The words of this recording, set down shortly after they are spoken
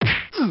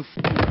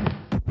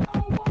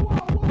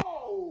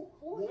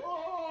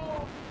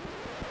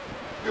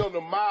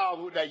on the miles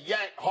with that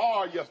yank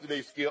hard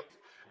yesterday, Skip.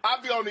 I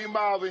be on these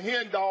miles of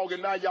hen dog,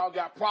 and now y'all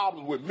got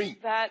problems with me.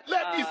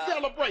 Let me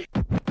celebrate.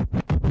 I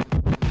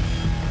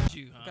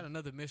got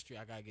another mystery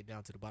I gotta get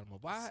down to the bottom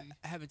of. Why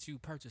haven't you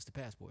purchased the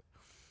passport?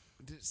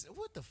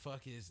 What the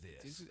fuck is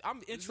this?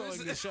 I'm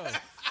introing the show.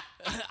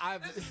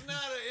 This is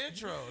not an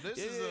intro. This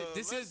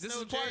is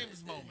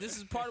James moment. This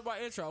is part of my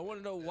intro. I want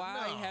to know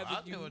why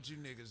haven't you? I know what you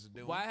niggas are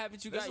doing. Why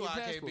haven't you got your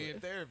passport? This is why I can't be in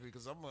therapy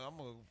because I'm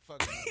gonna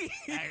fucking.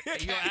 You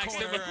gonna ask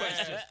them a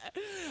question?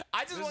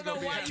 I just want to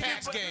know why you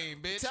tax game,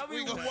 bitch. Tell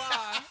me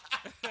why.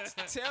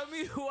 Tell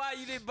me why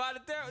you didn't buy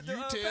the passport.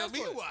 You tell me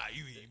why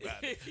you ain't buy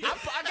it.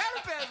 I got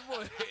a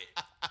passport.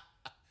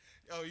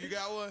 Oh, you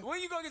got one? When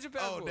you gonna get your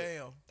passport? Oh,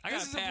 damn. I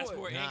got a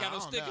passport. Ain't got no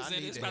stickers in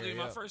it. It's about to be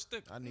my first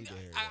sticker. I need to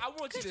hear it. I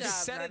want you to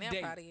set a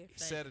date.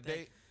 Set a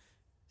date?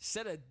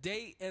 Set a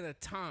date and a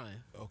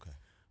time. Okay.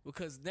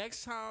 Because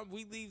next time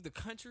we leave the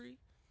country.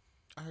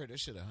 I heard that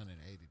shit $180.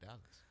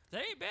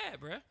 That ain't bad,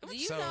 bro. Do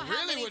you know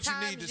how many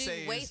times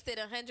you wasted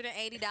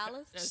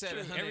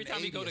 $180? Every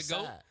time you go to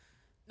GOAT.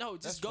 No,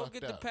 just go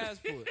get the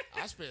passport.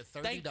 I spend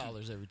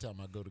 $30 every time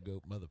I go to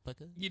GOAT,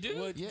 motherfucker. You do?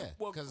 Well, yeah.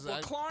 Because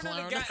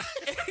Klarna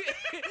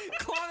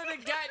the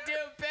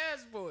goddamn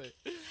passport.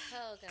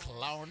 Oh,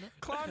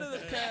 Klarna the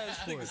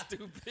passport.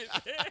 Stupid.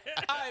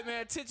 All right,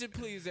 man. Attention,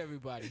 please,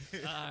 everybody. All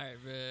right,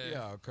 man.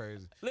 Y'all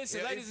crazy. Listen,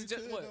 Yeah, ladies and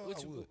gentlemen,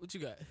 what you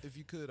got? If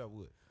you could, I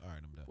would. All right,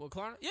 I'm done. Well,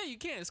 Klarna? Yeah, you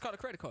can. It's called a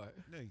credit card.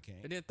 No, you can't.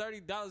 And then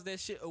 $30 that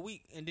shit a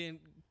week, and then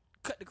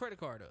cut the credit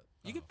card up.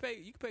 You can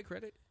pay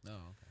credit. No,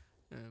 okay.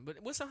 But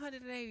what's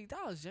 $180,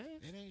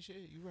 James? It ain't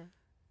shit. You right.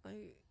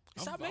 Like,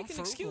 stop making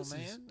frugal, excuses,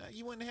 man.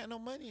 You wouldn't have no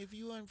money if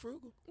you weren't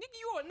frugal. Nigga,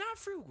 you are not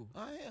frugal.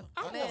 I am.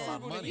 I'm more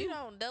frugal than You you.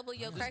 don't double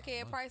your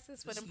crackhead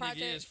prices for them Nigga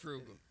projects. is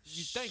frugal.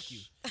 Thank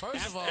you.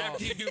 First of all,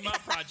 After you do my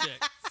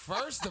project.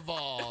 First of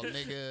all,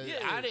 nigga,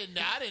 I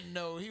didn't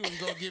know he was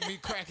gonna give me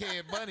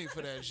crackhead money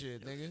for that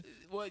shit, nigga.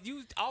 Well,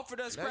 you offered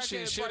us That crackhead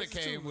shit should have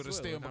prices came too with a as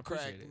well, stem and I of crack.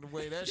 appreciate The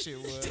way that shit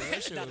was,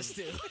 that shit Not a was,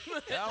 stem.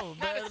 that was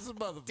bad as a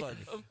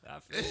motherfucker. I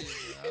feel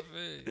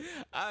you.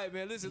 All right,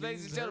 man. Listen,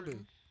 ladies and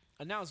gentlemen,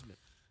 announcement.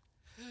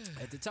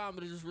 At the time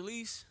of this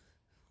release,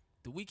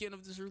 the weekend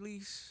of this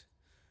release,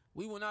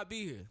 we will not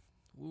be here.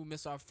 We will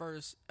miss our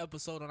first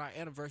episode on our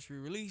anniversary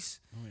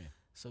release. Oh, yeah.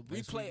 So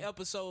replay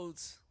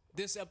episodes.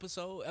 This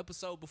episode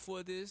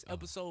before this,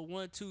 episode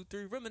 1, 2,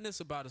 3. Reminisce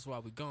about us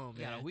while we gone,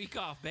 man. Got a week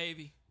off,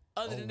 baby.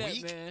 Other than that,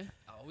 week? man.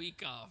 A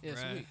week off,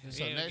 Yes, bruh. a week.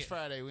 So next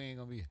Friday we ain't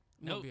gonna be here.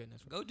 Nope. be here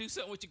next Go do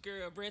something with your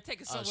girl, bruh. Take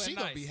it somewhere She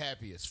nice. gonna be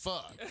happy as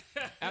fuck.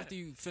 After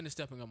you finish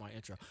stepping on my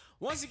intro.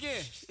 Once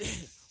again,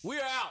 we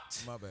are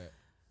out. My bad.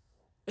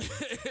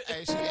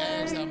 Hey, she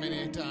asked how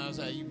many times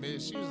you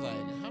missed. She was like,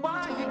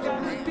 how many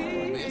times you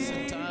missed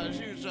some times?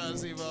 She was trying to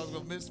see if I was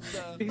gonna miss some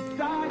times.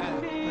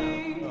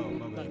 Oh,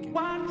 my bad.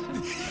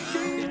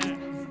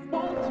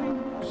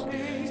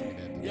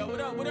 Yo,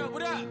 what up?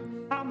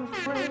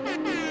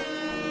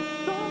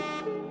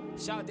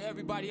 Shout out to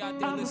everybody out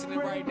there listening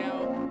right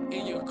now,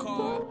 in your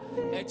car,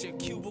 at your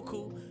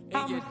cubicle,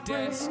 in your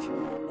desk,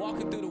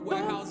 walking through the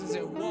warehouses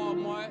at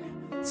Walmart,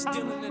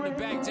 stealing in the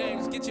back.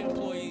 James, get your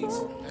employees.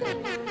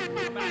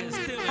 I'm out here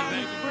stealing,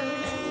 baby.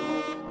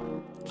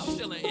 I'm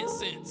stealing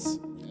incense.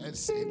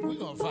 That's it. We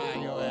gonna fire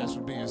your ass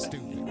for being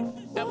stupid.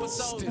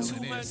 Episode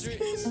Stealing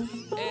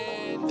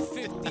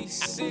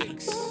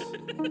 256. That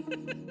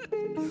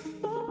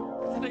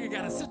nigga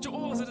got essential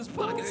oils in his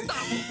pocket. Stop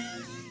him.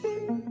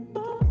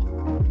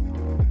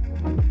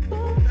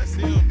 That's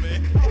him,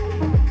 man.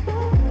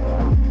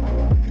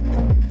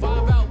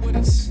 Vibe out with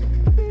us.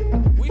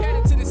 We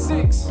headed to the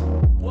 6.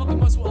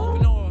 Welcome us with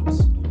open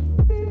arms.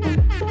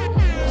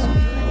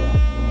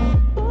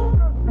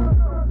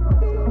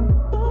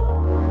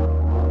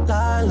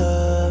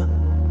 Lila,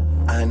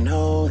 I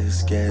know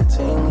it's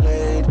getting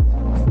late,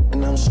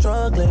 and I'm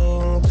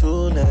struggling to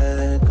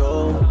let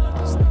go.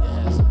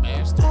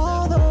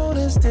 Although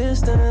there's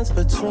distance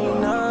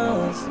between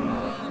us,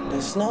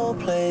 there's no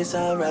place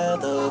I'd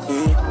rather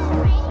be.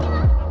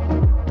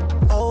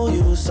 Owe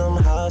you some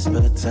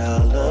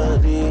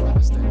hospitality,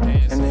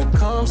 and it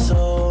comes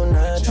so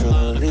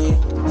naturally.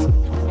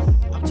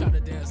 I'm trying to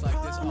dance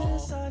like this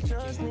all.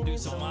 Do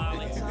some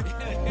Molly. I'm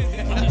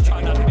just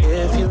trying not to be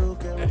If you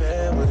can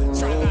bear with me,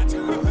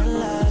 when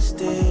last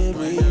did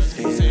we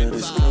feel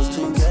this close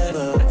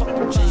together?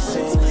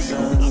 Chasing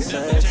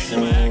sunsets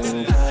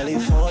in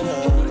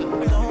California.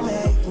 Don't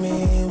make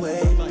me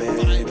wait,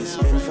 baby, it's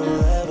been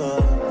forever.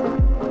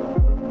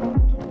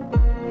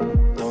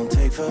 Don't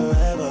take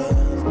forever.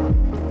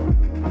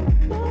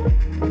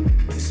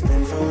 It's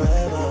been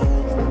forever.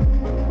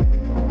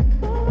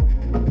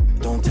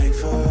 Don't take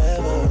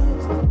forever.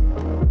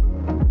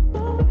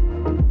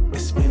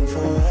 It's been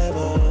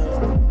forever.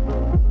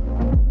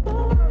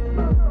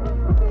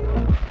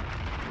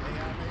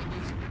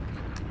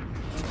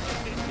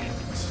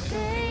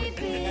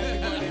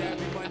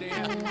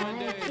 Happy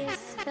Monday.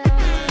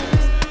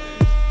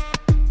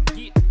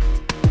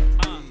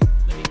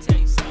 Let me tell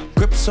you something.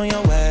 Grips on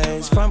your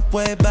ways, front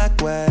way, back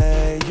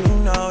way. You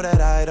know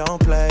that I don't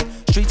play.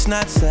 Streets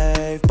not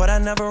safe, but I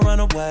never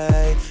run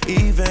away,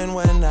 even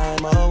when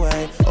I'm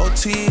away.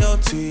 OT,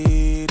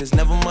 there's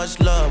never much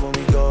love when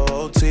we go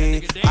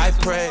OT. I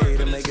pray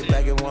to make it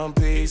back in one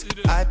piece.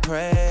 I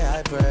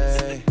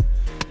pray.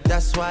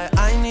 That's why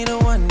I need a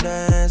one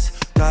dance.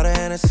 Got a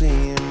Hennessy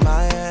in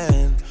my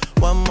hand.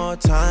 One more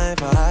time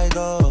before I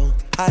go.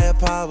 Higher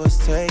powers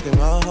taking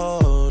a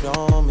hold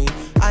on me.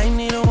 I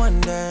need a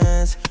one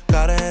dance.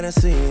 Got a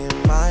Hennessy in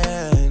my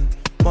hand.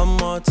 One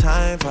more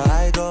time before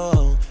I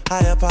go.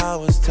 Higher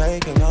powers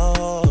taking a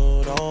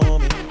hold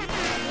on me.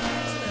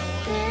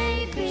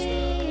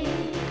 Baby,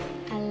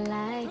 I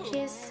like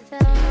your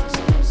stuff.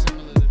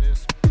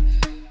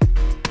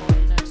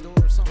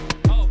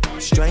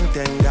 Strength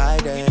and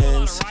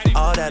guidance,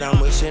 all that I'm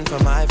wishing for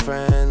my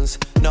friends.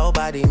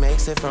 Nobody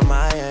makes it from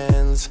my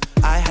ends.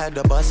 I had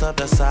to bust up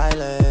the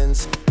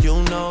silence.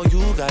 You know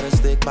you gotta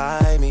stick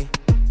by me.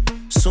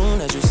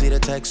 Soon as you see the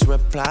text,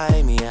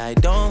 reply me. I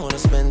don't wanna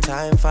spend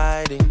time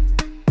fighting.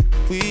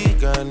 We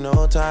got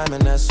no time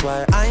and that's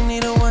why I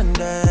need a one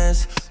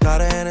dance.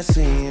 Got a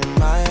Hennessy in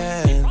my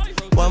hand.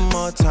 One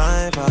more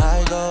time before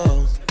I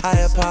go.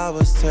 Higher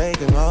powers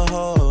taking a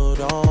hold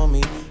on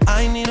me.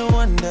 I need a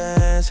one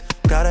dance.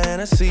 Got a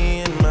Hennessy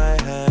in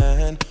my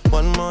hand.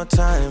 One more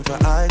time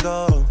before I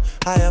go.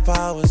 Higher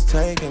powers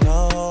taking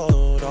a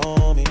hold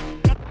on me.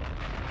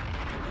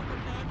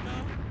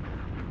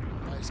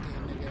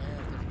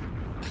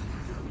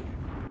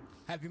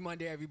 Happy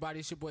Monday, everybody.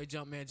 It's your boy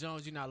Jumpman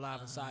Jones. You're not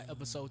live inside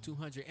episode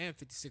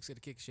 256 of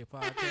the Kick Shit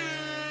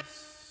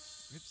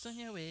Podcast. Rips on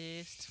your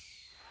waist.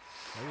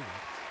 There we go.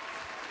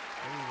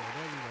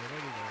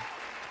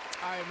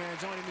 All right, man.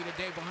 Joining me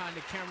today behind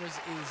the cameras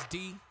is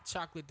D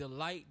Chocolate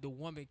Delight, the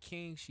woman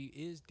king. She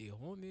is the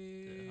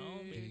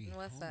homie.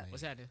 What's up?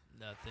 What's happening?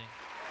 Nothing.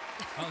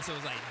 Oh, so it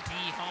was like D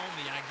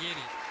homie. I get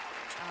it.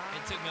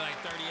 It took me like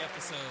 30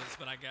 episodes,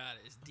 but I got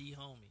it. It's D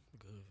homie.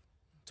 Good.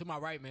 To my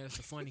right, man, it's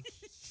the funny.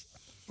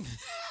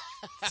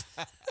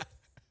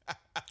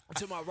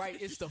 To my right,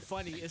 it's the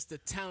funny, it's the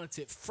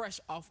talented, fresh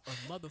off a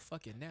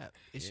motherfucking nap.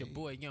 It's your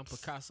boy, Young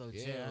Picasso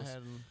Jails. Yeah, I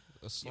had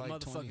a slight your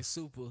motherfucking 20.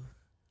 super.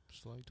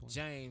 Slight 20.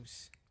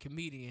 James,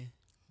 comedian,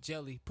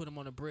 Jelly, put him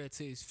on the bread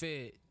till he's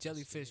fed.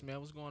 Jellyfish, man,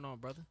 what's going on,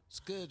 brother? It's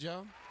good,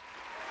 y'all.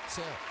 What's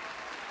up?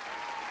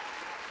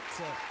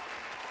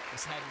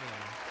 What's happening,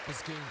 man?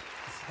 It's good.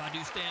 If I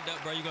do stand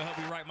up, bro, you gonna help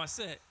me write my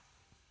set.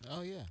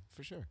 Oh, yeah,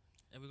 for sure.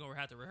 And we're gonna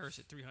have to rehearse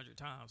it 300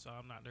 times, so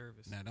I'm not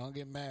nervous. Now, don't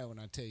get mad when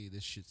I tell you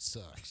this shit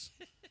sucks.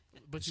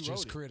 But it's you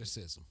just wrote it.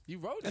 criticism. You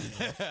wrote it.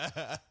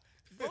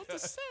 You wrote the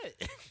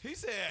set. He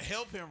said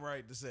help him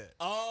write the set.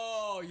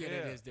 Oh, yeah,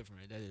 that is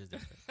different.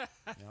 Yeah,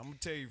 I'm going to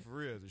tell you for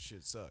real, this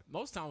shit suck.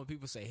 Most time when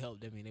people say help,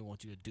 that mean they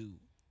want you to do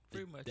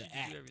Pretty much the you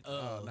act do everything.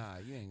 Oh, nah,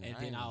 you ain't and I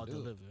then ain't I'll gonna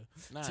do deliver.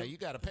 it. Nah, you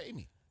got to pay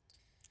me.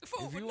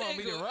 If you want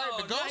me to write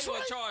the ghost you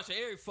right? charge for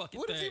every fucking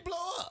What thing. if you blow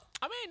up?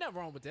 I mean, ain't nothing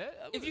wrong with that.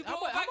 If you How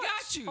blow up, much? I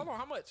got you. Hold on,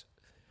 how much?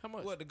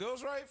 What, the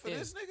ghost right for Yeah.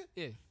 this nigga?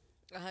 Yeah.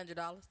 $100.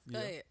 Go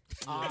ahead.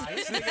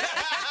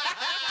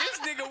 This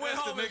nigga went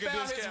That's the home and nigga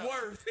found discount. his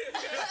worth.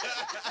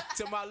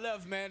 To my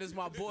left, man, is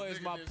my boy,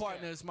 is my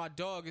partner, is my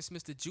dog, it's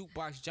Mr.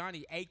 Jukebox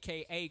Johnny,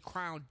 a.k.a.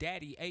 Crown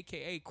Daddy,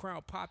 a.k.a.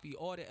 Crown Poppy,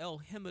 or the El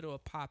Himidor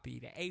Poppy,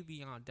 the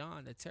Avion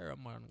Don, the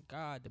Terramon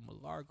God, the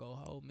Malargo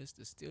Ho,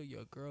 Mr. Steal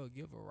Your Girl,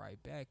 give her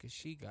right back, cause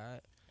she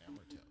got...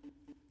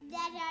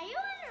 Daddy, are you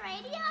on the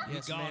radio?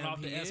 Yes, Gone ma'am,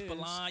 off the he is.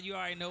 Esplanade. You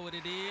already know what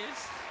it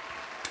is.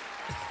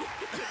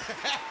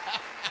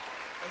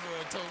 That's what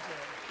I told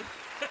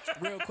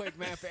you. Real quick,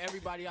 man, for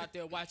everybody out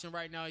there watching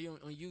right now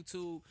on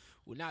YouTube,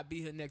 we'll not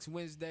be here next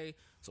Wednesday,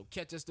 so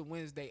catch us the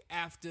Wednesday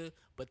after.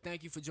 But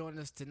thank you for joining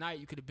us tonight.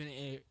 You could have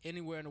been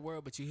anywhere in the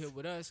world, but you're here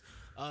with us.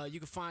 You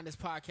can find this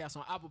podcast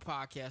on Apple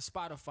Podcasts,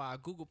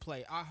 Spotify, Google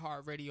Play,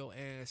 iHeartRadio,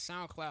 and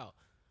SoundCloud.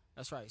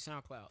 That's right,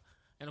 SoundCloud.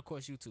 And, of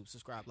course, YouTube.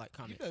 Subscribe, like,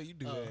 comment. You know you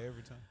do that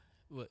every time.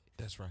 What?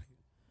 That's right.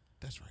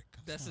 That's right.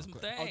 That's his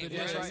SoundCloud. thing. Oh,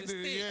 that's right.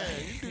 Yeah,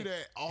 you do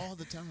that all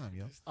the time,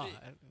 yo.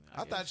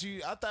 I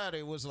thought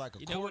it was like a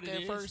You know cork what it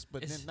at is? first,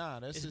 but It's- then nah,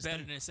 that's It's his better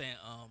thing. than saying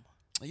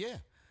Yeah,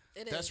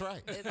 It is. that's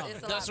right. It's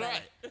a That's lot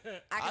right.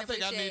 better. I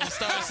think I need to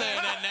start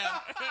saying that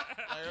now.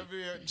 Like, I'll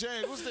be,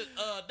 James, what's the?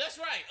 That's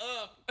right.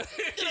 You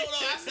don't know.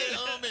 I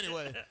said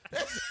anyway.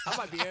 I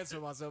might be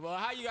answering myself.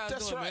 How you guys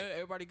That's doing, right. man?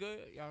 Everybody good?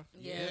 Y'all?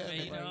 Yeah. man,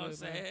 you know what I'm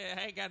good, man. saying?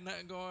 I ain't got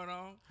nothing going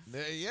on.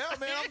 Yeah,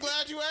 man. I'm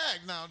glad you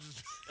asked. Now,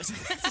 just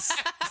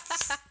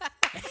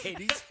Hey,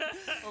 these,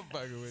 I'm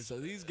fucking with so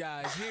these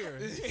guys here.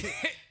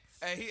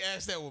 Hey, he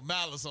asked that with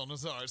malice on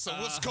his heart. So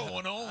what's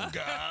going on,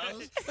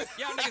 guys?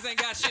 Y'all niggas ain't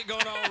got shit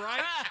going on,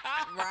 right?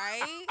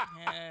 Right?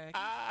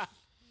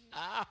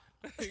 Yeah.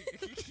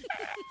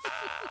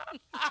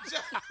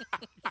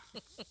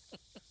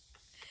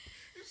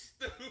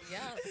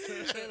 Yeah.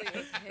 Silly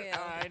as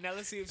hell. All right, now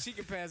let's see if she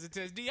can pass the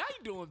test. D, how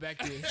you doing back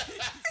there?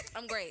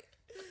 I'm great.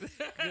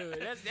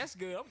 Good. That's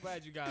good. I'm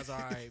glad you guys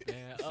are all right,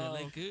 man.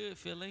 Feeling good,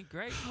 feeling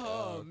great.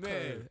 Oh,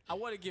 man. I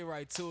want to get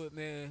right to it,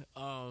 man.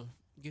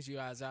 Get you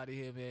guys out of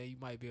here, man. You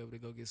might be able to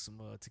go get some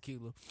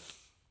tequila.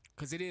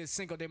 Because it is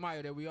Cinco de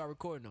Mayo that we are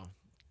recording on.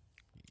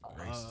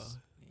 We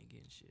ain't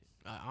getting shit.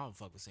 I don't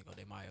fuck with Cinco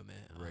de Mayo, man.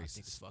 I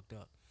think it's fucked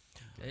up.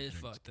 It is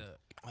fucked up.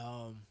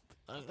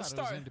 Let's It was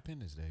start.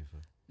 Independence Day for.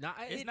 Nah,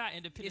 It's not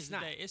Independence it's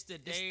not. Day. It's the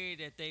day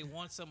that they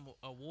won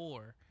a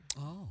war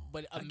Oh,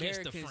 But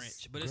against Americans, the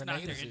French, but it's not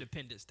their Grenada?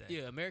 Independence Day.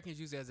 Yeah, Americans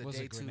use it as a Was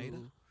day it Grenada?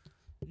 to.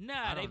 Nah,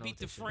 I they don't know beat what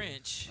the that shit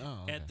French Oh,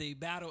 okay. at the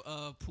Battle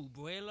of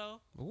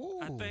Pueblo. ooh.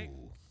 I think.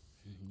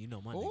 You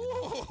know my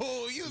nigga.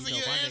 Ooh, using know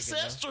your my nigga,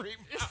 ancestry.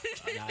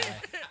 Nah,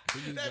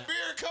 That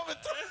beer coming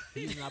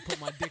through. I put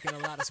my dick in a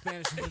lot of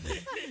Spanish women.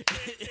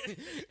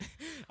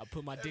 I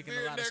put my dick in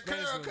a lot of That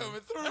Spanish girl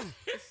women. coming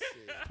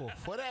through.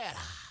 For that.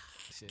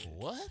 Shit.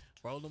 What?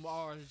 Roll them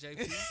R's,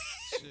 JP.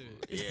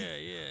 Shit. Yeah.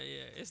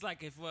 It's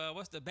like if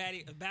what's the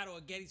Battle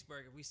of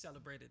Gettysburg? If we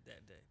celebrated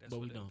that day, that's But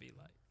what we it'd don't. be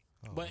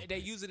like. But they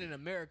use it in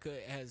America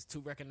as to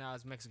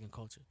recognize Mexican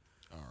culture.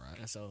 All right.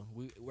 And so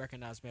we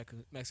recognize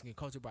Mexican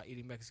culture by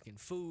eating Mexican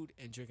food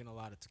and drinking a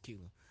lot of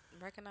tequila.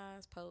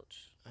 Recognize,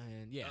 poach.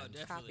 And yeah, Oh,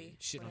 definitely. Copy.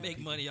 shit on Make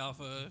people. money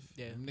off of.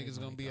 Yeah, Them niggas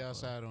gonna be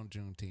outside on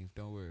Juneteenth.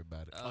 Don't worry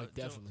about it. Oh,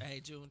 definitely.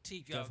 Hey,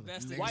 Juneteenth, y'all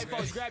Definitely. best. White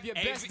folks, grab your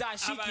best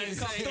dashiki and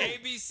come through.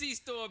 ABC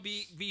store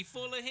be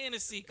full of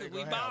Hennessy because we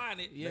gonna have- buying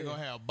it. They're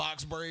gonna have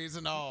box braids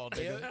and all.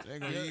 They're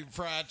gonna eat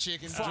fried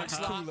chicken, Fox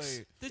drink locks.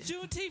 Kool-Aid. The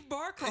Juneteenth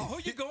bar crawl. Who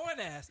you going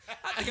as?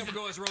 I think I'm gonna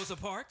go as Rosa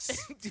Parks.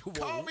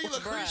 Call me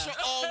Lucretia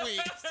all week.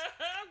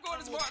 I'm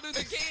going as Martin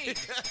Luther King.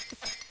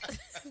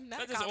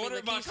 I just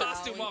ordered my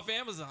costume off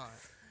Amazon.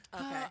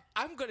 Okay.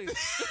 I'm gonna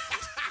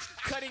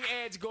cutting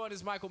edge going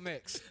as Michael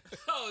Mix.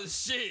 Oh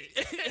shit!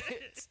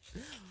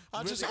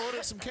 I just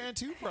ordered some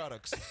Cantu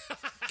products.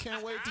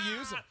 Can't wait to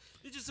use them.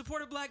 Did you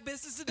support a black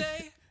business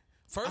today?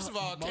 First of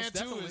all, most Cantu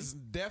definitely. is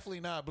definitely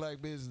not black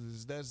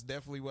business. That's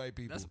definitely white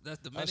people.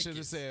 That's I should Dominican.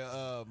 have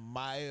said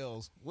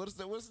Miles. What's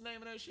the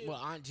name of that shit? Well,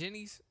 Aunt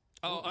Jenny's.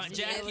 Oh, Aunt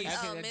Jackie's.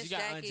 Oh, You Miss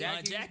got Aunt Jackie.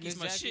 Aunt Jackie's Miss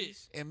my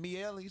Jackie's. And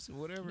Mieles,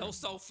 whatever. No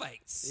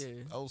sulfates.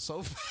 Yeah. Oh,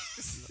 so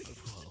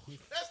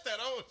that's that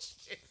old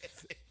shit.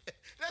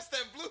 That's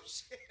that blue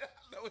shit.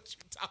 I know what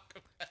you're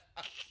talking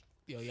about.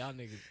 Yo, y'all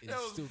niggas is That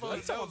was stupid. fun. Oh,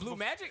 you talking That about was Blue bef-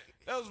 Magic?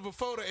 That was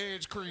before the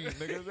Edge cream,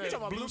 nigga. That talking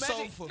about blue Blue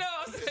Magic? sofa. No,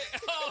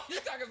 you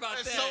talking about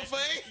that?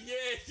 Sulfate? Yeah,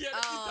 that's what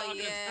Oh, you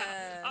talking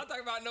yeah. about. I'm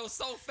talking about no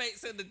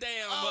sulfates in the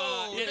damn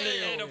Oh, in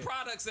damn. the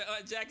products at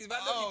Aunt Jackie's. But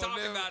I know Oh, what you're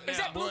talking damn. about now. Is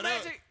that Blue Boy,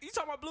 that- Magic? You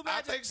talking about Blue I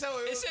Magic? think so.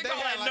 It should They go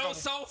had like no a-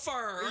 sulfur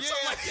or Yeah.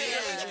 something like that. Yeah.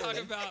 What you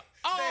talking about?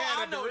 Oh, They had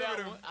I a know that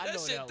derivative. one. I That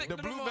know shit that thick. one.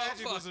 The Blue Blue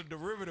Magic motherfucker. was a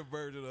derivative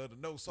version of the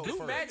no sulfur.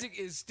 Blue Magic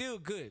is still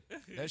good.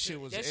 That shit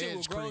was That shit will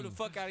Edge grow cream. the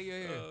fuck out of your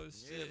hair. Oh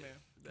shit, man.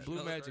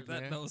 Blue Magic,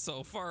 that man. no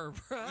sulfur,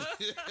 bro.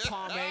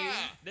 Pomade.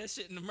 That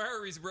shit in the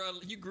Murrays, bro.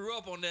 You grew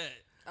up on that.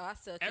 Oh, I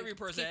still Every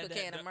person keep had a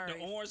can that. of The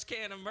Murray's. orange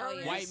can of Murray's.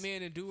 yes. White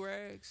men and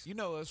do-rags. You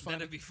know what's funny?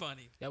 That'd be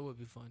funny. That would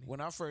be funny.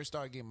 When I first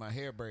started getting my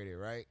hair braided,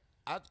 right?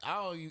 I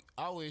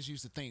always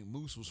used to think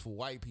mousse was for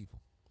white people.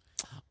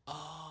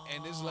 Oh,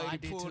 and this I lady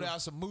did pulled too.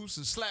 out some mousse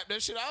and slapped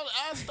that shit.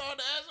 I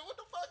started asking, "What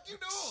the fuck you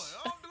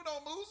doing? I don't do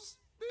no mousse."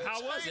 Bitch,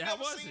 How was I ain't it? How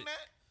never was seen it?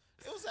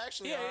 That. It was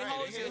actually Yeah, it alright.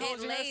 holds your- It it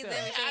holds It your lays hairstyle.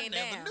 I everything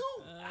never down.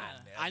 knew.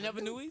 I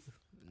never knew either.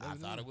 I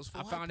thought it was for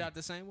I white found people. out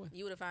the same way.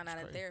 You would have found out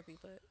in therapy,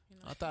 but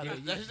I thought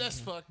that's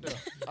fucked up.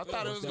 I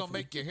thought it was gonna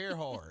make your hair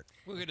hard.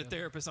 We'll get a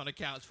therapist on the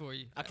couch for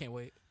you. I can't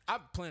wait. I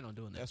plan on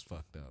doing that. That's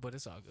fucked up. But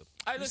it's all good. All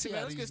right, You listen, see man.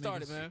 how Let's get these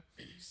started, niggas- man.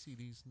 You see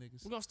these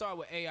niggas? We're going to start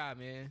with AI,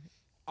 man.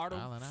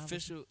 Allen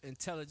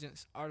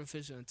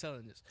Artificial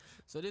intelligence.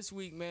 So this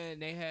week, man,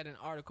 they had an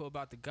article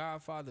about the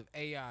godfather of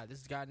AI.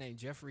 This guy named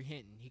Jeffrey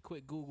Hinton. He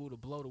quit Google to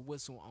blow the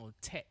whistle on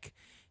tech.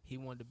 He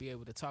wanted to be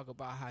able to talk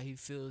about how he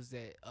feels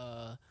that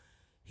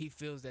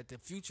the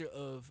future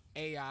of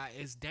AI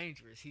is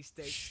dangerous. He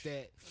states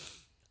that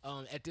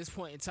at this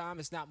point in time,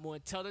 it's not more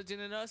intelligent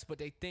than us, but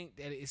they think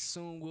that it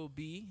soon will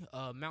be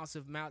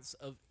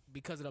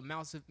because of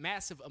the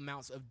massive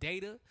amounts of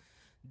data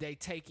they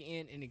take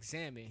in and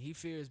examine. He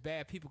fears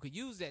bad people could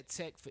use that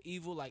tech for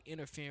evil, like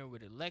interfering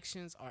with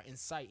elections or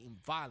inciting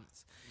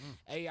violence.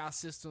 AI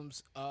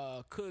systems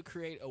could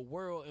create a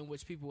world in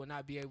which people will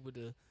not be able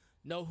to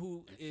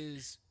know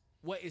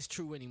what is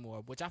true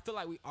anymore, which I feel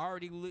like we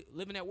already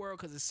live in that world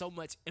because there's so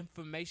much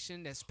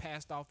information that's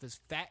passed off as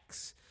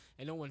facts,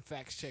 and no one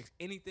fact checks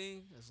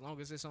anything. As long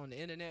as it's on the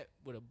internet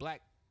with a black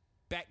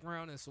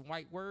background and some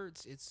white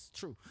words, it's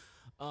true.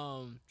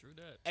 True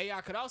that. AI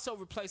could also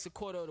replace a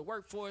quarter of the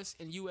workforce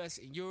in U.S.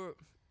 and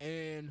Europe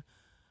and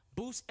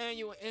boost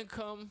annual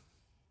income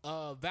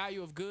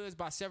value of goods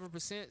by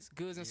 7%,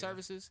 goods and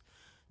services.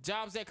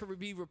 Jobs that could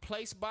be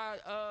replaced by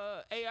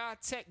AI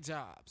tech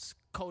jobs,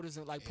 coders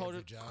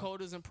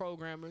and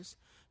programmers,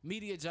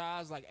 media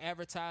jobs like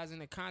advertising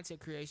and content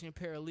creation,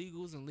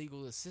 paralegals and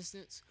legal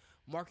assistants,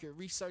 market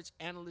research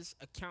analysts,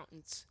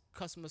 accountants,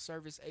 customer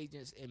service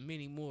agents, and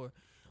many more.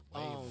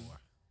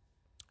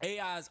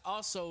 AI is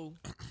also,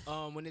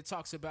 when it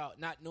talks about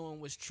not knowing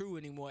what's true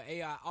anymore,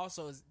 AI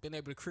also has been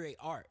able to create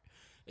art.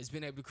 It's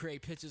been able to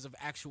create pictures of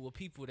actual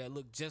people that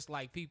look just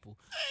like people.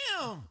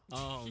 Damn.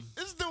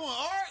 It's doing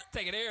art.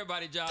 Taking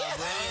everybody job,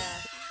 bro.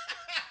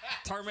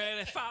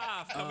 Terminator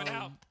 5 coming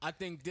out. I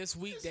think this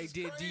week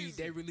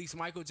they released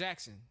Michael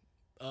Jackson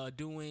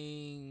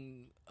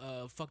doing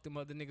fuck them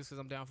other niggas because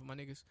I'm down for my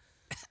niggas.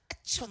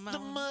 Fuck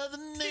them other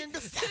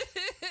niggas.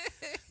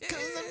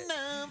 Cause I'm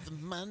down for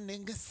my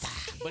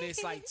niggas. But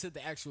it's like to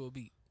the actual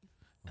beat.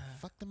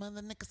 Fuck them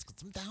other niggas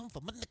cause I'm down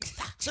for my niggas.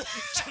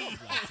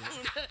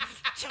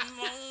 Come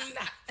on.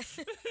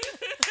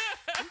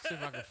 See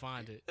if I can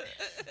find it.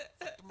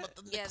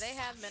 Yeah, they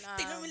have been.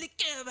 They don't really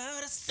care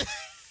about us.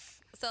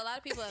 So a lot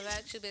of people have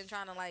actually been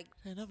trying to like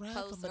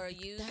post or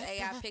use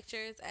AI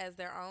pictures as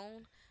their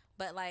own,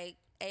 but like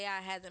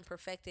AI hasn't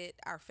perfected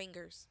our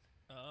fingers.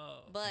 Oh.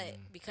 But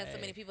because so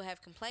many people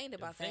have complained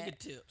about that,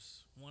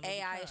 fingertips.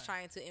 AI is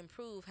trying to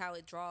improve how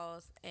it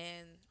draws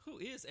and who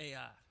is AI?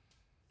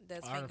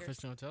 Does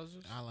artificial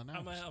intelligence?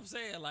 I'm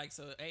saying like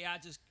so AI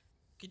just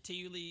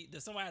continually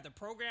does somebody have to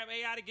program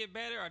AI to get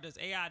better or does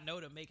AI know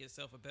to make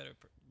itself a better?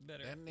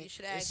 You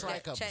should ask it's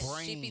like a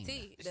brain.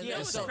 GPT.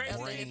 It's a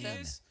crazy.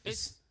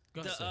 It's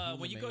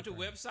when you go to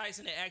websites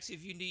and they ask you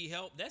if you need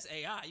help, that's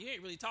AI. You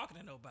ain't really talking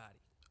to nobody.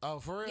 Oh,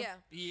 for real?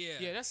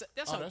 Yeah. That's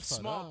a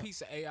small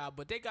piece of AI,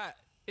 but they got.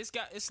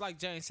 It's like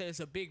Jane said, it's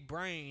a big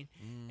brain,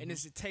 and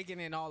it's taking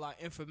in all our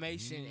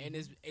information, and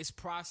it's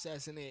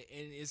processing it,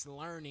 and it's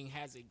learning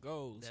as it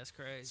goes. That's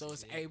crazy. So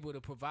it's able to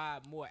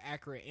provide more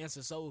accurate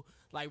answers. So,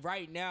 like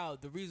right now,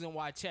 the reason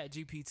why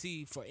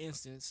ChatGPT, for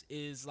instance,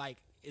 is like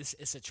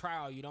it's a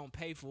trial. You don't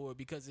pay for it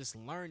because it's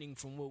learning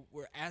from what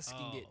we're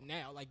asking it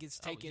now. Like it's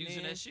taking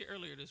using that shit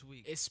earlier this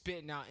week. It's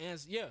spitting out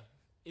answers. Yeah,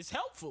 it's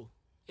helpful.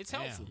 It's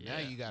helpful. Now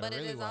you gotta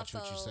really watch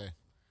what you say.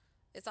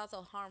 It's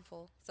also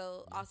harmful.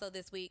 So also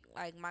this week,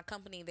 like my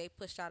company, they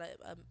pushed out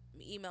a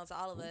email to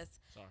all of us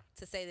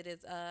to say that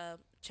it's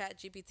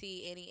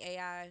ChatGPT, any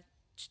AI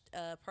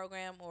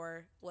program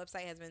or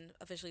website has been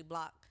officially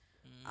blocked.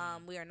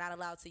 We are not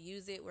allowed to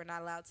use it. We're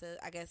not allowed to.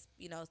 I guess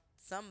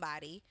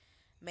somebody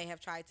may have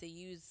tried to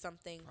use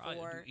something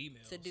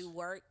to do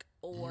work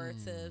or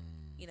to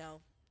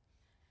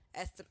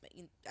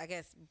estimate. I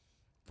guess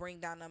bring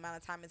down the amount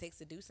of time it takes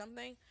to do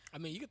something. I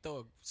mean, you could throw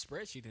a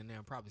spreadsheet in there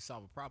and probably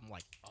solve a problem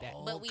like that.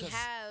 But we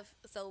have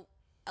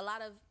a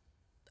lot of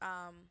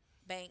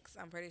banks.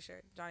 I'm pretty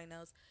sure Johnny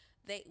knows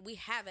we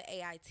have an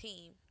AI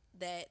team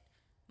that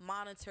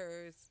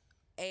monitors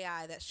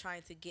AI that's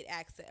trying to get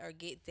access or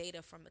get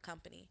data from the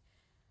company.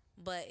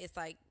 But it's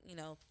like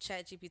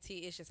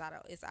ChatGPT is just out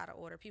of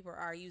order. People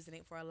are using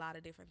it for a lot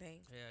of different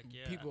things.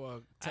 Yeah. People are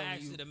telling I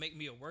asked it to make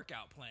me a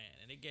workout plan,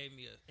 and it gave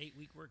me an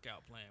 8-week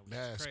workout plan. Which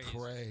That's is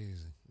crazy.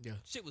 Yeah,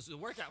 the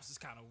workouts is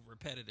kind of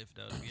repetitive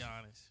though, to be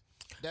honest.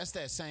 That's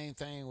that same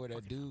thing where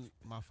that dude,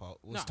 my fault,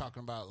 was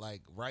talking about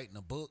like writing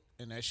a book,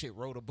 and that shit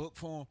wrote a book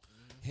for him.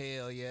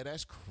 Hell yeah,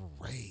 that's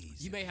crazy.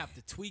 You may have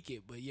to tweak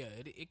it, but yeah,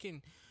 it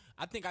can.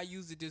 I think I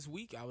used it this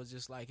week. I was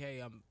just like, hey,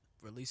 I'm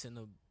releasing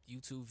a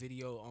YouTube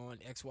video on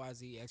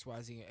XYZ,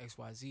 and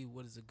XYZ.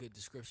 What is a good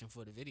description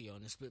for the video?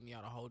 And it split me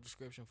out a whole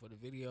description for the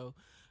video,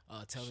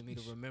 telling me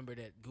to remember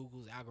that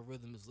Google's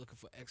algorithm is looking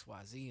for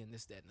XYZ and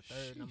this, that, and the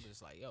third. And I'm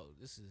just like, yo,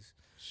 this is,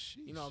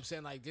 you know what I'm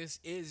saying? Like, this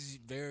is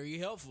very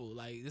helpful.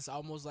 Like, this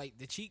almost like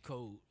the cheat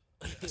code.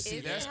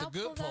 See, that's the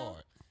good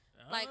part.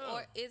 Like,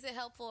 or is it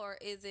helpful or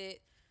is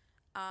it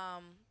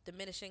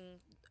diminishing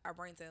our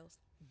brain cells?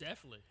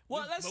 Definitely.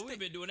 Well, we've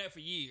been doing that for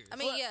years. I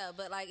mean,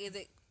 but like, is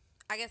it?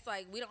 I guess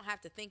like we don't have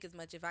to think as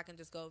much if I can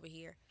just go over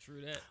here. True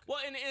that. Well,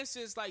 in the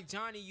instance like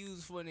Johnny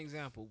used for an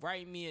example,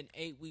 write me an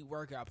 8-week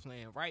workout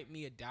plan, write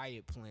me a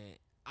diet plan.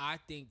 I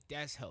think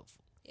that's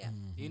helpful. Yeah.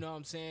 You know what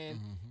I'm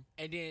saying?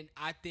 And then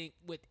I think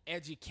with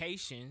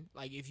education,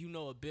 like if you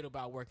know a bit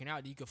about working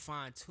out, you can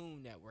fine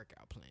tune that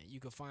workout plan. You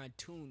can fine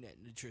tune that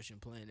nutrition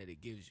plan that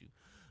it gives you.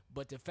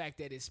 But the fact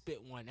that it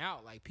spit one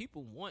out, like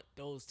people want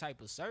those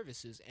type of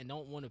services and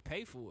don't want to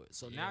pay for it.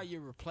 So now you're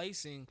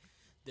replacing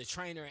the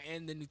trainer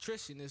and the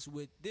nutritionist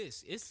with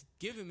this. It's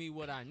giving me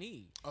what I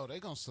need. Oh,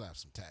 they gonna slap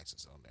some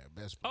taxes on there.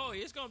 Best.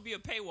 It's gonna be a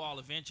paywall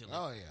eventually.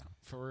 Oh yeah,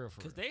 for real.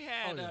 Because they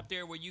had up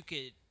there where you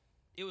could.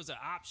 It was an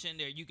option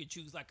there. You could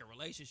choose like a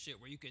relationship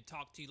where you could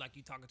talk to like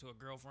you talking to a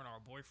girlfriend or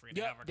a boyfriend.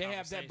 Yeah, they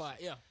have that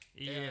bot. Yeah.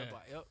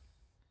 Yep.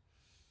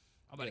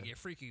 I'm about to get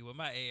freaky with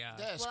my AI.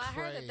 That's I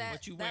heard crazy.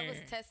 that was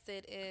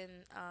tested in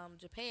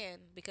Japan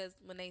because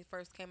when they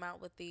first came out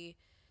with the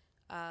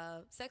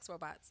sex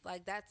robots,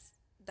 like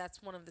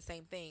that's one of the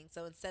same things.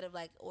 So instead of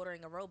like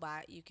ordering a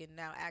robot, you can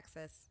now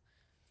access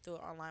through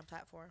an online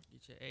platform.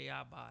 Get your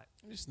AI bot.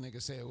 This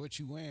nigga said, "What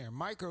you wearing?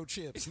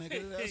 Microchips,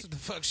 nigga. That's what the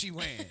fuck she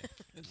wearing.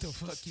 What the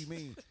fuck you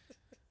mean?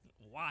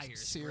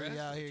 Wires. Siri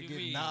out here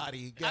getting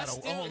naughty. Got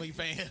a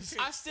OnlyFans.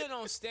 I still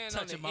don't stand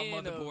on the my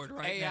end motherboard of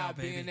right AI now,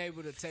 baby. being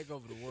able to take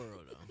over the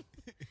world.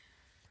 Though.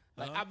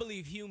 Like I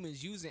believe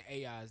humans using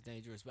AI is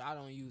dangerous, but I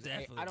don't use.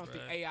 I don't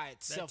think AI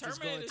itself is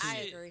going to. I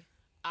agree.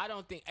 I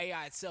don't think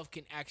AI itself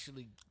can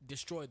actually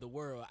destroy the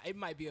world. It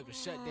might be able to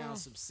shut down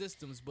some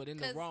systems, but in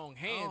the wrong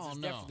hands, it's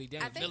definitely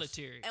dangerous.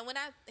 Military. And when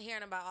I'm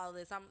hearing about all of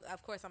this, I'm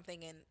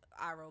thinking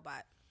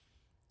iRobot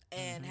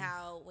and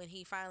how when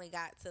he finally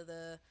got to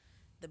the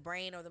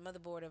brain or the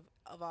motherboard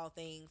of all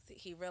things,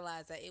 he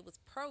realized that it was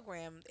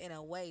programmed in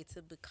a way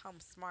to become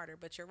smarter.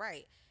 But you're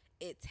right.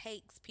 It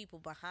takes people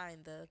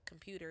behind the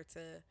computer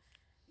to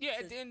Yeah,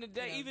 at the end of the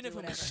day, even if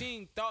a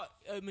machine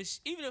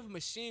even if a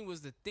machine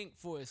was to think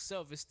for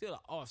itself, it's still an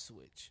off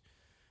switch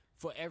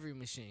for every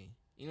machine.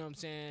 You know what I'm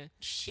saying?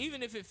 Shit.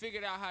 Even if it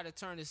figured out how to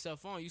turn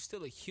itself on, you're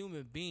still a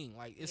human being.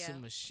 Like, it's a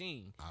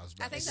machine. I was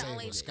about to say,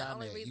 with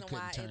Skynet, you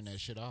couldn't turn that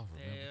shit off.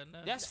 No.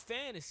 That's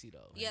fantasy,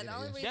 though. Yeah, the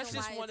only reason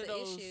why it's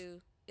an issue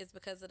is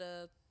because of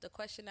the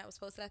question that was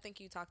posted. I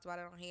think you talked about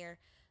it on here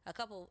a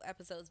couple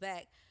episodes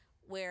back,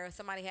 where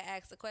somebody had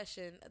asked a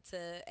question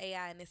to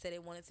AI and they said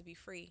it wanted to be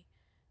free.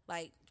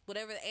 Like,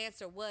 whatever the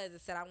answer was, it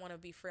said, I want to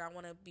be free. I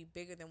want to be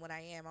bigger than what I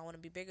am. I want to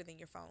be bigger than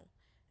your phone.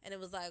 And it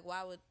was like,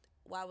 why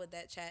would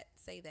that chat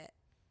say that?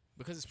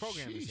 Because it's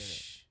programmed to say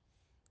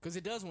that. Because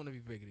it does want to be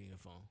bigger than your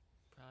phone.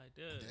 Probably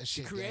does.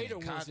 The creator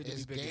wants it to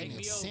be bigger than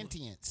your phone.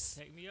 Sentience.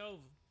 Take me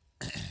over.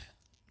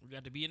 We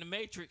got to be in the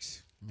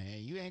Matrix. Man,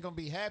 you ain't going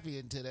to be happy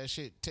until that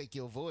shit take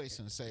your voice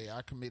and say,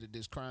 I committed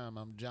this crime,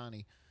 I'm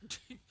Johnny.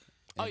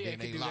 And then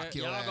they lock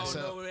your ass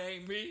gonna up. know it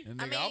ain't me.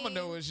 And I'm going to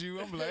know it's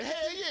you. I'm like,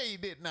 hell yeah, you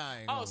didn't.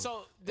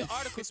 So the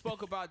article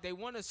spoke about they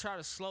want to try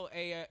to slow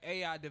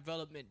AI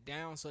development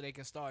down so they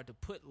can start to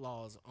put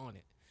laws on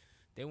it.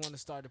 They want to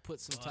start to put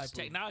some type of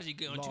technology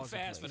going too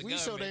fast for the we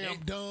government. so damn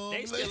dumb.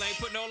 They still ain't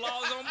put no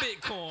laws on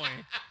Bitcoin.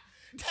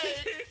 Hey,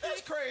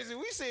 that's crazy.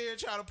 We sit here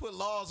trying to put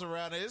laws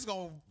around it. It's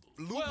going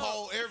to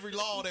loophole every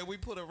law that we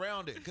put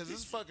around it because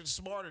it's fucking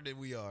smarter than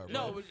we are. Bro.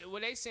 No,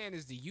 what they saying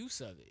is the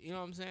use of it. You know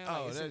what I'm saying?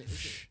 Like,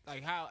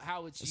 like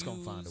how it's used. It's going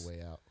to find a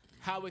way out.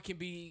 How it can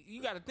be,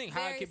 you got to think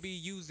how it can be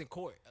used in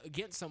court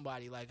against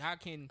somebody. Like, how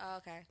can,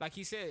 like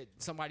he said,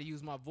 somebody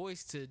use my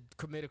voice to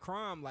commit a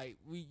crime. Like,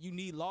 you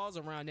need laws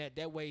around that.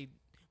 That way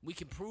we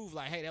can prove,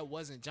 like, hey, that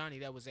wasn't Johnny,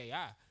 that was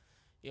AI.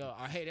 Yo,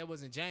 or hey, that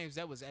wasn't James,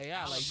 that was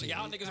AI. Like,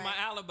 y'all niggas my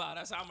alibi.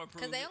 That's how I'm gonna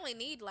prove. Because they only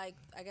need, like,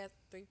 I guess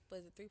 3.5,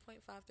 3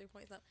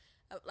 point something,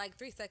 like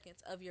 3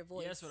 seconds of your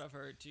voice. Yeah, that's what I've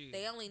heard too.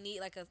 They only need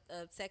like a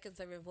seconds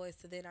of your voice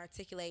to then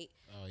articulate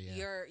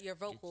your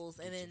vocals,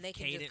 and then they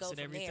can just go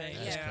from there.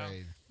 That's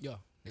crazy. Yeah,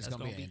 it's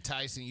gonna be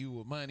enticing you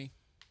with money.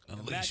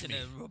 Imagine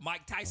that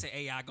Mike Tyson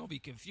AI gonna be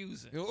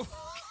confusing.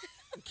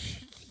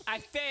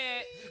 I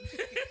said.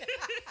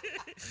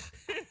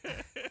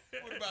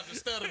 What about the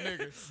stutter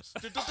nigga?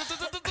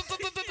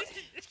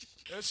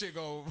 That shit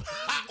go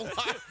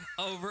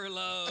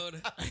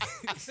overload.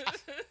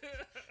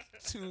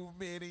 Too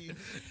many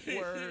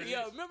words.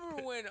 Yo,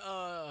 remember when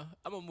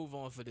I'm gonna move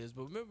on for this,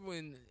 but remember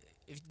when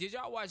did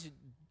y'all watch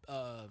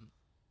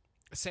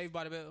Saved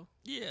by the Bell?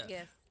 Yeah.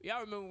 Yes. Y'all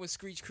remember when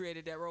Screech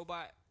created that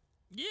robot?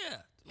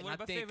 Yeah. And I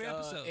think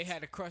it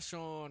had a crush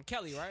on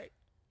Kelly, right?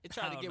 It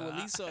tried to get with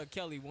Lisa or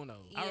Kelly, one of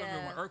them. I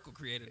remember when Urkel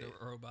created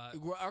a robot.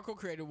 Urkel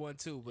created one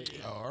too, but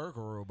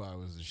Urkel robot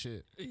was the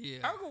shit. Yeah,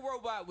 Urkel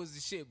robot was the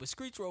shit, but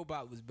Screech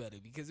robot was better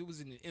because it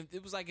was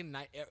like in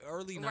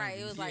early 90s. Right,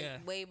 it was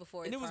like way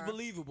before. And it was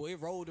believable. It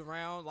rolled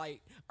around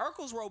like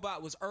Urkel's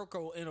robot was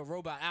Urkel in a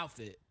robot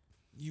outfit.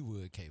 You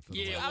would cape for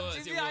the white man. I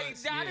wouldn't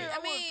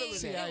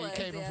see how you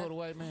caping for the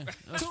white man.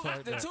 The 2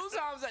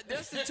 times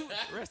that's the 2.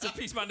 Rest in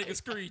peace, my nigga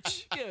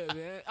Screech. Yeah,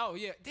 man. Oh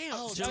yeah, damn.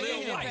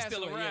 Jaleel White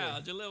still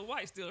around. Jaleel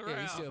White still around.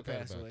 Yeah, he still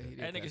passed away.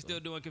 That nigga still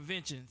doing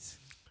conventions.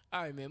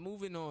 All right, man.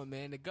 Moving on,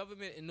 man. The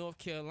government in North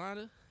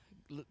Carolina,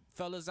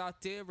 fellas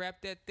out there,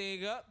 wrap that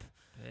thing up.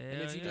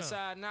 And if you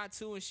decide not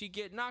to and she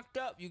get knocked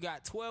up, you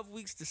got 12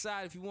 weeks to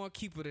decide if you want to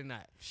keep it or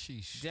not.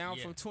 Sheesh. Down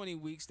from 20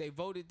 weeks. They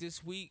voted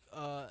this week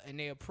and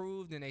they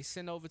approved and they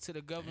sent over to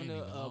the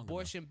governor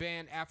abortion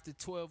ban after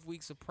 12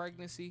 weeks of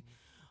pregnancy.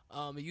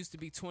 It used to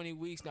be 20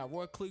 weeks. Now,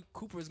 Roy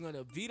Cooper is going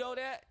to veto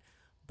that,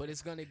 but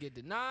it's going to get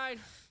denied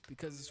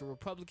because it's a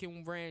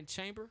Republican-ran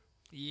chamber.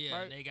 Yeah,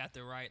 right? They got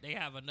the right. They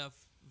have enough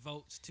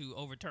votes to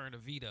overturn a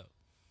veto.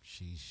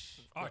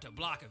 Sheesh. Or to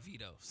block a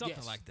veto.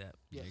 Something like that.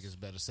 Yes. Niggas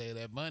better save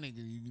that money.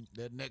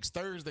 That next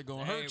Thursday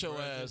gonna hurt your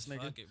ass,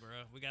 nigga. Fuck it, bro.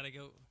 We gotta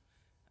go.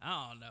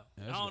 I don't know.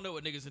 I don't know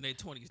what niggas in their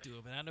 20s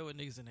doing, but I know what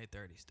niggas in their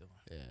 30s doing.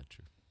 Yeah,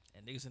 true.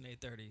 And niggas in their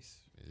 30s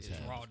is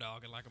raw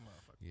dogging like a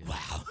motherfucker. Yeah.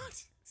 Wow.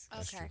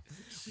 Okay.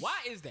 Why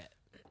is that?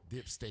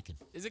 Dip sticking.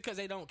 Is it because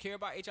they don't care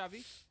about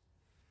HIV?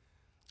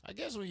 I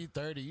guess when you're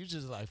 30, you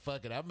just like,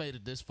 fuck it, I made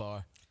it this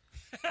far.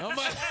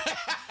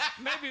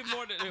 Maybe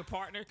more than their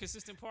partner,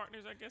 consistent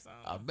partners, I guess.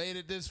 I made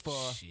it this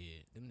far.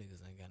 Shit, them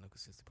niggas ain't got no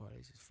consistent partner.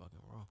 They just fucking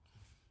wrong.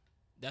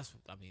 That's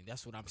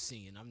what I'm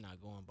seeing. I'm not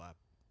going by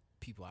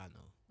people I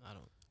know. I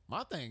don't.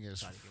 My thing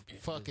is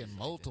fucking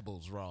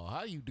multiples raw.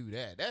 How you do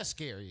that? That's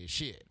scary as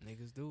shit.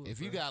 Niggas do it.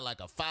 If you got like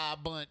a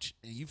 5 bunch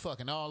and you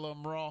fucking all of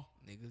them raw,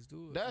 niggas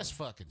do it. That's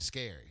fucking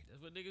scary.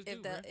 That's what niggas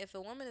do. If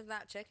a woman is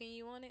not checking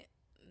you on it,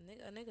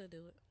 a nigga do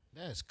it.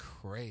 That's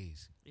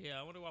crazy. Yeah,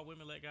 I wonder why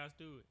women let guys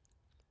do it.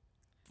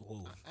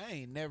 Whoa. I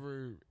ain't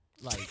never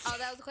like. Oh,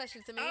 that was a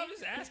question to me. I'm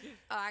just asking.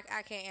 Oh,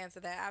 I can't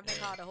answer that. I've been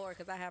called a whore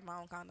because I have my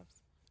own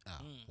condoms. Oh,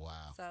 wow.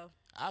 So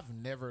I've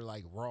never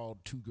like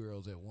rawed 2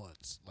 girls at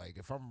once. Like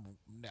if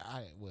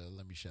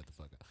let me shut the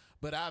fuck up.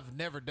 But I've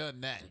never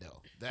done that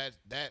though.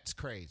 That's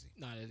crazy.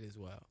 No, that is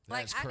wild.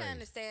 That's like crazy. I can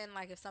understand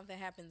like if something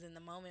happens in the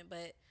moment,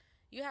 but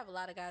you have a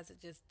lot of guys that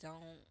just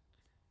don't.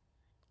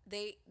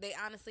 They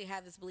honestly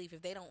have this belief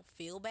if they don't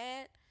feel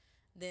bad,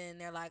 then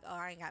they're like, oh,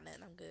 I ain't got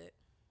nothing, I'm good.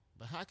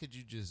 But how could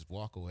you just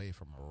walk away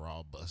from a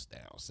raw bust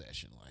down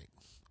session? Like,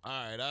 all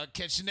right, I'll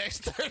catch you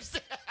next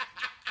Thursday.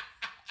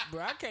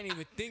 Bro, I can't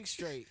even think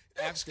straight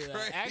after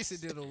an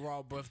accidental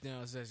raw bust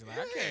down session. Like,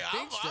 I can't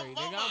think straight,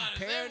 nigga. I'm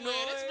paranoid.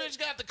 This bitch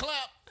got the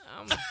clap.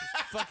 I'm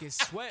fucking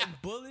sweating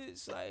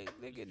bullets. Like,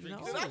 nigga,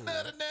 no. Did I know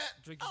that?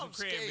 Drinking some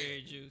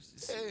cranberry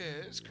juice.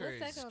 Yeah, it's crazy.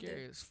 What's that gonna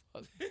Scary do? as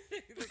fuck.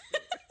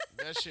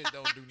 That shit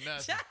don't do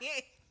nothing.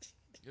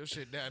 Your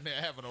shit down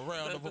there having a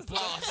round of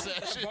applause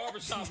session.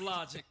 Barbershop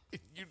logic.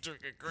 You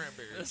drinking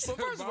cranberries. Well,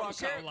 first of all,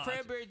 Barbershop logic.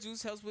 cranberry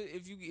juice helps with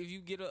if you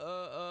get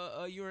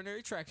a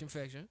urinary tract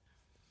infection.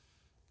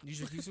 You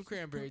should use some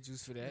cranberry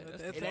juice for that.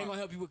 It ain't gonna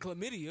help you with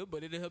chlamydia,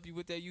 but it'll help you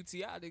with that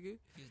UTI, nigga.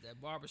 Use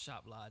that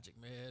barbershop logic,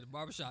 man. The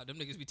barbershop, them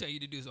niggas be telling you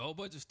to do a whole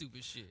bunch of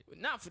stupid shit.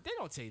 They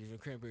don't tell you to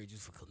drink cranberry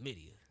juice for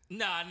chlamydia.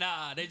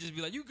 Nah. They just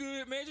be like, you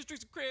good, man? Just drink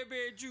some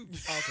cranberry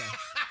juice. Okay.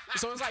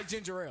 So it's like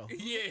ginger ale.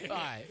 Yeah. All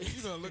right.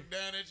 You gonna look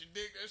down at your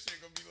dick, that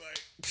shit gonna be like,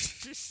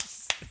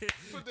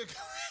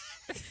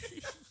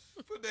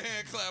 put the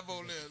hand clap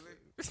on there.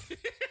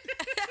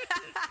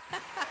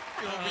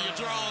 You gonna be your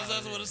drawers,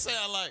 that's what it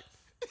sound like.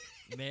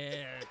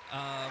 Man,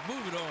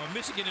 moving on.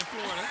 Michigan and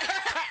Florida.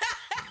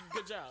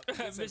 Good job.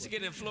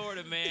 Michigan and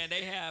Florida, man,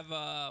 they have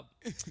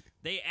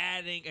they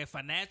adding a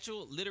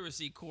financial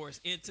literacy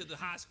course into the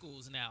high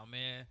schools now,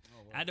 man. Oh,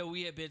 wow. I know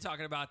we had been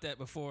talking about that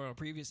before on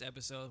previous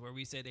episodes where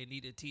we said they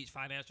need to teach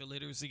financial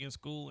literacy in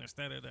school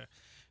instead of the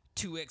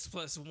 2x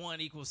plus 1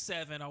 equals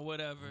 7 or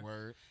whatever.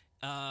 Word.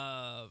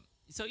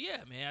 So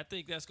yeah, man, I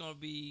think that's gonna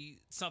be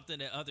something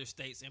that other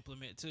states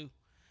implement too.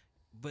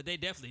 But they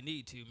definitely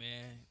need to,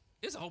 man.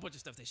 There's a whole bunch of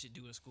stuff they should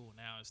do in school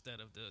now instead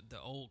of the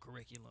old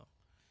curriculum.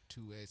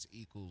 2x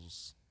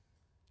equals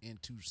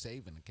into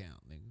saving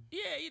account, nigga.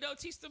 Yeah,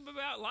 teach them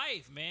about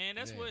life, man.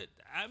 That's what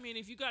I mean.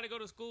 If you got to go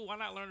to school, why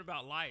not learn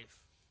about life?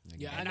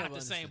 Yeah, and not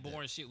the same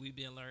boring shit we've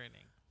been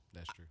learning.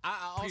 That's true.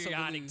 I also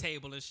periodic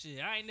table and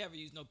shit. I ain't never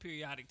used no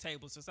periodic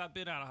table since I've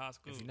been out of high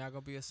school. If you're not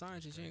gonna be a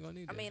scientist, you ain't gonna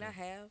need that. I mean, I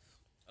have,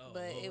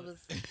 but Lord.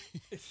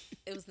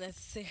 it was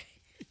necessary.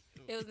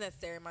 It was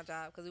necessary in my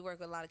job because we work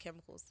with a lot of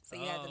chemicals, so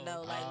you had to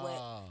know like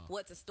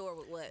what to store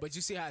with what. But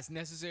you see how it's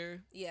necessary?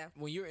 Yeah.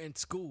 When you're in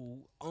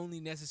school, only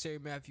necessary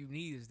math you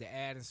need is to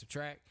add and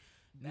subtract.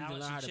 You need to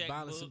learn how to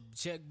balance a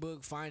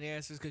checkbook,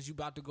 finances, because you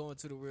about to go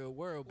into the real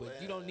world.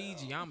 But you don't need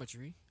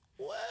geometry.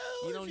 Well,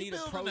 you don't need a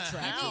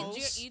protractor.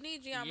 You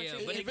need geometry.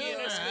 Yeah, but if again, you're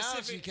in a that's house,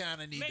 specific. you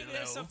kind of need to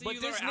know.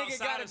 But this nigga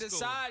got to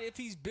decide if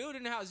he's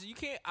building houses. You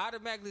can't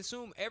automatically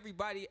assume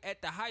everybody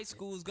at the high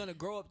school is going to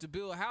grow up to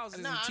build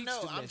houses and teach them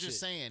that I'm just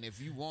saying,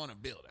 if you want to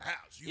build a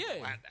house, you have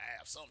to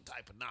have some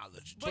type of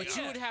knowledge. But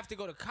you would have to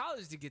go to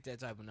college to get that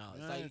type of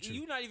knowledge. Like,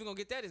 you're not even going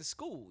to get that in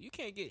school. You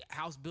can't get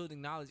house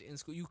building knowledge in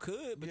school. You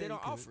could, but they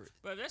don't offer it.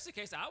 But if that's the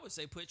case, I would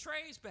say put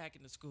trades back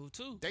in the school,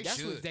 too.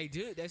 That's what they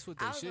did. That's what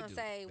they should do. I was going to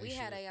say, we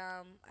had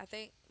I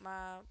think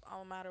my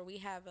alma mater, we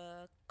have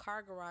a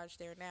car garage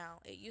there now.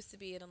 It used to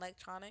be an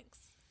electronics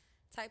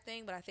type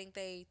thing, but I think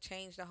they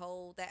changed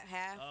that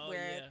half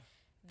where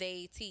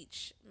they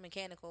teach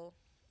mechanical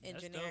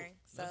engineering.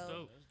 That's So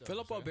dope.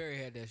 Philip O'Berry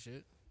had that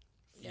shit.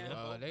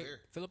 Yeah.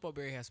 Philip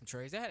O'Berry had some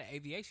trades. They had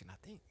aviation, I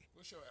think.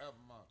 What's your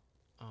album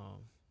on?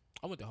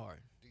 I went to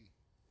Hard.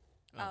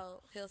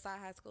 Hillside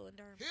High School in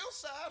Durham.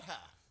 Hillside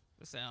High.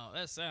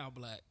 That sound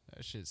black.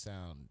 That shit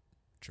sound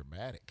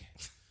dramatic.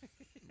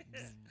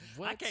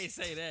 I can't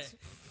say that.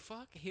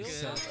 Fuck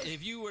Hillside.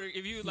 If you were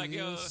like,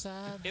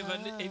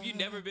 if you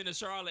never been to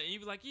Charlotte and you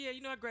be like, yeah,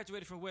 I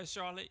graduated from West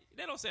Charlotte.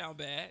 That don't sound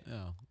bad.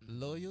 No.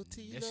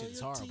 Loyalty. That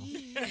shit's horrible.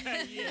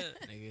 Yeah.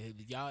 Nigga,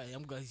 y'all,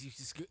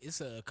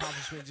 it's an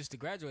accomplishment just to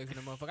graduate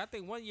from the motherfucker. I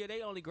think one year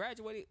they only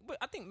graduated, but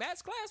I think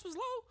Matt's class was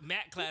low.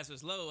 Matt class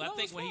was low. I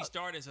think when he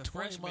started as a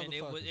freshman,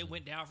 it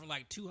went down from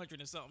like 200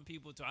 and something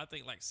people to I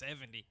think like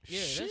 70.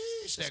 Yeah,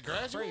 that's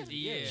graduated. crazy.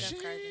 Yeah.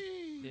 That's crazy.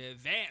 The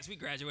advance, we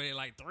graduated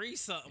like 3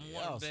 something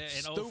one day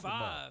in 05.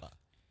 I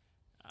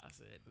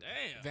said,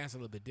 damn. Advance a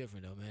little bit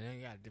different though, man.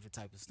 They got a different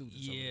type of students.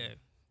 Yeah.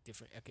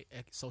 Different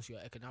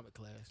socioeconomic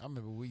class. I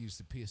remember we used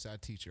to piss our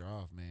teacher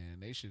off, man.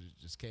 They should have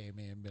just came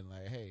in and been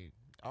like, hey,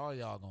 all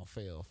y'all gonna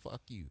fail.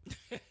 Fuck you.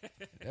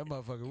 That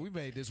motherfucker, we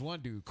made this one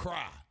dude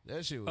cry.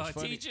 That shit was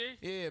funny. Teacher?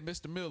 Yeah,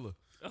 Mr. Miller.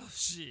 Oh,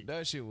 shit.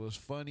 That shit was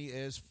funny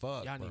as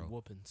fuck, Y'all bro. need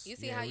whoopings. You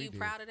see how you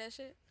proud of that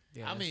shit?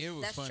 Yeah, I mean, it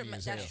was funny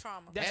as hell. That's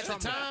trauma. That's At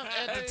the time,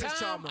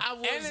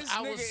 and this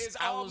nigga is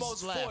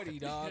almost 40,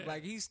 dog.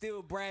 Like, he's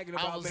still bragging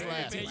about was man.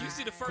 laughing. Man, you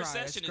see the first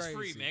Cry, session that's is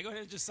free, crazy. man. Go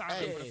ahead and just sign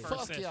Hey, up for the first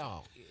fuck session.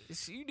 y'all.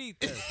 You need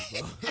therapy,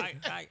 bro.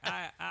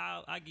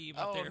 I'll give you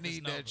my I don't therapist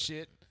need number. that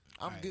shit.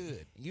 I'm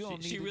good. You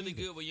don't need She it really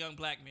either. good with young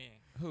black men.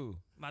 Who?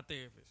 My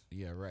therapist.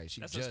 Yeah, right.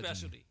 She That's her judging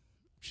specialty. me.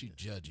 She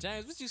judging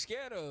James, me. what you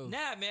scared of?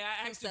 Nah, man.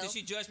 I asked her, did Himself.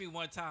 she judge me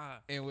one time?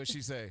 And what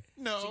she say?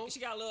 No.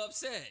 She got a little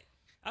upset.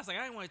 I was like,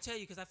 I didn't want to tell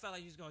you because I felt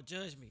like you was going to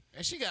judge me.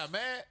 And she got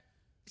mad.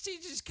 She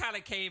just kind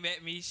of came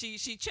at me. She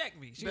checked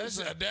me. That's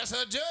her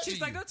judging She's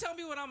like, you. don't tell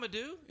me what I'm going to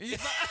do. Yeah.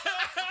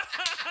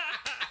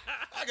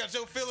 I got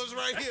your feelings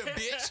right here,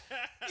 bitch.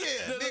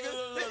 Yeah,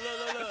 nigga.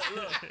 Look.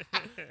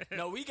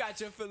 No, we got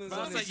your feelings on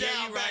I'm this. like,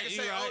 Yeah, you back right, and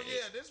you say, right. oh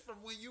yeah, this from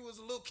when you was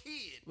a little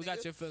kid. We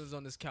got your feelings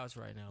on this couch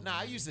right now. Nah,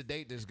 I man. used to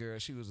date this girl.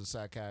 She was a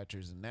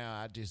psychiatrist, and now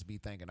I just be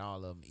thinking all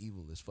of them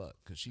evil as fuck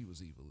because she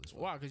was evil as fuck.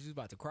 Why? Because you was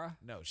about to cry?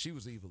 No, she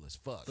was evil as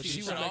fuck. But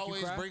she she would make you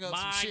always cry? bring up some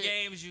Mind shit.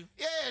 games you.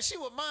 Yeah, she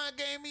would mind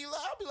game me.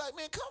 I'd be like,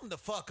 man, come the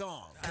fuck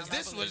on. Because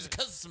this was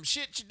because of some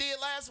shit you did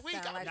last week.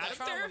 Sound I'm like like,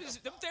 Nah, Trauma.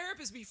 them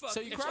therapists be fucked. So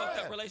you they fucked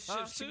cried? up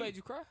relationships She too. made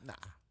you cry? nah.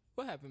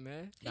 What happened,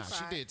 man? Nah, she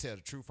cried. did tell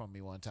the truth on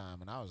me one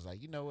time, and I was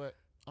like, you know what?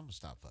 I'm going to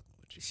stop fucking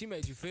with you. She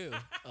made you feel.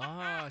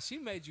 She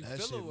made you That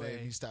feel shit made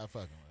away. me stop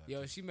fucking with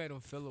her. Yo, she made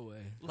him feel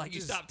away. Like you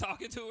just- stopped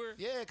talking to her.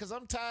 Yeah, because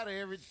I'm tired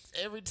of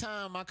every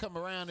time I come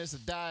around, it's a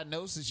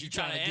diagnosis you tryna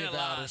trying to give out or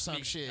analyze some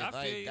me. shit. I feel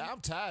Like, you.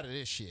 I'm tired of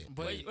this shit.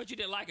 But What you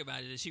didn't like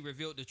about it? Did she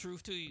revealed the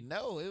truth to you?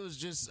 No, it was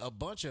just a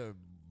bunch of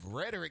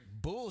rhetoric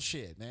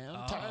bullshit, man.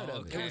 I'm tired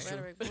of it. okay. it was true.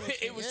 Rhetoric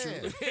bullshit. It was Yeah.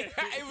 true.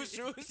 It was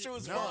true. It was true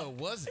as No, fuck. it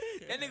wasn't.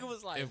 That nigga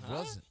was like, It huh?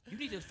 wasn't. You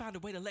need to find a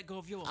way to let go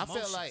of your I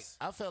emotions.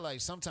 felt like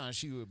sometimes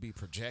she would be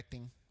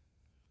projecting,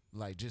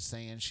 like just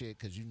saying shit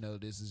because you know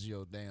this is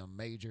your damn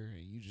major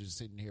and you just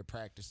sitting here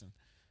practicing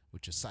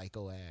with your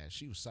psycho ass.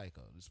 She was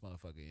psycho. This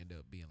motherfucker ended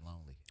up being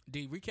lonely.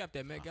 D, recap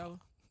that Met Gala.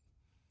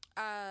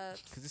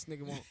 Because this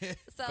nigga won't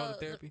So go to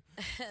therapy.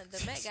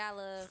 the Met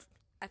Gala,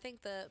 I think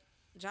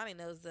Johnny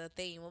knows the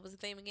theme. What was the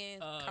theme again?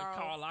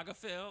 Karl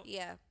Lagerfeld.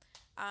 Yeah.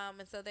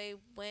 And so they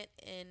went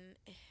and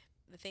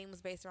the theme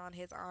was based around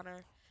his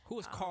honor. Who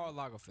is Karl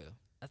Lagerfeld?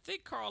 I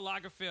think Karl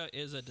Lagerfeld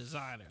is a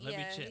designer. Let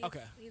me check.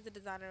 He's a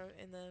designer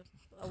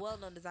a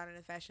well-known designer in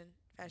the fashion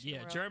Yeah,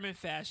 world. German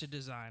fashion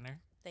designer.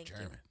 Thank you.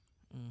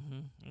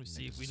 German. Let me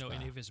see if Nigga's we a know spy.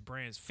 any of his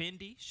brands.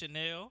 Fendi,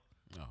 Chanel,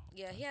 Oh.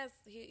 Yeah,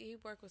 he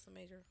worked with some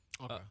major.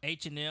 Okay.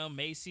 H&M,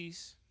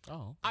 Macy's.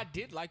 Oh. I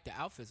did like the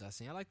outfits I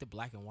seen. I like the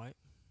black and white.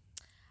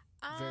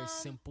 Very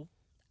simple.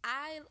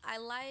 I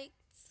liked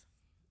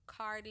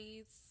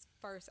Cardi's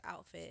first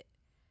outfit.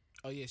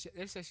 Oh yeah,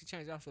 they said she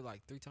changed outfit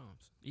like 3 times.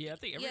 Yeah, I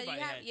think Yeah, everybody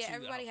had two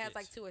everybody has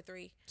like outfits. 2 or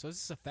 3. So is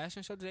this a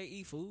fashion show? Do they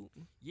eat food?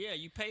 Yeah,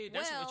 you pay.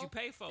 That's what you Well-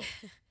 pay for.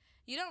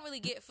 You don't really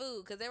get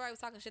food because everybody was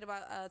talking shit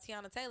about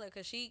Tiana Taylor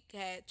because she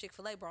had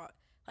Chick-fil-A brought.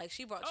 Like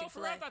she brought Oh, for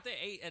Chick-fil-A. real? I thought they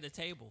ate at a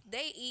table.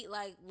 They eat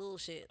like little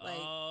shit. Like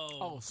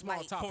Oh, small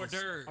like toppers. hors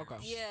d'oeuvres. Okay.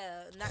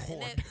 yeah,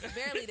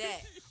 barely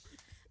that.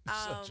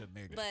 Such a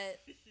nigga.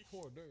 But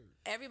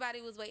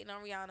everybody was waiting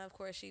on Rihanna. Of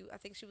course, I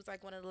think she was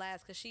like one of the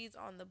last because she's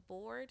on the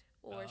board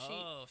or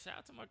Shout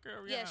out to my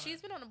girl Rihanna. Yeah,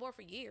 she's been on the board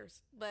for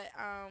years, but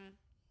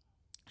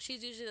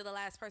she's usually the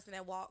last person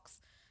that walks.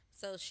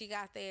 So she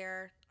got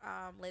there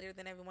later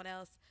than everyone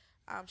else.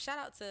 Shout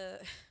out to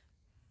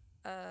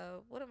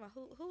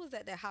who was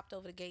that hopped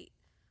over the gate?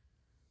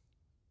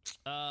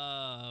 Hold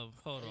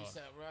on.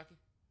 A$AP Rocky?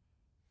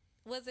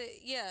 Was it?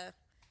 Yeah,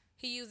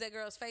 he used that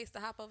girl's face to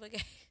hop over the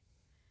gate.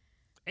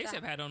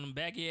 A$AP had on them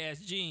baggy ass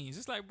jeans.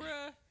 It's like,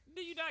 bruh,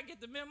 do you not get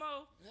the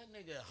memo? That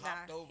nigga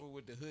hopped over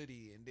with the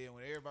hoodie, and then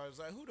when everybody was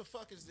like, who the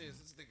fuck is this?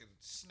 This nigga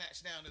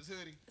snatched down his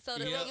hoodie. So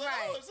He they was was like,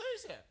 right. oh,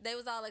 it's A$AP. They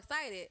was all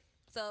excited.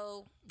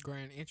 So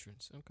Grand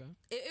entrance. Okay.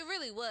 it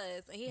really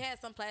was. And he had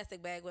some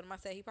plastic bag with him. I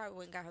said he probably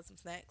went and got her some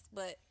snacks.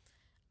 But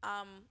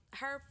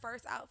her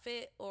first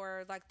outfit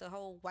or like the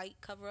whole white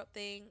cover up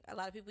thing, a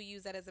lot of people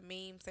use that as a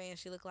meme saying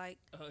she looked like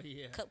Oh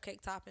yeah,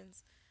 cupcake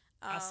toppings.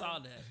 I saw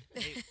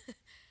that.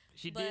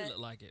 She did But- look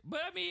like it,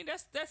 but I mean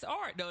that's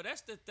art though.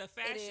 That's the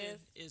fashion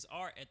is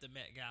art at the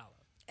Met Gala.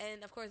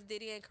 And of course,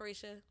 Diddy and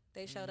Carisha,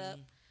 they showed up.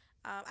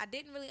 I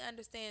didn't really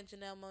understand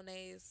Janelle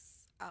Monáe's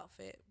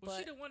outfit, Was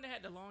she but the one that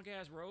had the long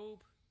ass robe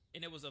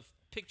and it was a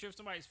picture of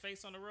somebody's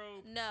face on the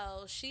robe?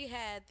 no, she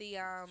had the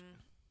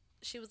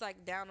she was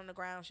like down on the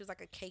ground. She was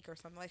like a cake or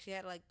something. Like she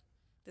had like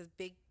this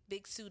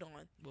big suit on.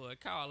 Boy,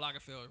 Karl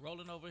Lagerfeld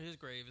rolling over his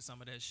grave and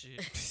some of that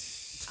shit.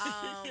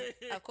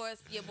 Of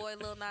course, your boy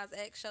Lil Nas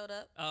X showed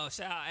up Oh,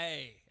 shout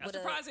hey! I'm With a-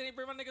 surprised they didn't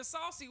bring my nigga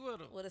Saucy with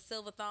him. with a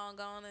silver thong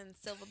on and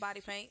silver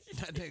body paint.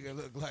 That nigga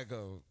look like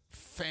a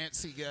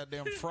fancy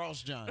goddamn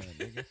frost giant,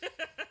 nigga.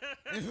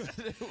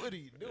 What are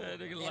you doing? That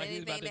nigga And like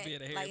he's about to anything be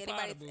in a that- Harry like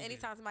Potter anybody, movie.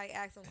 anytime somebody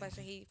asks him a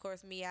question, he of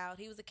course meowed.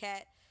 He was a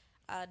cat.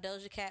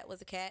 Doja Cat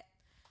was a cat.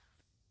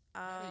 They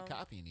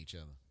copying each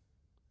other.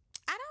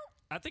 I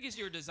don't. I think it's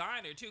your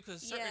designer too,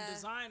 because certain Yeah.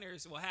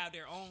 designers will have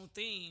their own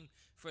theme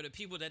for the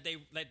people that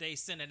they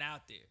sending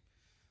out there.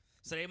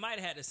 So they might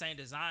have had the same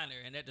designer,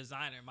 and that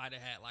designer might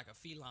have had like a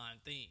feline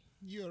theme.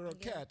 You're a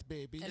cat,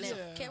 baby. And then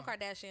Kim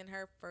Kardashian,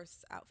 her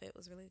first outfit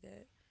was really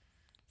good.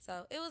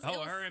 So it was. Oh, it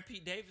was, her and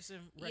Pete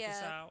Davidson Yeah.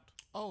 reconciled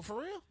Oh,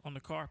 for real? on the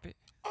carpet.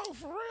 Oh,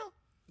 for real?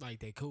 Like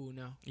they cool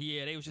now.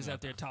 Yeah, they was just up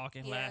there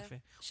talking, Yeah.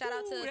 laughing. Shout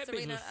out to Ooh, that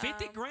Serena, bitch was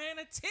 50 um, grand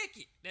a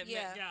ticket. That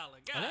yeah. Met Gala.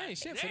 God that ain't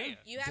shit for them. damn.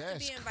 You have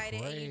That's to be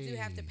invited, and you do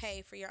have to crazy.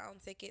 pay for your own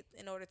ticket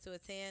in order to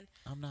attend.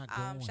 I'm not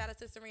going. Shout out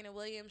to Serena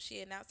Williams.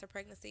 She announced her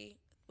pregnancy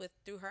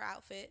through her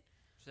outfit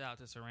Shout out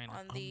to Serena.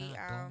 on the not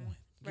going.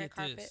 red Get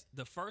carpet. this.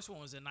 The first one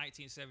was in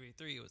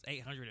 1973. It was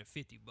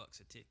 $850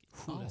 a ticket.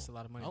 Ooh, that's a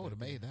lot of money. I would have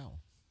back made then. that one.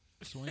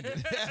 Swing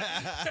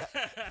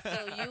it.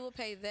 So you will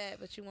pay that,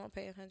 but you won't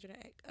pay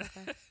 $108.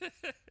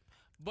 Okay.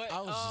 But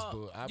I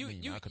was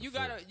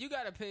just you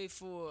gotta pay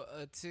for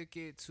a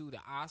ticket to the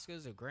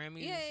Oscars or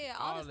Grammys. Yeah,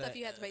 all the stuff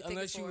you have to pay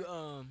tickets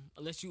for.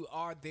 Unless you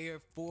are there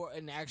for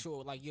an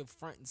actual, like, you're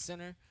front and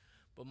center.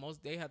 But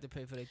most they have to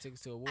pay for their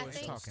tickets to awards. I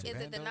think,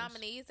 is it the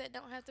nominees that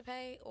don't have to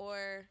pay,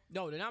 or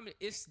no?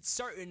 It's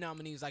certain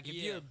nominees. Like if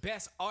you're the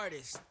best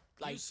artist,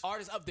 like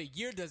artist of the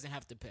year doesn't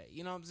have to pay.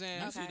 You know what I'm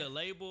saying? Usually the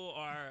label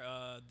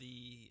or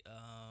the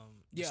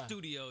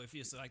studio, if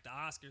it's like the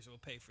Oscars, will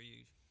pay for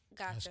you.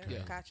 Gotcha.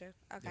 Okay.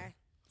 Yeah.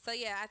 So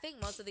yeah, I think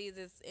most of these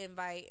is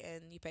invite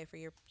and you pay for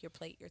your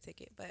plate, your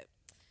ticket. But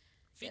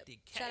 $50K.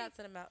 Shout out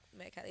to the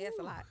Met Cali. That's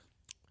a lot.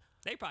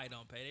 They probably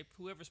don't pay.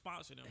 Whoever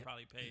sponsored them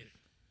probably paid.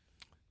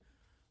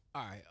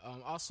 All right.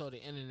 Also,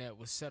 the internet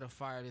was set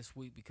afire this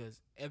week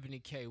because Ebony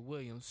K.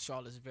 Williams,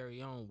 Charlotte's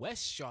very own,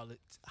 West Charlotte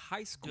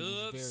High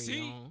School's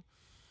very own,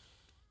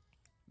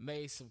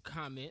 made some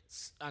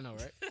comments. I know,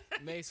 right?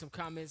 Made some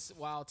comments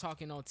while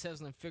talking on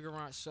Tesla and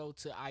Figurant show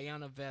to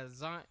Ayanna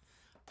Vanzant.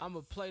 I'm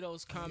gonna play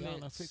those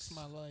comments. Ayanna fixed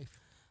my life.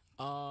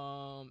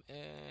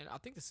 And I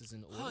think this is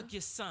in order. Hug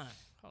your son.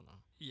 Hold on.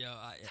 Yo,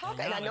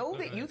 and I know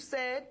that you've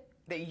said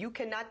that you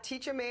cannot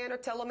teach a man or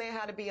tell a man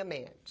how to be a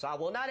man. So I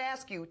will not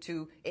ask you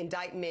to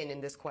indict men in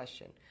this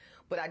question.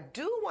 But I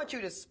do want you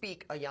to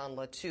speak,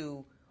 Ayanna,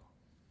 to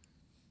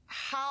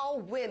how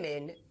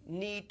women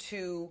need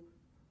to,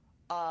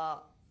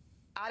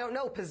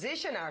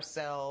 position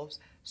ourselves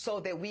so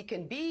that we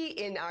can be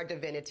in our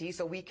divinity,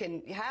 so we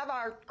can have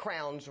our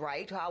crowns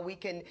right, how we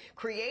can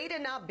create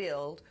and not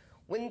build,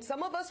 when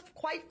some of us,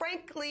 quite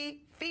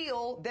frankly,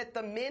 feel that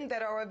the men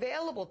that are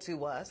available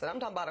to us, and I'm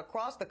talking about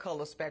across the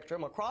color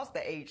spectrum, across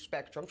the age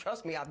spectrum,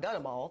 trust me, I've done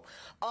them all,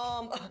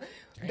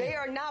 they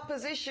are not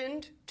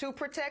positioned to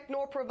protect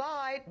nor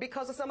provide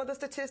because of some of the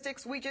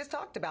statistics we just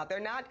talked about. They're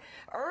not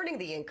earning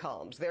the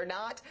incomes. They're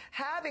not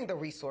having the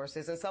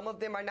resources, and some of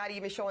them are not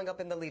even showing up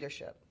in the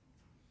leadership.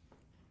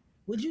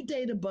 Would you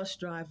date a bus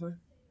driver?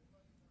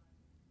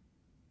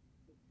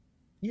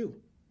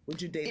 Would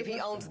you date if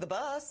he owns the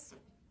bus?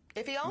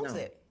 If he owns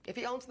it. If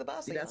he owns the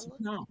bus. See, that's a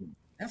problem.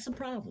 That's a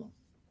problem.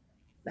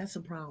 That's a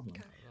problem.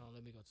 Okay.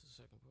 Let me go to the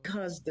second part.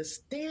 Because the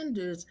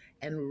standards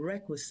and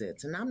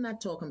requisites, and I'm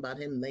not talking about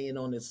him laying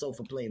on his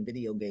sofa playing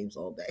video games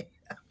all day.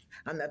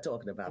 I'm not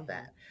talking about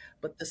that.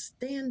 But the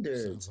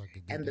standards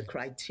and the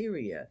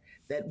criteria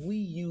that we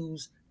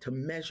use to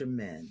measure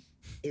men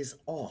is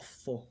off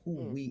for who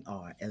we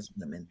are as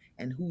women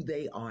and who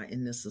they are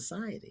in this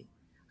society.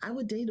 I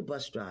would date a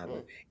bus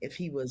driver if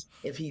he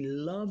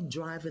loved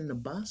driving the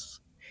bus,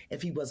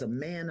 if he was a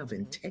man of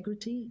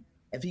integrity,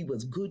 if he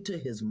was good to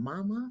his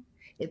mama,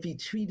 if he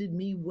treated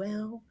me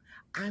well,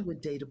 I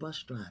would date a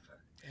bus driver.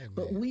 Amen.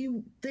 But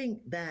we think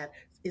that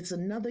it's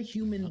another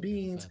human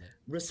being's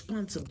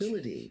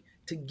responsibility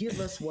to give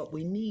us what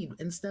we need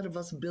instead of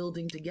us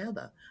building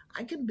together.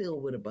 I can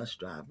build with a bus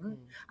driver.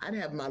 I'd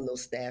have my little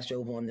stash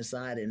over on the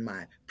side in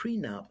my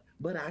prenup,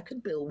 but I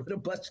could build with a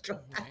bus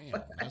driver.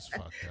 Man, that's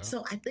fucked up.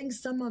 So I think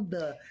some of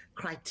the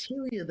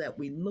criteria that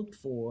we look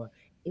for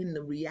in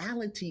the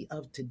reality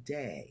of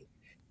today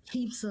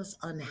keeps us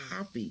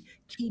unhappy,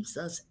 keeps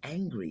us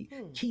angry,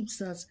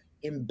 keeps us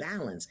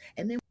imbalanced.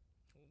 And then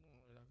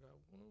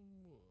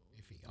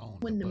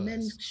when the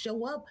men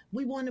show up,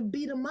 we want to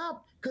beat them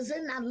up because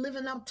they're not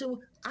living up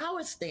to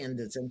our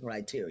standards and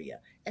criteria.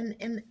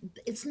 And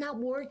it's not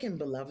working,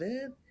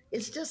 beloved.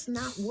 It's just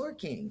not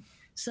working.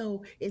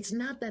 So it's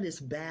not that it's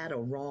bad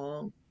or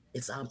wrong.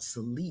 It's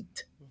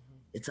obsolete.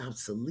 It's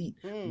obsolete.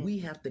 We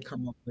have to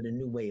come up with a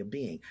new way of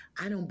being.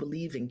 I don't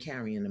believe in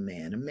carrying a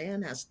man. A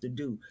man has to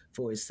do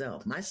for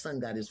himself. My son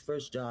got his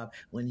first job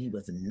when he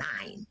was 9.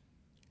 Amen.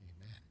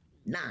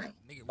 9.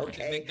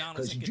 Okay?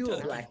 Because you're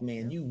a black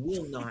man. You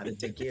will know how to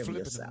take care of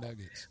yourself.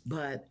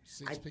 But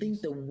I think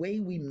the way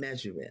we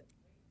measure it,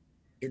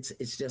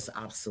 it's just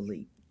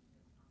obsolete.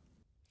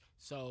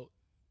 So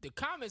the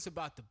comments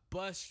about the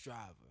bus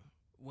driver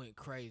went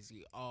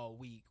crazy all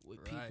week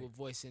with people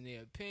voicing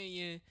their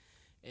opinion.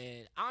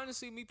 And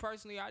honestly, me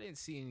personally, I didn't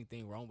see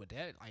anything wrong with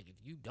that. Like, if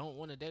you don't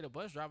want to date a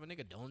bus driver,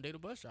 nigga, don't date a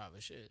bus driver.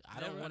 Shit,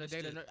 I don't want to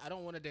date I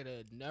don't want to date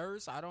a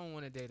nurse. I don't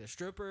want to date a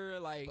stripper.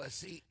 Like, but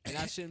see, and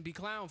I shouldn't be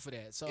clowned for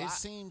that. So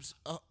seems.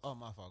 Oh,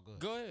 my fault.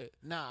 Go ahead.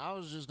 Nah, I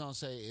was just gonna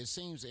say it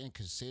seems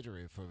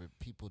inconsiderate for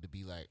people to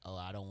be like, "Oh,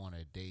 I don't want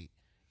to date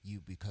you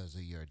because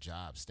of your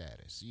job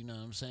status." You know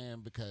what I'm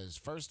saying? Because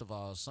first of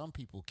all, some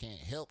people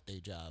can't help their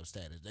job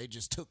status. They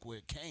just took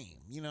what came.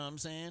 You know what I'm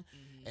saying?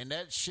 And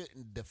that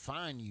shouldn't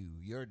define you.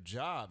 Your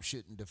job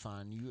shouldn't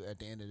define you at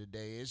the end of the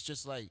day. It's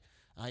just like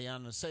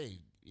Ayanna say,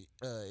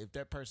 if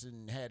that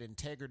person had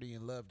integrity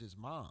and loved his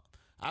mom,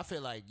 I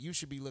feel like you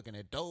should be looking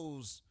at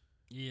those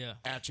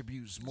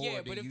attributes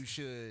more than you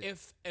should.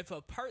 If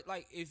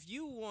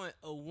you want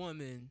a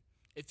woman,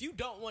 if you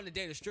don't want to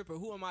date a stripper,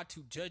 who am I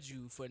to judge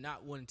you for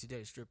not wanting to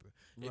date a stripper?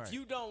 Right. If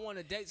you don't want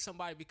to date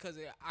somebody because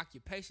of their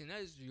occupation, that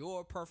is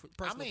your personal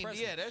preference.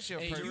 Yeah, that's your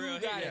preference. And you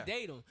gotta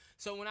date them.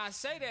 So when I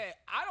say that,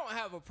 I don't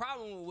have a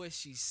problem with what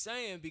she's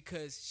saying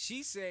because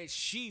she said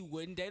she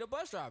wouldn't date a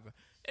bus driver.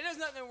 And there's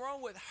nothing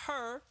wrong with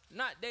her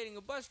not dating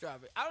a bus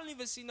driver. I don't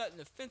even see nothing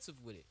offensive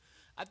with it.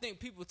 I think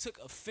people took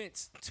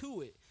offense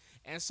to it.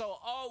 And so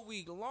all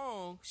week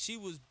long, she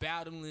was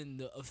battling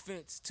the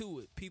offense to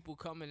it. People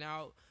coming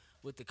out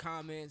with the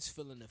comments,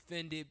 feeling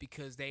offended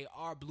because they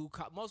are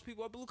most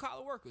people are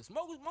blue-collar workers.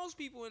 Most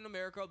people in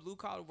America are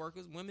blue-collar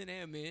workers, women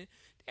and men.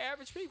 They're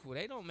average people.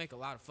 They don't make a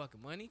lot of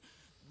fucking money.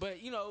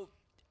 But, you know,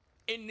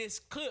 in this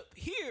clip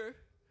here,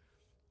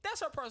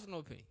 that's her personal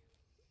opinion.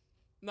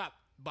 Not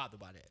bothered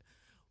by that.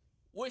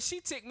 What she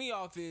ticked me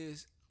off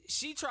is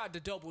she tried to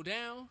double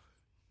down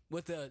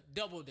with a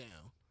double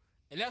down.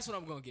 And that's what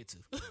I'm going to get to.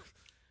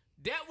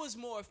 That was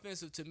more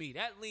offensive to me.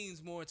 That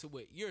leans more into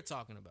what you're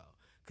talking about.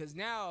 Because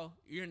now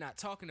you're not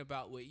talking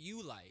about what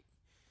you like.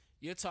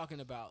 You're talking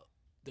about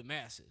the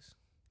masses.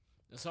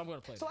 And so I'm going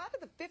to play So that. out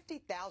of the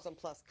 50,000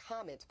 plus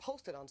comments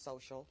posted on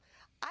social,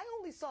 I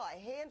only saw a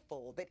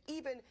handful that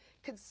even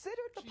considered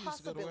the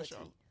possibility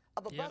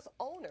of a bus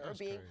owner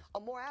being a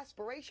more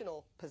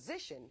aspirational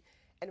position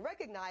and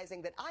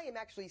recognizing that I am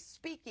actually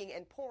speaking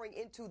and pouring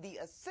into the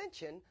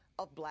ascension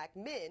of black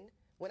men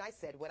when I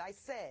said what I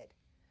said.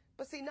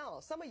 But see, no,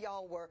 some of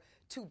y'all were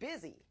too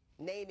busy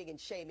naming and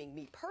shaming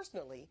me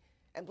personally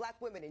and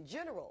black women in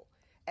general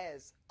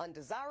as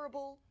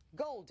undesirable,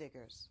 gold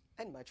diggers,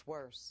 and much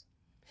worse.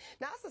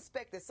 Now, I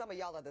suspect that some of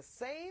y'all are the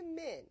same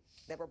men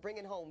that were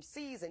bringing home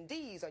C's and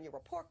D's on your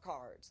report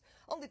cards,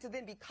 only to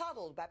then be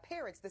coddled by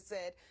parents that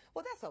said,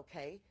 well, that's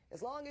okay,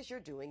 as long as you're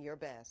doing your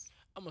best.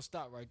 I'm going to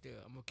stop right there.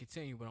 I'm going to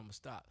continue, but I'm going to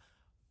stop.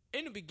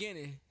 In the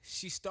beginning,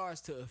 she starts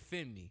to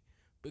offend me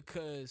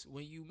because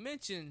when you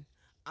mention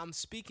I'm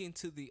speaking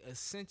to the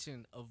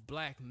ascension of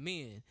black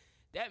men,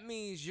 that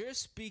means you're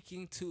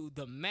speaking to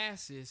the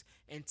masses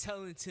and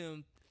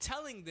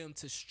telling them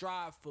to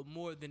strive for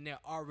more than they're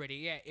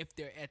already at if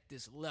they're at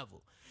this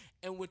level.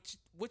 And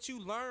what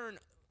you learn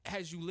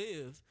as you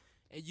live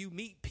and you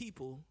meet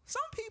people,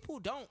 some people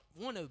don't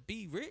want to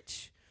be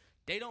rich.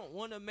 They don't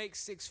want to make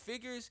six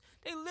figures.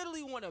 They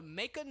literally want to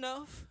make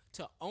enough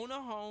to own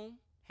a home,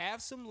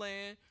 have some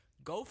land,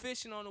 go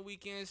fishing on the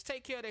weekends,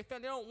 take care of their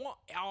family. They don't want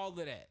all of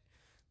that.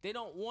 They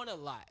don't want a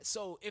lot.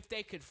 So if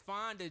they could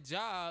find a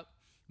job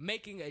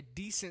making a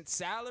decent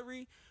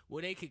salary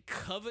where they could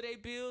cover their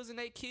bills and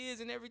their kids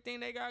and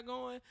everything they got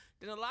going,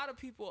 then a lot of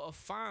people are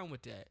fine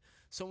with that.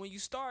 So when you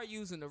start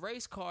using the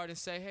race card and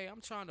say, hey, I'm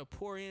trying to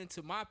pour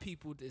into my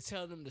people to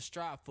tell them to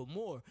strive for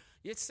more,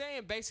 you're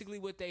saying basically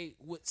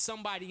what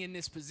somebody in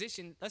this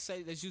position, let's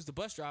use the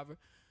bus driver,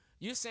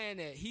 you're saying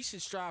that he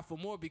should strive for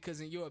more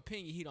because in your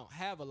opinion he don't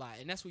have a lot.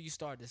 And that's where you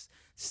start to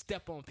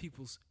step on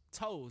people's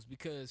toes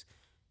because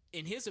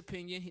in his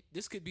opinion,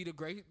 this could be the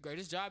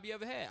greatest job he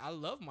ever had. I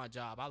love my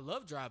job. I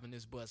love driving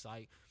this bus.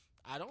 Like,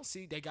 I don't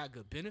see they got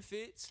good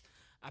benefits.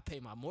 I pay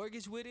my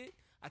mortgage with it.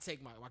 I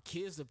take my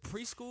kids to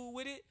preschool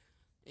with it.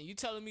 And you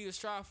telling me to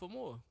strive for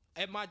more.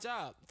 At my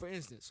job, for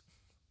instance,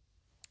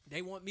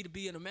 they want me to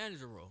be in a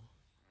manager role.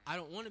 I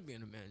don't want to be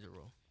in a manager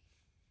role.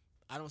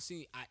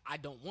 I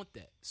don't want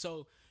that.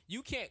 So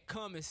you can't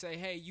come and say,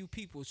 hey, you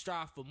people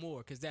strive for more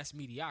because that's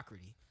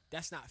mediocrity.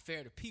 That's not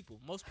fair to people.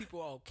 Most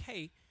people are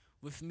okay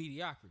with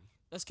mediocrity.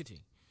 Let's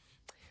continue.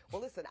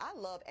 Well, listen, I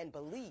love and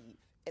believe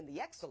in the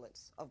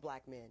excellence of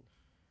black men.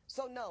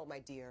 So no, my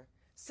dear,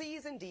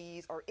 C's and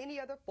D's or any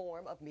other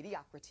form of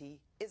mediocrity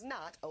is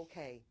not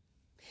okay.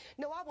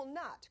 No, I will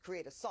not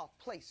create a soft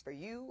place for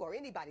you or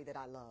anybody that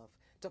I love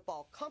to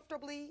fall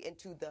comfortably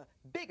into the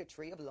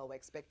bigotry of low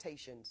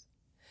expectations.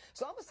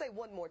 So I'm going to say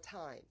one more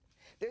time,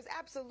 there's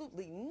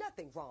absolutely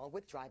nothing wrong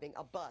with driving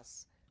a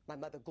bus. My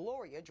mother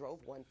Gloria drove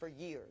one for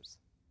years.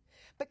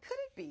 But could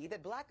it be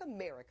that black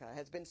America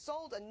has been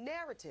sold a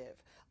narrative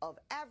of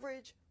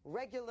average,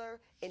 regular,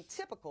 and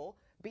typical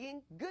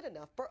being good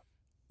enough for...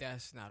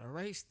 That's not a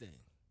race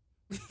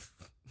thing.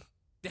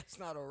 That's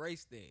not a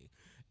race thing.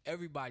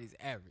 Everybody's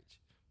average.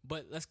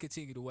 But let's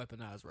continue to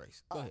weaponize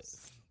race. Go ahead.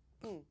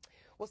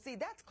 Well, see,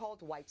 that's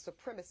called white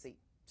supremacy.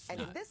 And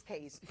in this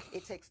case,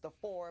 it takes the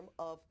form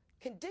of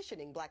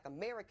conditioning black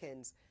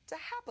Americans to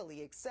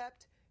happily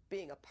accept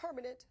being a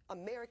permanent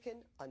American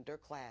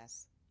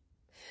underclass.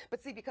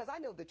 But see, because I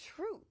know the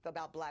truth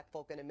about black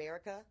folk in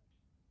America,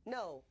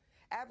 no,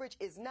 average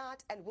is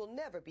not and will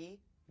never be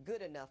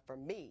good enough for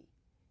me.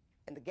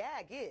 And the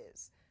gag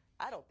is,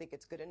 I don't think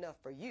it's good enough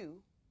for you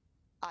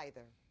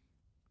either.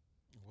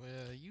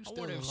 Well, you still I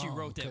wonder if she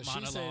wrote that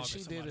monologue. She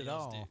said she did it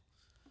all.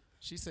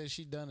 She said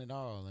she done it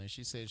all, and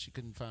she said she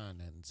couldn't find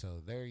nothing.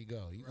 So there you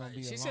go. You gonna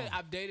be She alone. said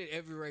I've dated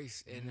every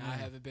race, and I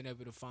haven't been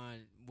able to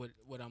find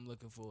what I'm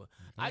looking for.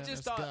 Yeah, I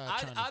just that's thought God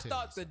trying to I tell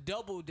thought you the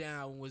double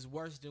down was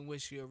worse than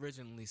what she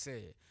originally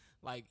said.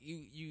 Like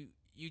you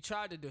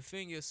tried to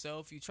defend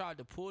yourself. You tried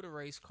to pull the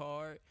race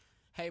card.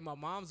 Hey, my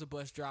mom's a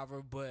bus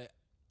driver, but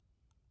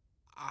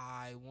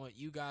I want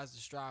you guys to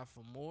strive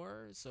for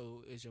more.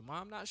 So is your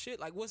mom not shit?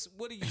 Like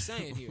what are you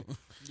saying here?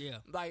 Yeah.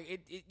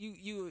 Like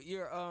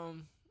you're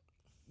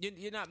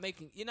not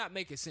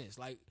making sense.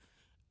 Like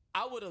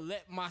I would have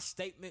let my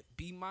statement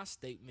be my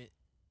statement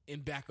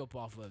and back up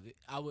off of it.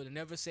 I would have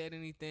never said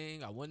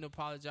anything. I wouldn't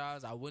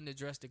apologize. I wouldn't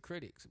address the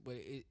critics. But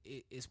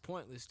it's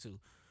pointless to.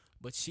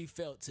 But she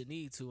felt to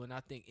need to, and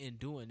I think in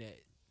doing that,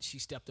 she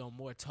stepped on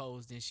more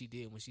toes than she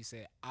did when she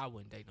said, I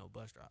wouldn't date no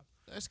bus driver.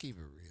 Let's keep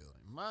it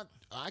real.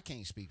 I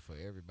can't speak for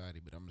everybody,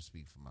 but I'm going to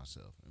speak for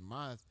myself. In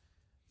my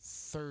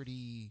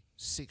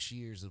 36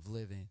 years of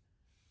living,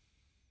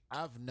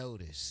 I've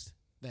noticed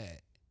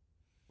that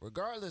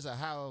regardless of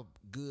how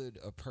good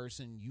a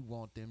person you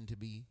want them to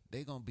be,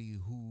 they're going to be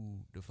who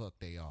the fuck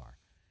they are.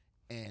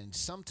 And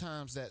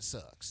sometimes that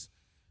sucks.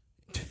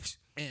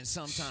 And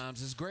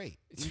sometimes it's great.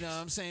 You know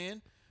what I'm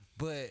saying?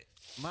 But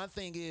my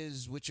thing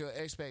is, with your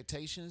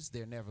expectations,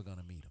 they're never going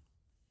to meet them.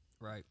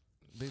 Right.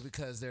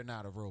 Because they're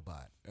not a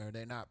robot, or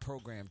they're not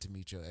programmed to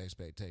meet your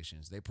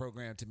expectations. They're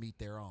programmed to meet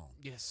their own.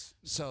 Yes.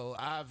 So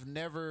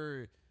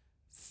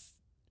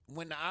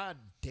when I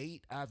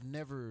date, I've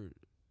never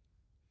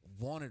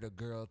wanted a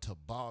girl to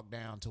bog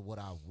down to what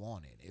I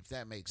wanted, if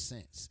that makes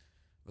sense.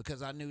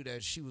 Because I knew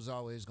that she was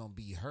always going to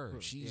be her.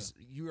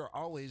 You're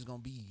always going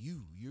to be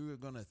you. You're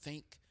going to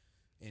think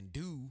and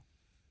do,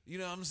 you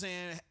know what I'm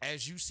saying,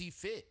 as you see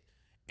fit.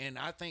 And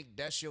I think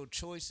that's your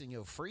choice and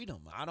your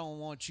freedom. I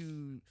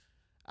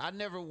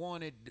never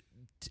wanted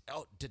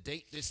to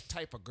date this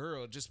type of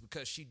girl just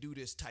because she do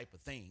this type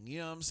of thing. You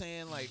know what I'm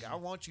saying? Like, I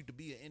want you to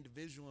be an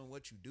individual in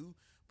what you do,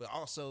 but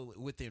also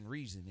within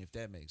reason, if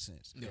that makes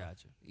sense.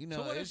 Gotcha. You know,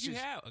 so what if you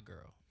have a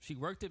girl? She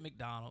worked at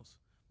McDonald's,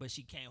 but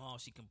she came home.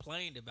 She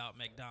complained about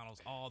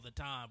McDonald's all the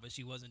time, but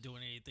she wasn't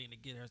doing anything to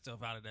get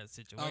herself out of that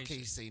situation.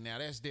 Okay, see, now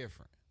that's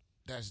different.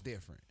 That's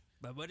different.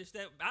 But what is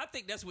that? I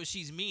think that's what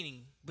she's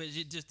meaning, but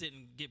it just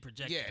didn't get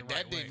projected. Yeah, the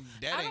right way.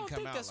 I don't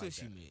think that's what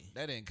she mean.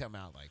 That didn't come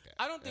out like that.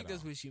 I don't think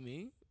that's what she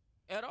mean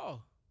at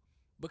all,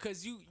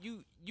 because you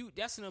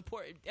that's an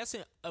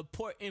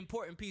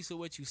important piece of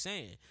what you're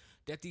saying,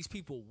 that these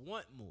people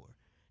want more,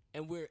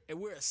 and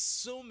we're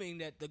assuming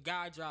that the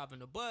guy driving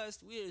the bus,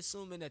 we're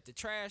assuming that the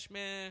trash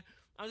man,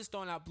 I'm just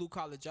throwing out blue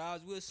collar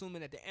jobs, we're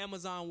assuming that the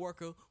Amazon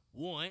worker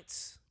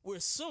wants. We're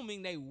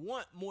assuming they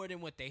want more than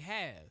what they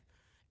have.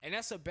 And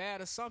that's a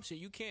bad assumption.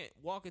 You can't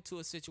walk into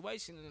a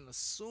situation and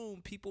assume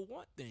people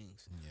want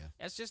things. Yeah.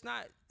 That's just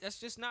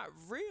not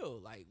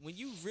real. Like, when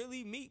you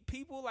really meet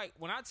people, like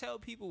when I tell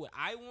people what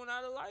I want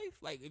out of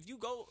life, like if you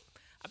go,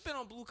 I've been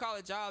on blue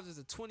collar jobs as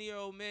a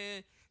 20-year-old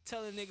man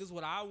telling niggas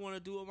what I want to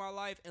do in my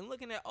life, and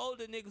looking at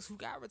older niggas who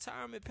got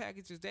retirement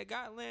packages, that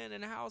got land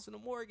and a house and a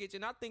mortgage,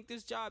 and I think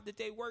this job that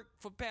they work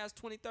for past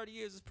 20, 30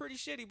 years is pretty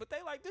shitty, but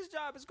they like, this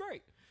job is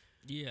great.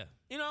 Yeah.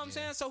 You know what I'm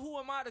saying? So who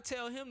am I to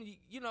tell him,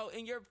 you know,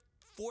 in your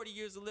 40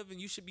 years of living,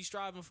 you should be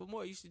striving for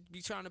more. You should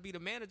be trying to be the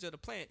manager of the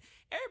plant.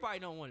 Everybody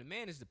don't want to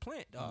manage the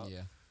plant, dog.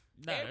 Yeah.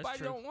 Nah, everybody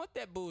don't want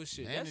that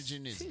bullshit.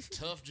 Managing is a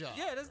tough job.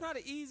 Yeah, that's not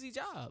an easy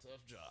job.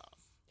 Tough job.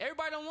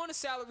 Everybody don't want a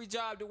salary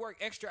job to work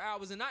extra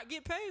hours and not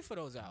get paid for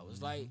those hours.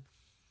 Mm-hmm. Like,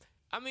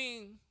 I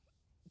mean,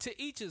 to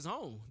each his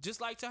own. Just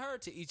like to her,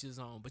 to each his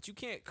own. But you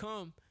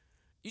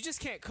just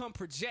can't come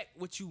project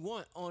what you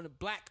want on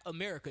Black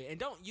America, and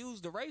don't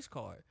use the race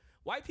card.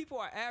 White people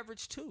are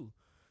average too.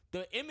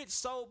 The image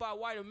sold by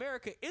white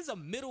America is a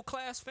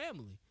middle-class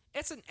family.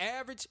 It's an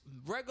average,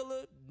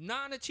 regular,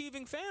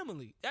 non-achieving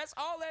family. That's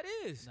all that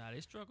is. Nah, they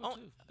struggle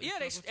too.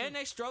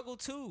 They struggle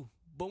too.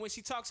 But when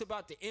she talks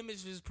about the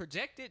image is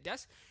projected,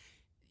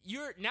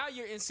 you're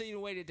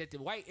insinuating that the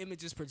white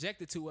images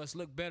projected to us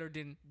look better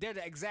than they're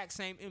the exact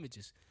same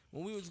images.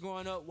 When we was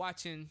growing up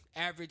watching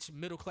average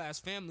middle-class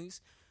families,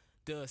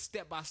 the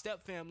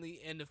Step-by-Step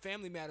family and the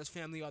Family Matters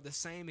family are the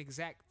same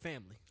exact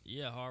family.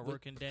 Yeah,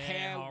 hardworking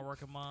dad,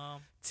 hardworking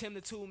mom. Tim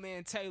the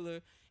Toolman Taylor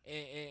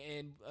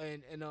and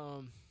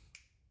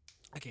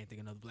I can't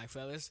think of another black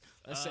fella. Let's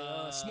say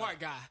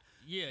smart guy.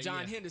 Yeah,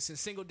 John Henderson,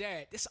 single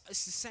dad. It's the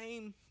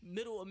same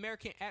middle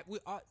American.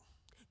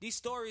 These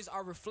stories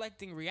are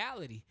reflecting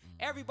reality.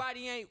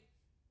 Everybody ain't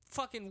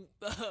fucking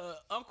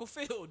Uncle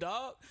Phil,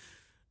 dog.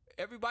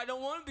 Everybody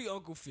don't want to be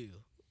Uncle Phil.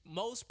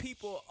 Most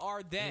people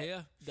are that.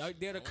 Yeah.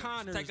 They're the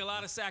conners. Take a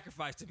lot of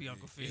sacrifice to be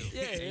Uncle Phil.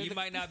 Yeah. And you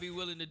might not be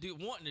willing to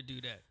wanting to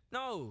do that.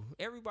 No,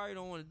 everybody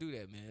don't want to do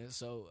that, man.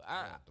 So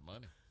the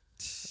money.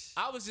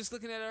 I was just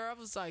looking at her. I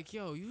was like,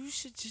 "Yo, you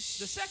should just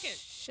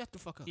shut the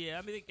fuck up." Yeah,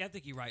 I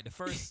think you're right. The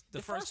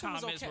first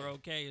comments were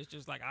okay. It's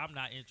just like, I'm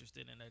not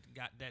interested in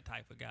that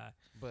type of guy.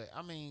 But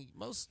I mean,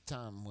 most of the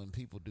time when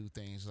people do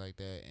things like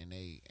that and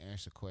they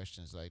answer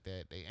questions like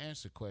that, they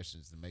answer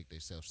questions to make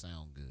themselves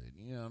sound good.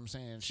 You know what I'm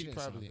saying? She didn't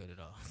probably sound good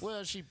at all.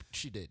 Well, she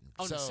didn't.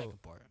 On the second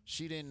part,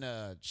 she didn't.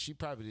 She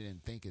probably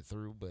didn't think it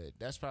through. But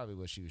that's probably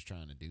what she was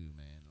trying to do,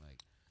 man.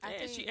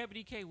 Like. She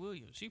Ebony K.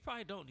 Williams. She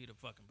probably don't need a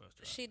fucking bus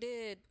driver. She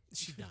did.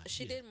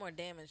 She did more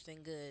damage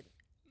than good.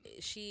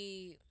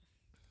 She,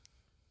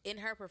 in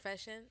her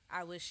profession,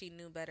 I wish she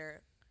knew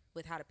better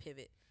with how to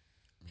pivot.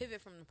 Pivot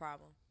from the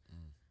problem.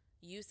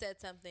 You said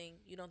something,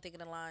 you don't think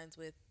it aligns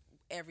with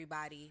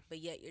everybody, but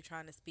yet you're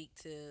trying to speak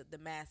to the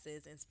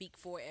masses and speak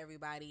for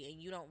everybody,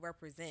 and you don't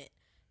represent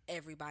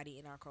everybody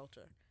in our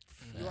culture.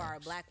 You are a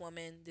black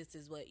woman. This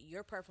is what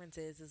your preference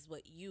is. This is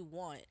what you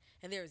want,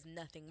 and there is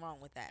nothing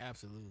wrong with that.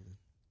 Absolutely.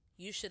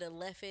 You should have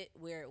left it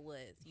where it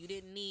was. You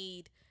didn't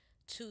need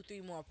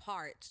 2-3 more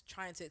parts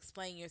trying to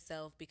explain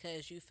yourself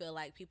because you feel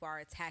like people are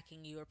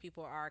attacking you or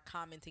people are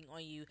commenting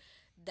on you,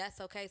 that's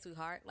okay,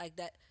 sweetheart. Like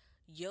that,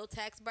 your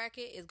tax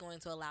bracket is going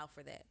to allow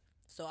for that.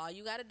 So all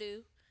you got to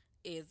do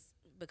is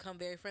become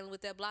very friendly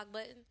with that block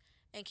button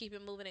and keep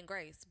it moving in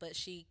grace. But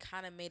she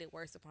kind of made it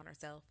worse upon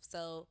herself.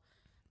 So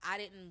I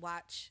didn't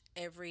watch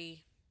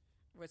every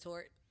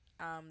retort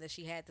that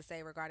she had to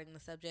say regarding the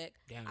subject.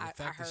 Damn, the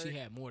fact that she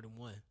had more than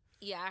one.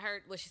 Yeah, I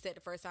heard what she said the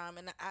first time,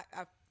 and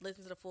I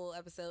listened to the full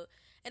episode,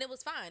 and it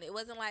was fine. It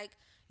wasn't like,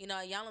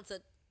 Yana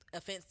took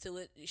offense to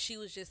it. She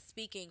was just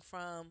speaking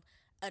from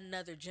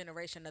another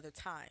generation, another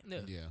time.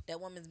 Yeah.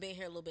 That woman's been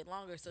here a little bit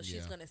longer, so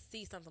she's going to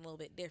see something a little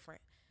bit different.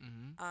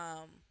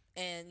 Mm-hmm.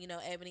 And,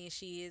 Ebony,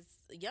 she is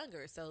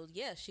younger, so,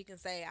 yeah, she can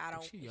say, I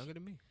don't... She's younger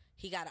than me.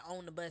 He got to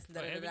own the bus. And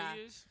Ebony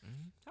is?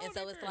 Mm-hmm. And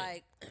so it's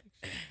like...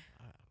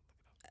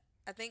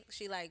 I think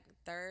she, like,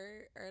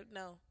 third, or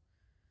no...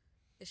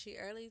 Is she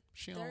early?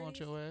 She 30s? don't want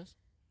your ass.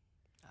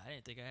 I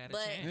didn't think I had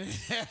a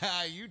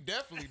chance. You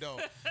definitely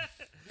don't.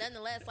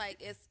 Nonetheless,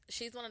 like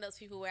she's one of those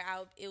people where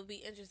it would be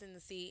interesting to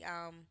see.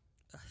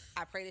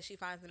 I pray that she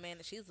finds the man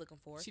that she's looking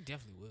for. She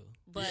definitely will.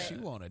 But she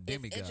want a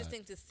demigod. It's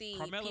interesting to see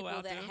Carmelo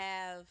people that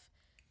have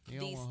You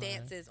these don't want her.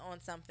 stances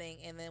on something,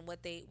 and then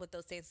what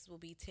those stances will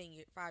be 10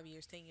 years, 5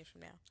 years, 10 years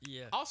from now.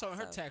 Yeah. Also, in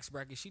her tax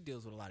bracket, she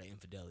deals with a lot of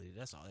infidelity.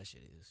 That's all that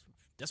shit is.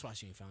 That's why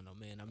she ain't found no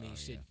man. I mean,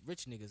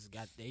 rich niggas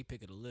got they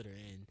pick of the litter,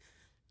 and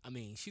I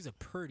mean, she's a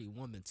pretty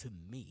woman to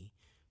me,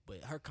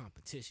 but her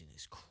competition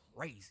is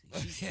crazy.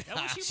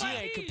 She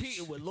ain't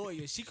competing with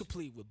lawyers. She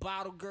compete with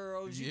bottle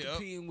girls. You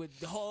competing with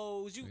the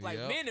hoes. You like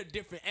men are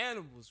different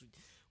animals.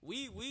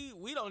 We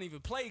don't even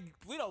play.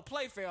 We don't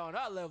play fair on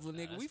our level,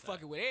 nigga. We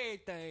fucking with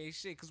everything,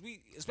 shit. Cause we,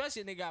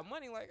 especially if they got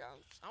money. Like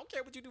I don't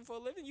care what you do for a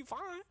living. You fine.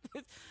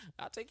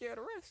 I'll take care of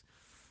the rest.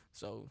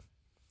 So,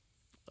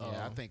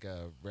 I think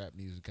rap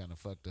music kind of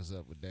fucked us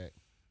up with that.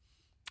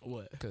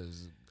 What?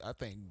 Because I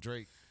think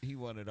Drake, he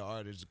one of the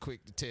artists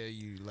quick to tell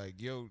you, like,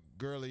 yo,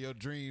 girl of your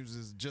dreams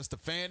is just a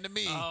fan to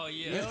me. Oh,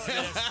 yeah.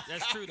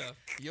 That's true, though.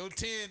 Your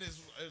 10 is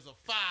a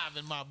 5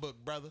 in my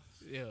book, brother.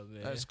 Yeah,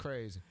 man. That's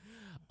crazy.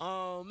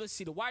 Let's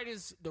see. The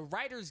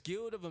Writers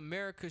Guild of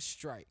America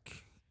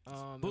strike.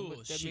 What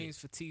that means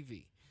for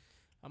TV.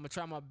 I'm going to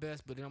try my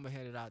best, but then I'm going to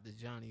hand it out to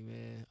Johnny,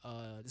 man.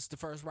 This is the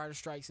first writer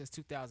strike since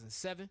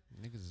 2007.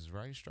 Niggas is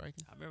writer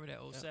striking? I remember that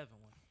 07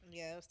 one.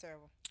 Yeah, it was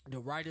terrible. The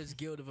Writers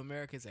Guild of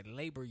America is a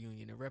labor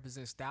union. It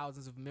represents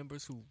thousands of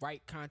members who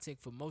write content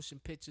for motion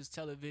pictures,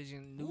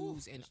 television,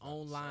 news, and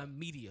online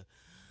media.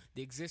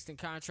 The existing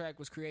contract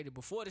was created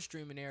before the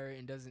streaming era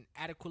and doesn't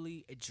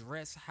adequately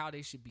address how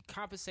they should be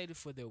compensated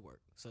for their work.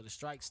 So the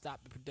strike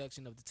stopped the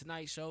production of The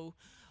Tonight Show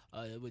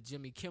with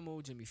Jimmy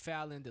Kimmel, Jimmy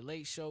Fallon, The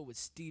Late Show with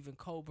Stephen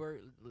Colbert,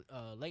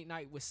 Late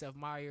Night with Seth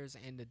Meyers,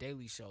 and The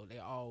Daily Show.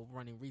 They're all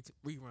running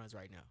reruns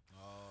right now.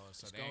 Oh,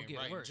 so It's they gonna ain't get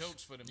writing worse.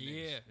 jokes for them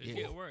Yeah, niggas. it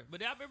get worse.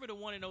 But I remember the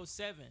one in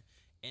 07,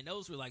 and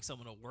those were like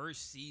some of the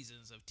worst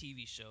seasons of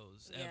TV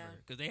shows ever.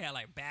 Because they had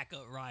like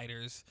backup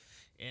writers,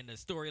 and the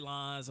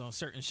storylines on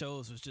certain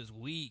shows was just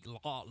weak.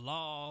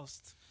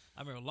 Lost.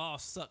 I remember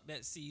Lost sucked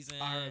that season.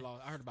 I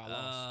heard about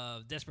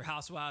Lost. Desperate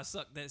Housewives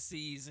sucked that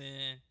season.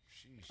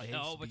 A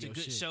whole bunch of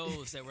good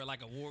shows that were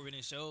like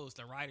award-winning shows.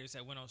 The writers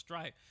that went on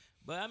strike.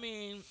 But I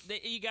mean,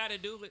 you got to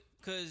do it,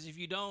 because if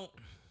you don't,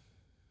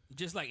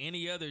 just like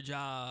any other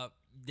job,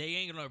 they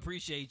ain't gonna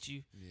appreciate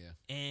you.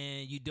 Yeah.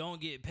 And you don't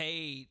get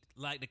paid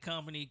like the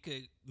company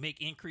could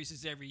make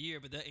increases every year,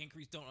 but that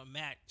increase don't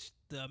match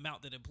the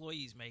amount that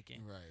employees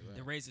making. Right.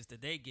 The raises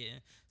that they getting.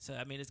 So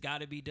I mean, it's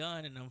got to be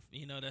done, and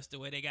that's the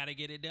way they got to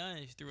get it done,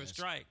 is through a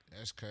strike.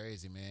 That's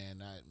crazy,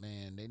 man.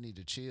 Man, they need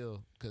to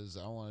chill, because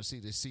I want to see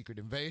this secret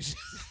invasion.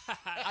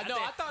 I know.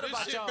 I thought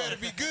about this y'all. shit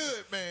better be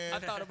good, man. I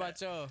thought about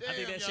y'all. I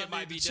think that shit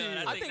might be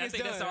done. I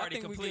think that's already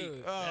complete.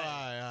 Oh, all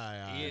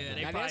right. Yeah,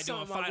 they Now, probably that's doing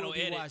something I final will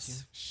be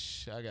edits.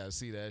 Shh, I gotta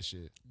see that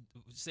shit.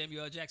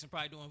 Samuel L. Jackson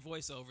probably doing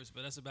voiceovers,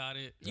 but that's about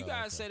it. You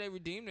guys say they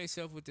redeemed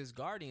themselves with this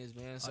Guardians,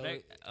 man. So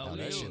that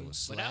shit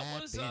was but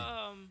that was that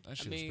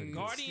shit was pretty good.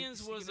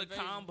 Guardians was a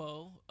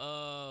combo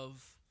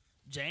of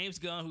James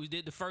Gunn, who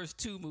did the first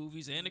 2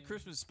 movies and the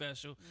Christmas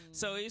special.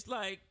 So it's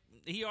like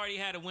he already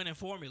had a winning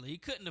formula. He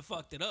couldn't have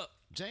fucked it up.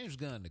 James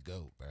Gunn the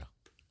GOAT, bro.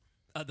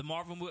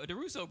 The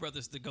Russo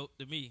brothers the GOAT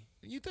to me.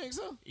 You think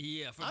so?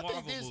 Yeah, for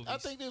Marvel movies. I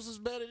think this was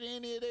better than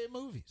any of their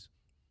movies.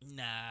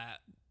 Nah.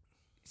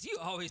 You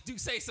always do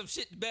say some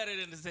shit better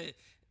than the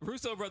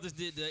Russo brothers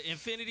did the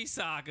Infinity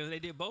Saga. They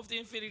did both the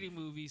Infinity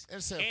movies,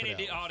 Except and for they that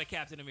did one. all the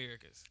Captain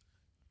Americas.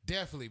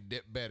 Definitely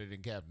better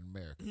than Captain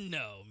America.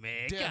 No,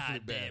 man. Definitely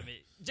God better. damn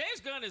it. James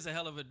Gunn is a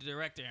hell of a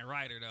director and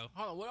writer, though.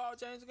 Hold on, what all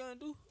James Gunn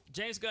do?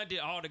 James Gunn did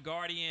all the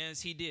Guardians.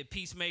 He did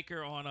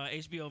Peacemaker on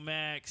HBO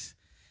Max.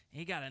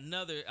 He got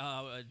another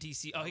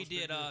DC. Oh, he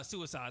did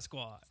Suicide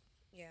Squad.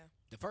 Yeah.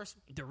 The first,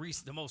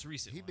 the most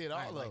recent. He one. did all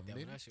I of like them. that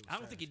Didn't one. he? That shit was I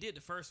don't trash. think he did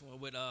the first one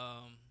with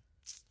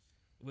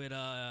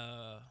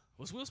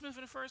was Will Smith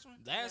in the first one?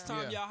 Last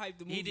time Yeah. y'all hyped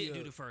the movie He didn't up,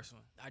 do the first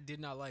one. I did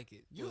not like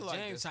it. You Well, like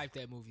James this. hyped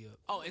that movie up.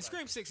 Oh, and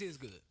Scream 6 is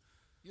good.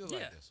 You'll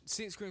like this.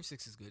 Scream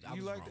 6 is good. I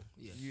You was like wrong.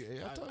 it?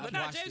 Yeah. But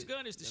now James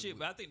Gunn is the shit.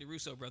 But I think the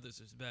Russo brothers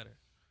is better.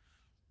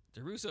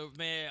 The Russo,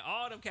 man,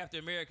 all them Captain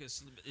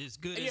Americas is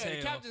good as hell.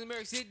 Yeah, Captain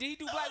America. Did he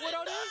do Black Widow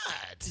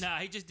then? Nah,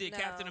 he just did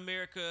Captain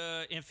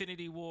America,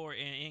 Infinity War, and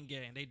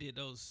Endgame. They did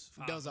those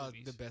 5 Those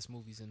movies. are the best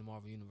movies in the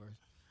Marvel Universe.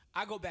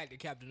 I go back to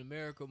Captain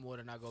America more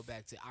than I go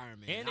back to Iron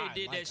Man. And they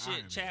did like that shit,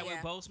 Iron Man. Chadwick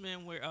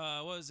Boseman, where,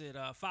 what was it,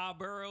 5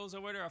 Boroughs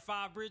or whatever,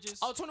 5 Bridges?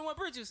 Oh, 21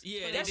 Bridges.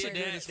 Yeah, that they shit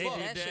did good that. as They fuck.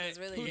 did That that. shit is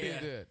really Who good.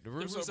 did that? The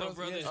Russo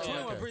brothers? Yeah.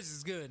 21 Okay. Bridges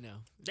is good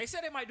now. They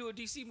said they might do a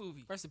DC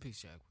movie. Rest in peace,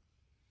 Chadwick.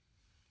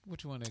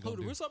 Which one they Who, gonna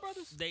the do? Russo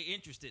brothers? They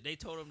interested. They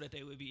told them that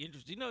they would be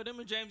interested. You know, them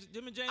and James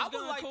I would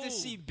Gunn like cool. to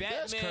see Batman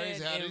That's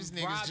crazy how and these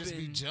niggas Robin. just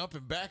be jumping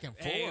back and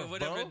forth, Hey,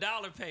 whatever bro. the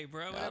dollar pay,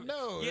 bro. I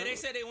know. Yeah, they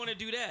said they want to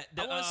do that.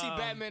 I want to see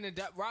Batman and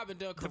Robin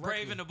done The correctly.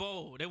 Brave and the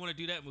Bold. They want to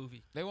do that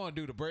movie. They want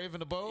to do the Brave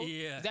and the Bold?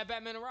 Yeah. Is that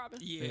Batman and Robin?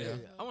 Yeah.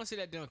 I want to see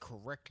that done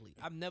correctly.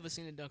 I've never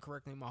seen it done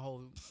correctly in my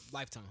whole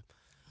lifetime.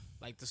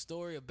 Like the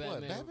story of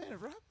Batman. What, Batman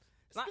and Robin?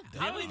 Like, They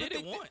only did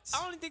it once.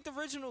 I only think the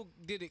original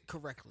did it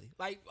correctly.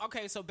 Like,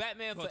 okay, so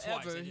Batman Well,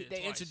 Forever, twice. They did it they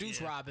twice,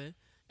 introduced yeah. Robin,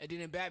 and then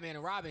in Batman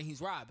and Robin,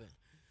 he's Robin.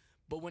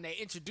 But when they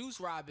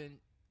introduced Robin,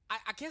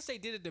 I guess they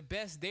did it the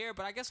best there,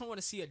 but I guess I want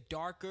to see a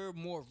darker,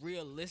 more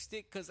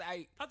realistic, because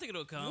I think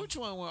it'll come. Which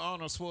one when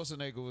Arnold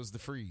Schwarzenegger was the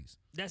Freeze?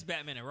 That's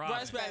Batman and Robin.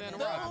 That's Batman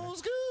and That Robin. one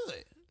was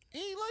good. He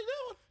ain't like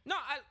that one. No,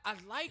 I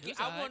like it. was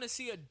I alright. want to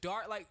see a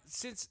dark, like,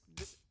 since,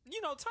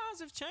 times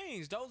have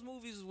changed. Those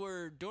movies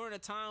were during a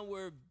time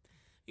where,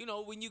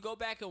 when you go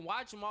back and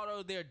watch them,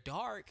 although they're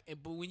dark,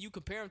 but when you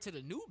compare them to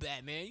the new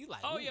Batman, you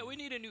like, Oh, ooh. yeah, we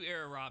need a new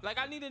era Robin. Like,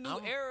 I need a new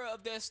era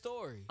of that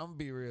story. I'm gonna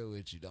be real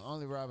with you. The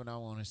only Robin I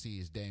want to see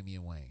is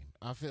Damian Wayne.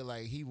 I feel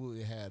like he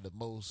would have the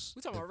most.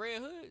 We talking about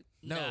Red Hood?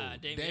 No, Nah,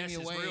 Damian, that's his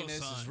Wayne real is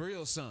son. his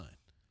real son.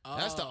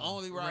 That's the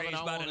only Robin Raised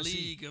I by want the to see.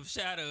 League of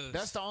Shadows.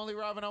 That's the only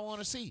Robin I want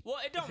to see. Well,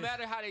 it don't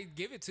matter how they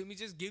give it to me.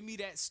 Just give me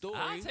that story.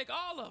 I'll take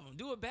all of them.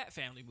 Do a Bat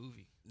Family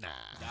movie. Nah,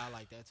 I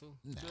like that too.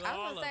 Do I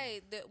all was of gonna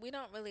say that we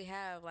don't really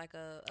have like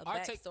a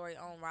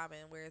backstory on Robin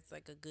where it's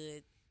like a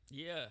good.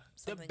 Yeah.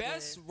 The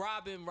best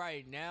Robin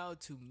right now,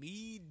 to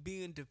me,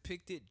 being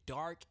depicted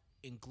dark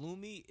and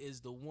gloomy is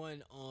the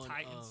one on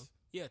Titans.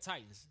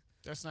 Titans.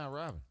 That's not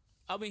Robin.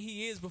 I mean,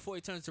 he is before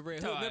he turns to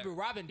Red Hood. Alright. Remember,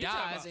 Robin You talking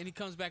dies about- and he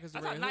comes back as the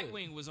I Red thought Hood.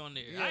 Nightwing was on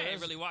there. Yeah, I ain't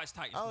that's- really watched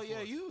Titans Oh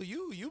before. yeah,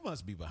 you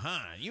must be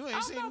behind. You ain't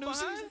I'm seen not new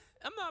behind. season.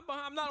 I'm not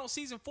behind. I'm not on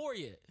season 4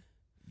 yet.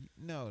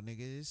 No,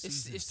 nigga, it's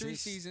season It's 3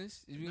 6.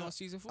 seasons. We on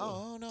season 4.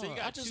 Oh no, So you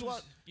got I just two-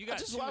 watched. you I got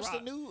just two watched the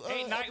Rob- new.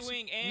 Ain't episode.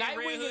 Nightwing and Red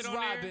Nightwing Hood is on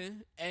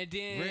Robin, there? and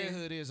then Red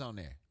Hood is on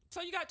there.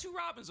 So you got 2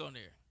 Robins on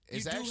there.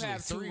 It's you do actually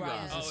have 2 3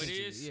 Robins. Robins. Oh, it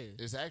essentially, is? Yeah.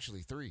 It's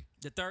actually 3.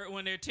 The third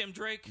one there, Tim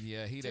Drake.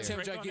 Yeah, he there. Tim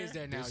Drake Drake on is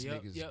there now. This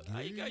Yep, nigga's yep. Oh,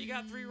 you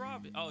got 3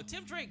 Robins. Oh,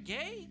 Tim Drake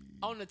gay?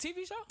 On the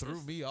TV show?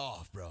 Threw me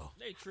off, bro.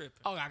 They tripping.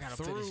 Oh, I gotta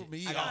Threw finish it.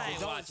 me I gotta off. finish it. I ain't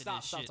Don't watching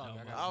stop this shit talking. no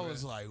I more. gotta I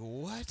was like,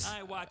 what? I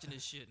ain't watching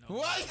this shit no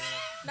more. What?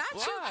 Not you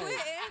Why? quitting.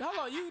 Hold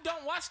on, you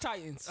don't watch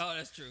Titans. Oh,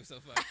 that's true. So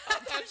fuck. I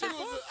thought you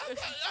was. I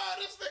thought, oh,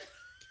 this nigga.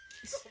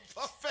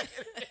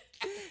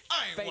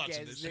 I ain't Fake watching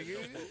ass this shit. nigga.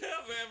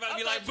 Everybody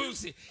be like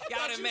Boosie.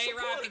 Y'all done made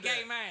Robin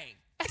gay, man.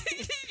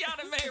 Y'all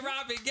done made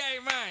Robin gay,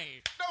 man.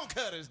 Don't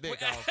cut his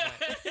dick off,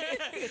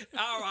 man.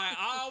 All right,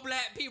 all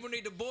black people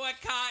need to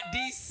boycott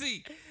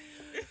DC.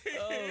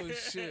 Oh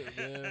shit,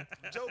 man.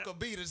 Joker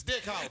beat his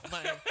dick off,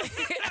 man.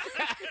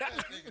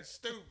 That nigga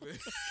stupid.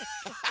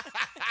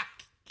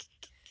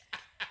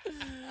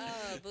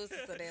 Oh, Boosie's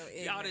so damn Y'all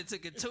ignorant. done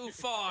took it too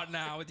far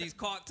now with these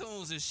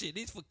cartoons and shit.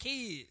 These for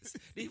kids.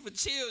 These for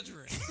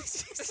children.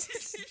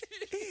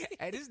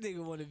 Hey, this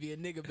nigga want to be a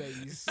nigga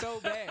baby so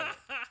bad.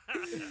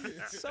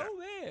 So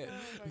bad.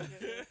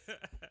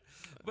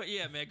 But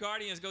yeah, man,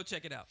 Guardians, go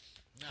check it out.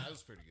 Nah, it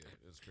was pretty good.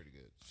 It was pretty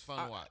good. It's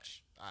fun to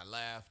watch. I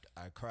laughed.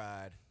 I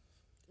cried.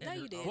 No,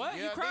 you did. What?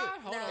 Yeah, You I cried?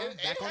 did. Hold No. on.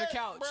 Back on the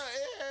couch. Bro,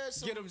 it had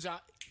some, Get him, John.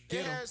 It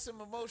Get him. had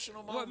some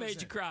emotional moments. What made in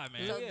you it. cry,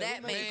 man? So Yeah,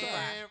 that we made you Man,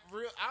 cry.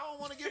 real, I don't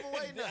want to give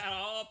away nothing. Out of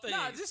all things.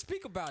 Nah, just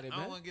speak about it, I man.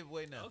 don't want to give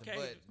away nothing. Okay.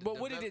 But But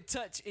what did it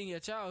touch in your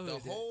the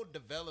childhood? whole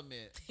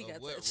development He got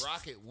of what touched.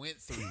 Rocket went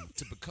through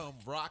to become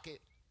Rocket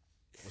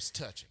was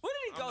touching. What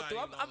did he go I'm not through?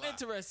 even I'm gonna lie.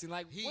 interested.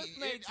 Like, what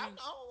made you? I don't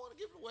want to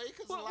give it away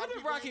because What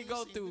did Rocket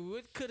go through?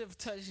 What could have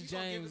touched You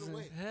gonna give James? it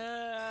away.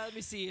 Let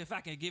me see if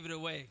I can give it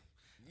away.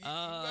 You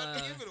got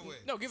to give it away.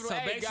 No, give it So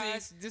away, basically-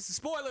 guys. This is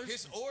spoilers.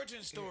 His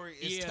origin story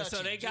is Yeah, touching.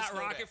 so they Just got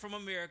know Rocket that. from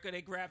America.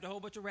 They grabbed a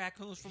whole bunch of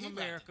raccoons from He about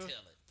to America. tell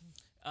it.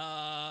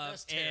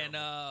 That's And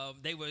terrible.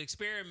 they were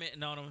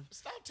experimenting on them.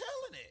 Stop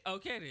telling it.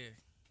 Okay, then.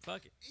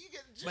 Fuck it. You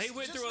get, just, But he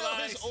went just through a know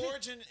lot his of-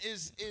 origin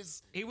is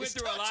He went is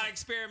through a lot of touching.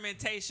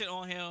 experimentation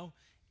on him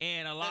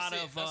and a lot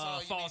That's it. of That's all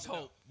you false need to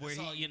know. hope. Where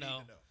That's all he, you need to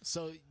know.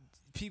 So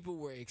people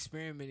were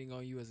experimenting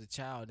on you as a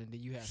child, and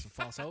then you had some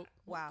false hope.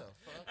 Wow.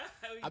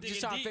 I'm just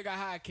trying to figure out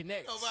how it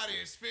connects. Nobody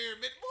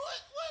experimented.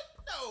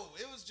 What? No,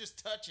 it was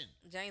just touching.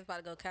 James about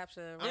to go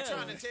capture. I'm Rocket.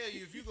 trying to tell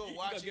you, if you go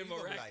watch it, give you're him a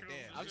gonna be like, raccoon.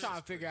 damn. I'm this trying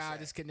is to figure pretty out how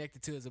sad. this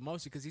connected to his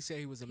emotion because he said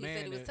he was a He man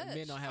said he was and men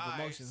touched. don't have All right,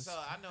 emotions. so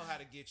I know how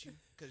to get you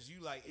because you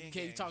like end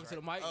Can you games, talk to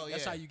the right? mic? Oh,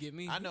 That's yeah. how you get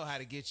me. I know how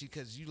to get you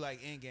because you like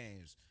end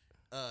games.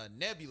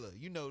 Nebula,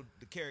 you know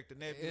the character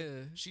Nebula. Yeah.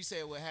 She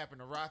said what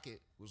happened to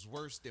Rocket was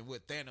worse than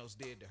what Thanos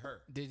did to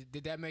her.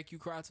 Did that make you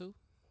cry too?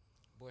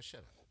 Boy,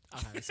 shut up. All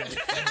right, so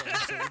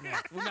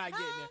we're not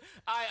getting there.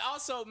 All right,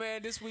 also,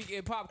 man, this week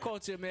in pop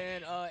culture,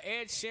 man,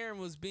 Ed Sheeran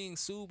was being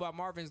sued by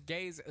Marvin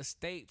Gaye's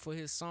estate for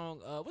his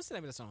song. What's the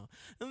name of the song?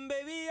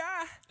 Baby,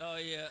 Oh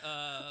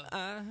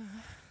yeah.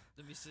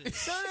 Let me see.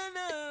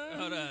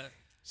 Hold on.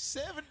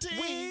 17.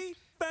 We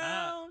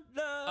found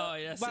love. Oh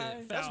yeah, that's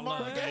it. That's Found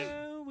Marvin love. Gaye.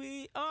 Where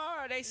we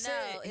are. They said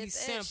No, he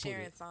it's Ed sampled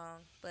Sheeran's it. song,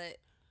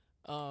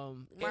 but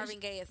Um, Marvin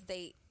Gaye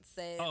estate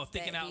says. Oh,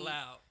 Thinking that Out he-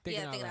 Loud.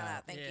 Thinking Out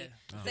Loud. Thank Yeah. you.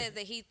 Says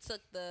that he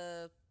took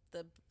the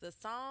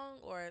song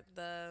or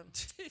the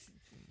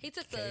he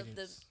took the That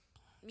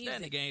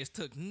music. nigga ain't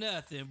took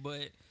nothing,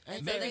 but And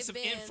so maybe they've some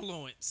been-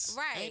 influence.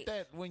 Right. Ain't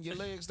that when your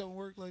legs don't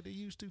work like they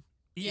used to?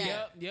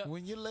 Yeah. Yep.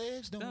 When your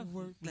legs don't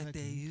work like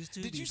they used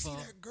to. Did you see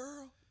that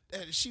girl?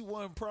 She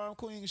won prom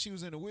queen and she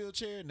was in a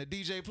wheelchair and the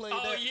DJ played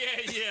Oh that.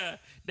 yeah.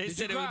 They Did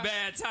said you it was cry?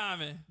 bad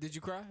timing. Did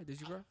you cry?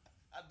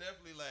 I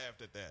definitely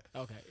laughed at that.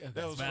 Okay.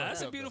 That was Man, fucked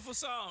that's a up, beautiful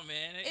song,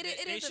 man. It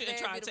is They a shouldn't very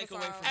try to take beautiful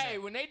away song. from Hey,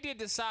 that. when they did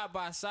the side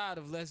by side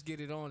of Let's Get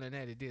It On and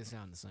that, it did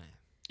sound the same.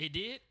 It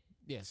did?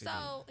 Yes. It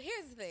So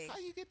here's the thing. How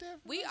you get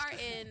that? We are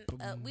in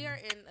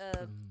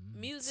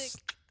music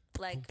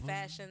like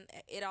fashion.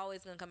 It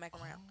always gonna come back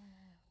around.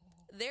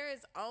 There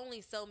is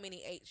only so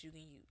many H you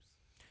can use.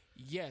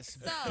 did. Yes.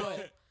 So-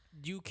 But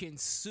you can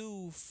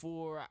sue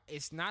for,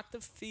 it's not the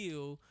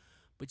feel,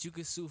 but you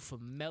can sue for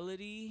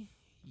melody.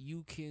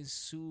 You can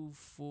sue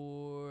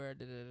for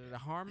the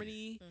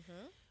harmony.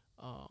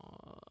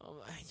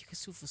 You can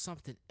sue for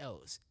something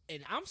else.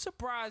 And I'm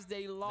surprised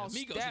they Now, lost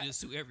Migos that. should just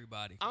sue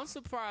everybody. I'm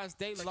surprised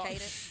they lost.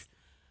 Cadence.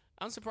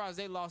 I'm surprised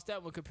they lost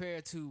that one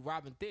compared to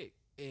Robin Thicke.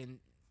 And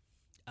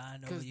I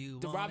know because you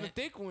the want Robin it.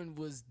 Thicke one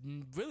was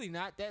really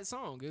not that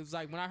song. It was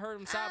like when I heard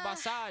them side by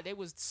side, they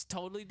was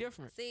totally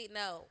different. See,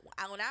 no,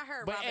 when I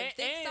heard But Robin Thicke's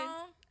and-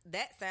 song,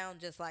 that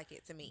sound just like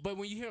it to me. But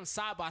when you hear them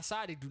side by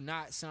side, they do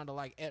not sound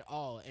alike at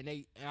all. And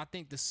I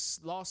think the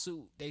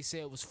lawsuit they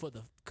said was for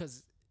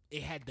because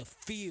it had the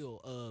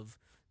feel of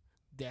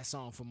that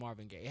song from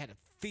Marvin Gaye. It had a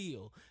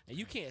feel, and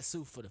you can't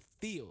sue for the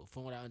feel,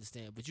 from what I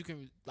understand. But you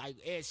can, like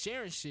Ed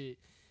Sheeran shit.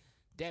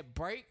 That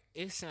break,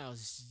 it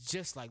sounds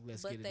just like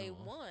Let's Get But It they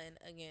On. won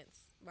against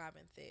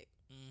Robin Thicke,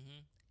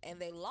 and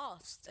they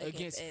lost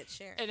against Ed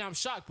Sheeran. And I'm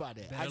shocked by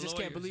that. I Better just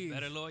can't lawyers, believe.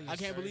 better lawyers, I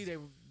can't sir. believe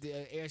the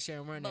Ed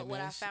Sheeran run that. But what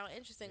man. I found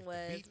interesting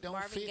was beat don't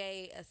Marvin fit-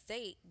 Gaye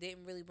estate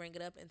didn't really bring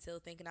it up until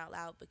Thinking Out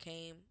Loud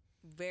became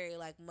very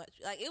much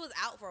it was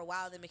out for a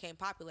while, then became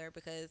popular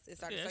because it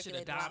started Yeah, that shit a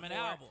circulating a lot diamond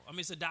more. album. I mean,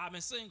 it's a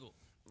diamond single.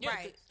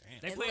 Right.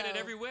 They And played it so-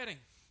 every wedding.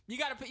 You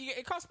gotta pay.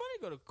 It costs money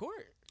to go to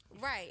court.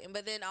 Right.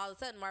 But then all of a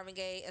sudden Marvin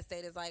Gaye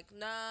estate is like,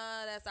 nah,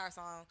 that's our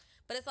song.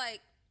 But it's like,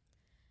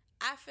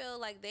 I feel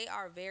like they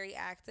are very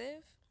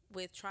active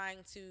with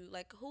trying to,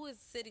 like, who is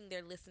sitting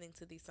there listening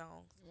to these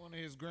songs? One of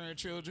his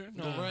grandchildren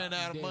don't run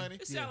out of Yeah. money.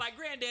 It sound like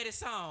Granddaddy's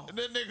song. And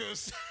that nigga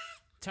was,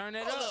 Turn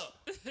it hold up.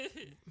 up.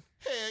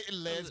 Hey,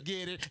 let's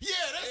get it. Yeah,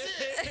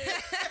 that's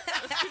it.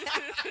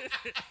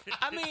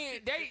 I mean,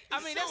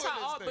 that's So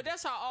how all, this but thing.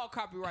 that's how all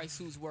copyright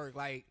suits work.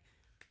 Like,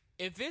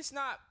 if it's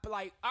not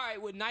like, all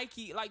right, with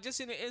Nike, like just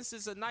in the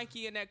instance of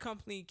Nike and that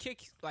company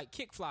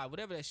Kickfly,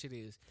 whatever that shit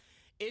is,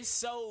 it's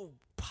so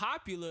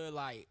popular.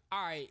 Like,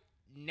 all right,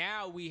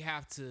 now we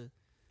have to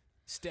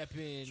step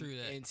in True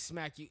that. and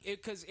smack you.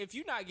 Because if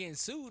you're not getting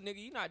sued, nigga,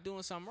 you're not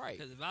doing something right.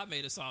 Because if I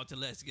made a song to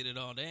Let's Get It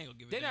On, they ain't gonna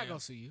give it. They're not damn. gonna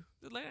sue you.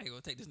 They ain't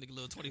gonna take this nigga a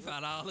little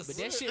 $25. But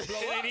that shit blow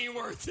it up. ain't even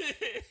worth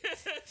it.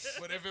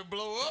 But if it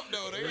blow up,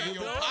 though, they in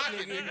your blow up, pocket,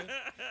 nigga. nigga.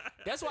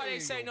 That's why They they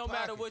in say your no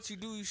matter pocket. what you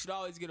do, you should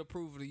always get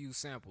approval to use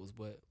samples.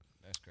 But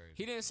That's crazy.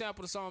 he didn't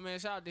sample the song, man.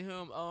 Shout out to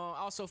him.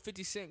 Also,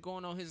 50 Cent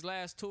going on his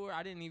last tour.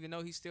 I didn't even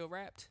know he still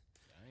rapped.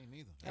 I ain't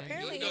either.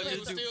 Apparently You know, he he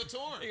was- was still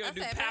touring. They gonna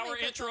do I said, power apparently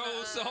he puts on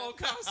intros a- the whole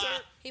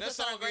concert. He That puts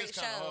on a song great is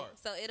show. kinda hard.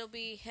 So it'll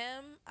be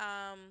him.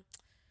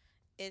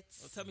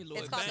 It's Well, tell me Lloyd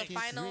it's called Banks. the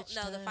final. Rich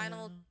No, the Town.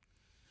 final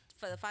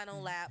for the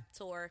final lap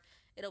tour.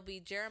 It'll be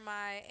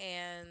Jeremiah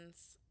and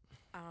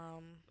I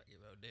give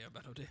a damn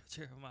about no damn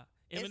Jeremiah.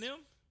 It's- Eminem?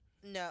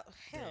 no,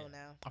 hell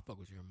no. I fuck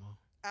with your mom.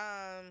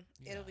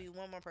 It'll be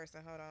one more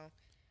person. Hold on,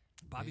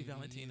 Bobby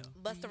Valentino.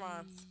 Busta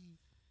Rhymes.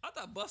 I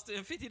thought Busta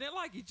and 50 didn't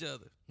like each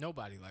other.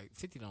 Nobody like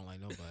 50 don't like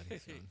nobody.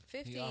 So.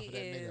 50 He offered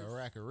that is nigga a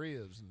rack of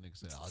ribs, and the nigga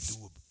said, I'll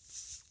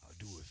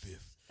do it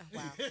fifth.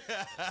 wow.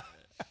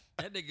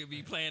 That nigga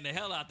be playing the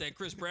hell out that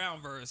Chris Brown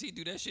verse. He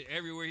do that shit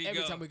everywhere he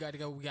Every go. time we gotta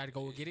go get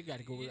it.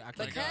 Gotta go. I can't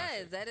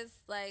Because that is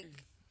like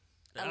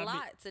I a mean,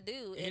 lot to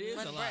do it in is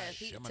one a lot.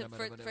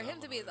 breath. For him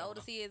to be as old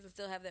as he is and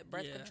still have that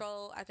breath Yeah.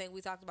 control, I think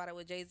we talked about it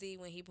with Jay-Z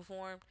when he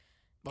performed.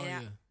 Oh,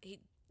 And yeah.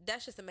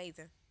 that's just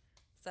amazing.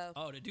 So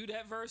Oh, to do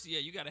that verse? Yeah,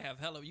 you got to have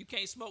hella. You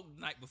can't smoke the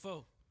night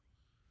before.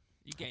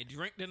 You can't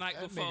drink the night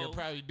That before. nigga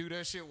probably do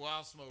that shit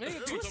while smoking.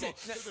 Nigga, you said-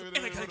 Let's go.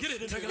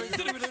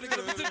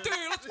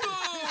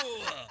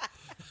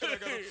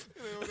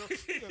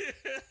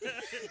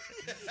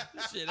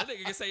 Shit, that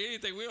nigga can say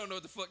anything. We don't know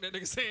what the fuck that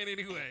nigga saying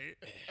anyway.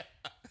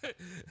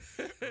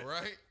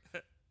 Right?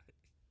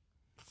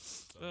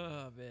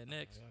 Oh man,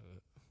 next.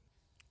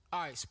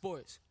 All right,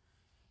 sports.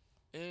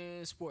 All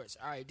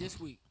right, this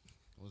week.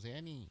 Was there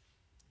any?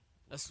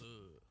 That's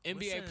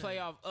NBA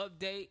playoff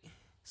update.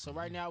 So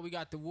right now we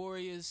got the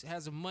Warriors.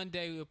 As of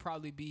Monday, it'll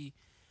probably be.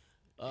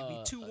 It'll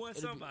be 2-1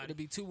 somebody. It'll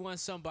be 2-1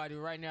 somebody.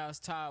 Right now it's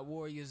tied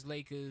Warriors,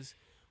 Lakers,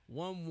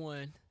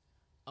 1-1.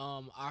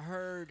 I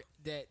heard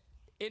that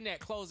in that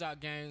closeout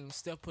game,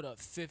 Steph put up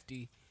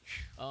 50.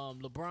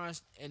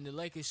 LeBron and the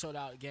Lakers showed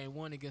out game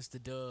 1 against the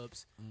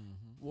Dubs.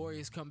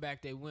 Warriors come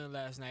back, they win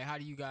last night. How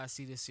do you guys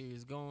see this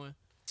series going?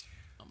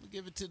 I'm gonna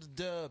give it to the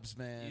Dubs,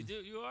 man. You do?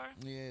 You are?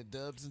 Yeah,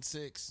 Dubs and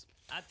 6.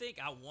 I think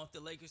I want the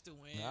Lakers to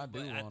win. I do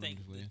but want I think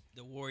them to win.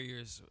 The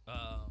Warriors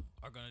are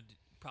going to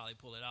probably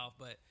pull it off,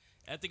 but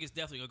I think it's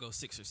definitely going to go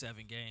 6 or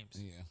 7 games.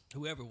 Yeah.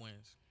 Whoever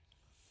wins.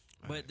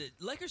 But the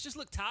Lakers just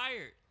look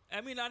tired.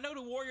 I mean, I know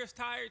the Warriors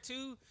tired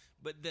too,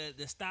 but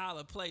the style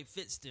of play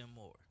fits them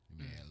more.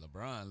 Man,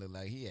 LeBron looked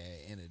like he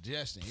had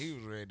indigestion. He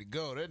was ready to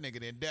go. That nigga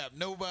didn't dap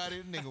nobody.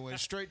 That nigga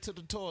went straight to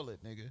the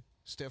toilet, nigga.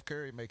 Steph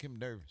Curry make him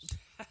nervous.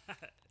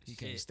 He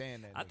can't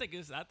stand that. I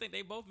think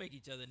they both make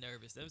each other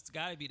nervous. That's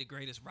got to be the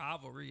greatest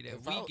rivalry that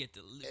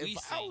If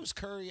I was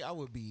Curry, I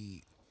would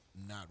be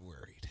not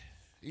worried.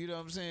 You know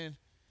what I'm saying?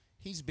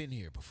 He's been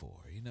here before.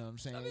 You know what I'm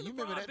saying? I mean, you LeBron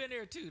remember that? been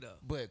there too, though.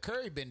 But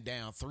Curry been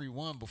down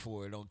 3-1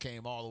 before it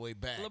came all the way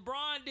back.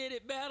 LeBron did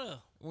it better.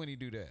 When he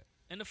do that?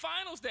 In the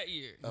finals that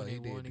year. Oh, he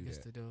won did do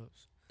against that. the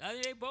Dubs. I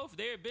mean,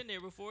 they've been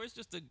there before. It's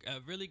just a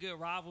really good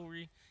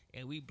rivalry,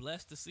 and we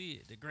blessed to see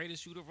it. The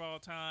greatest shooter of all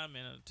time,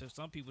 and to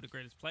some people, the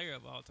greatest player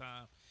of all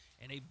time.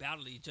 And they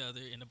battled each other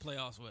in the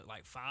playoffs,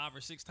 like 5 or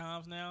 6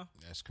 times now?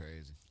 That's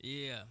crazy.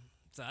 Yeah.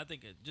 So I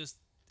think just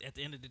at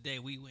the end of the day,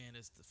 we win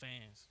as the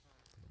fans.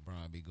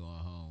 LeBron be going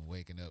home,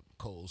 waking up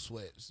cold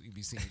sweats. You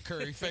be seeing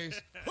Curry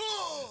face.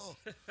 Oh!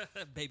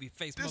 Baby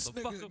face This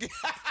motherfucker.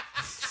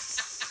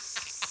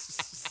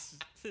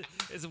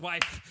 His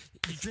wife,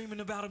 you dreaming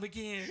about him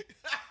again?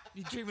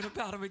 You dreaming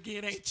about him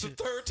again, ain't It's you? the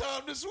 3rd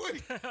time this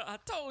week. I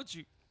told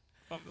you.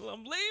 I'm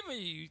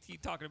leaving you. You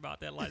keep talking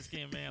about that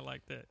light-skinned man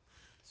like that.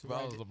 If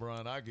I was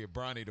LeBron, I'd get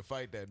Bronny to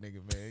fight that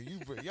nigga,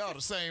 man. Y'all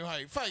the same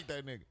height. Fight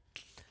that nigga.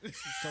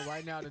 So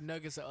right now the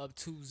Nuggets are up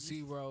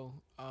 2-0.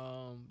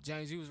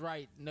 James, you was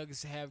right.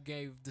 Nuggets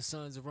gave the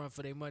Suns a run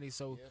for their money.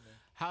 So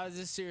how does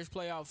this series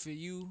play out for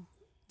you?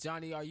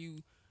 Johnny, are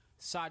you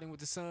siding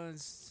with the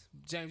Suns?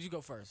 James, you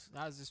go first.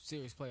 How does this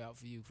series play out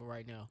for you for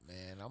right now?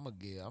 Man, I'm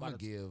gonna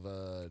give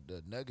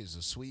the Nuggets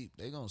a sweep.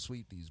 They gonna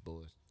sweep these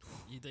boys.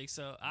 You think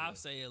so? I'll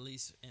say at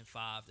least in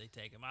 5 they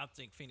take him. I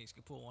think Phoenix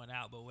could pull one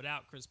out, but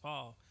without Chris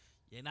Paul,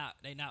 they not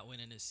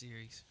winning this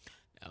series.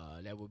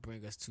 That would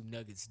bring us to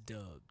Nuggets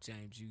dub.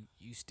 James,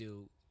 you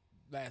still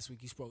last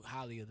week you spoke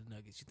highly of the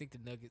Nuggets. You think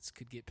the Nuggets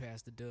could get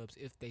past the Dubs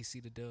if they see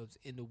the Dubs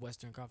in the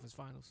Western Conference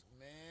Finals?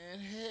 Man,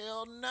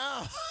 hell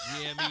no.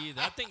 Yeah, me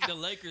either. I think the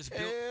Lakers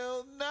built.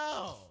 Hell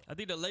no. I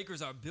think the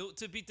Lakers are built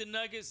to beat the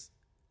Nuggets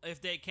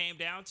if they came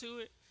down to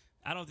it.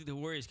 I don't think the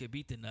Warriors could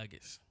beat the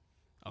Nuggets.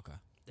 Okay.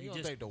 You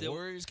don't think the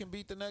Warriors can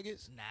beat the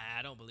Nuggets? Nah,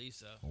 I don't believe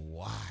so.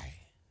 Why?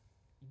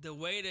 The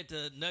way that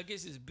the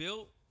Nuggets is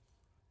built,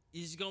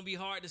 it's going to be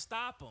hard to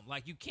stop them.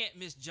 Like, you can't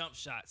miss jump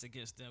shots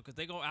against them because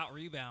they're going to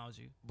out-rebound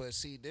you. But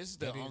see, this is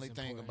the only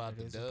thing about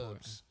the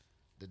Dubs.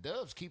 The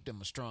Dubs keep them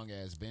a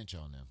strong-ass bench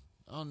on them.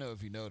 I don't know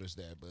if you noticed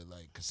that, but,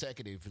 like,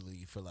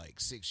 consecutively for,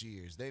 6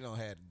 years, they don't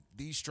have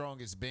the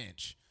strongest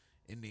bench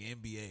in the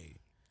NBA.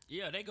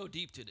 Yeah, they go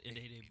deep to the end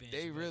of their bench.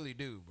 They really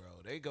do, bro.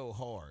 They go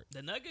hard.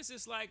 The Nuggets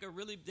is like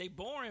they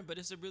boring, but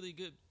it's a really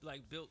good,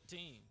 built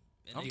team.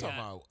 And I'm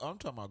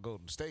talking about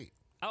Golden State.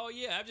 Oh,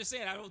 yeah. I'm just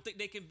saying, I don't think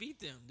they can beat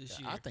them this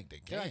year. I think they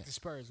can. They're like the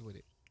Spurs with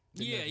it.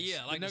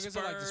 Yeah. Like the Nuggets Spurs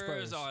are like the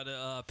Spurs. or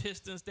the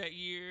Pistons that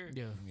year.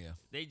 Yeah.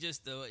 They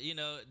just, the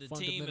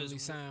team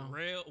is sound.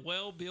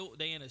 well built.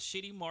 They in a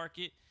shitty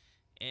market,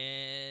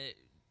 and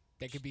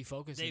they could be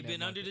focused. They've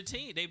been under the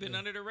team. They've been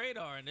under the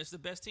radar, and it's the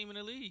best team in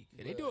the league.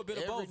 Yeah, they do a bit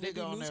of both. They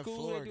do on new that school.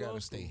 floor They do gotta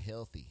old stay school.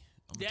 healthy.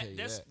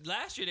 That's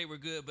Last year they were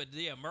good, but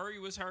Murray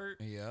was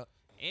hurt. Yeah.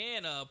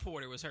 And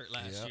Porter was hurt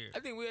last year. I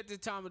think we're at the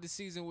time of the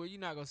season where you're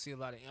not gonna see a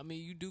lot of. I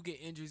mean, you do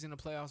get injuries in the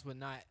playoffs, but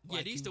not. Yeah,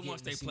 like these you the get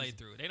ones in the they play season.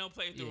 through. They don't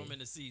play through them in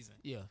the season.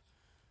 Yeah.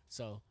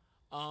 So,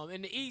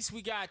 in the East,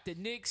 we got the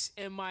Knicks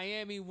and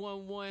Miami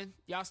 1-1.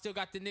 Y'all still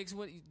got the Knicks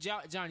win.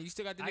 Johnny, you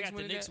still got the Knicks winning?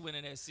 I got the Knicks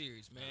winning that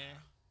series, man.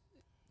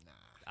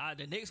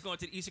 The Knicks going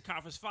to the Eastern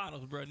Conference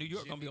Finals, bro. New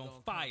York gonna be on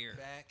fire.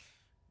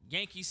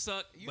 Yankees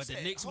suck, but the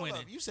Knicks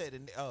winning. You said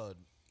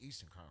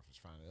Eastern Conference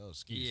Final. Oh,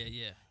 excuse me.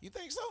 Yeah. You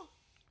think so?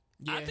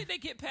 Yeah. I think they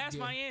get past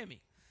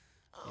Miami.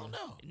 I don't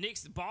know.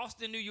 Knicks,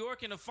 Boston, New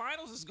York in the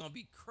finals is gonna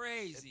be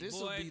crazy. This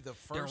boy. will be the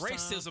first The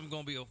racism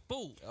gonna be a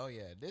fool. Oh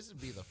yeah, this would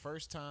be the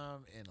first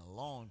time in a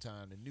long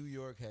time that New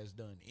York has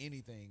done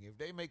anything. If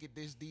they make it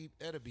this deep,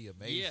 that'll be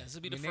amazing. Yeah, this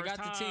will be the they first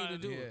got time. the team to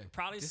do it.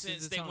 Probably This since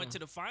is the they time. went to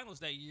the finals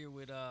that year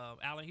with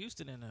Allen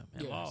Houston and them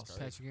and Yeah, lost.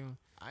 Patrick Ewing.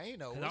 I ain't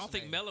know. I don't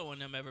think Melo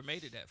and them ever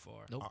made it that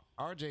far. Nope.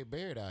 RJ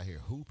Barrett out here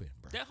hooping,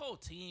 bro. That whole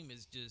team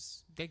is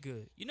just. They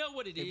good. You know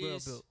what it They well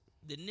is? built.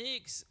 The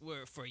Knicks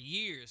were for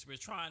years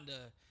trying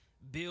to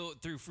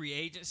build through free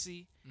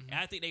agency. And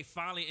I think they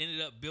finally ended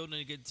up building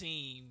a good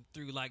team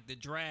through like the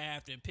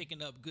draft and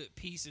picking up good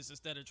pieces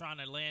instead of trying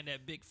to land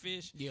that big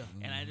fish. Yeah.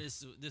 And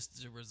this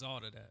is a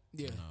result of that.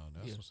 Yeah.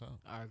 No, that's what's up.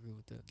 I agree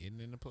with that. Getting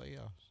in the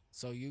playoffs.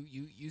 So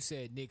you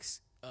said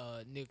Knicks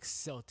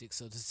Celtics.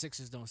 So the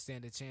Sixers don't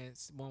stand a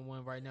chance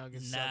 1-1 right now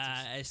against the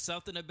Celtics. It's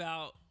something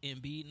about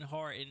Embiid and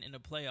Harden in the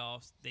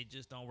playoffs. They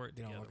just don't work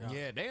together.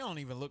 Yeah, they don't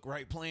even look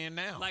right playing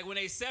now. Like when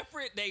they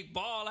separate, they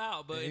ball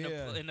out. But in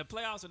the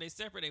playoffs, when they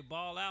separate, they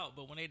ball out.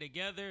 But when they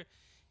together,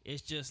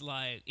 it's just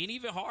like, and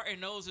even Harden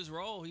knows his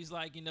role. He's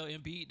like,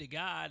 Embiid the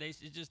guy.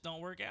 It just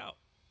don't work out.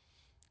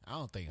 I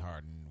don't think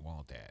Harden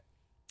want that.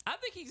 I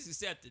think he's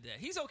accepted that.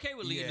 He's okay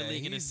with leading the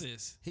league in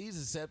assists.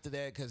 He's accepted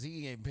that because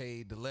he ain't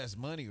paid the less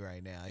money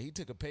right now. He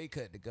took a pay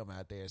cut to come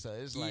out there. So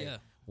it's like,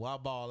 why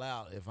ball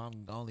out if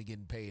I'm only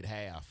getting paid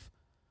half?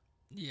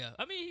 Yeah.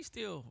 I mean, he's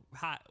still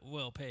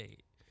well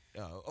paid.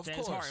 Of James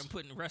course. Harden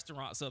putting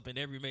restaurants up in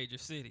every major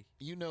city.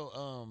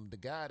 The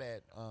guy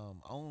that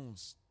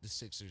owns the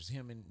Sixers,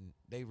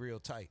 they real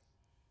tight.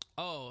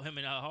 Oh, him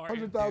and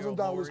Harden.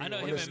 $100,000. I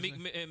know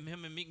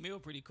him and Meek Mill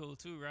pretty cool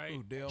too, right?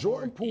 Ooh,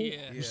 Jordan Poole,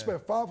 you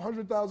spent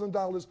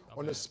 $500,000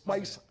 on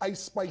a Ice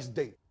Spice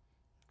date.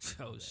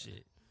 Oh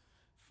shit.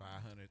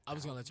 500. I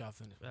was gonna let y'all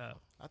finish.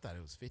 I thought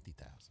it was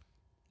 50,000.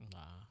 Nah.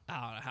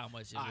 I don't know how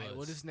much it was. All right,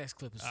 well, this next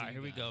clip is all right,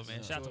 here we go,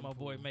 man. Shout out to my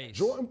boy Mace.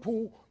 Jordan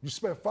Poole, you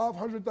spent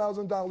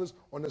 $500,000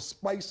 on a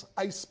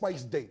Ice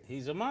Spice date.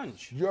 He's a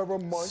munch. You're a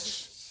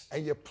munch,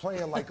 and you're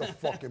playing like a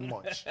fucking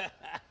munch.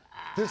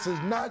 This is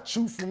not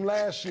you from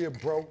last year,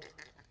 bro.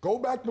 Go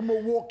back to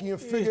Milwaukee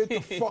and figure it the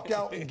fuck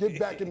out and get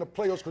back in the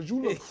playoffs because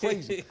you look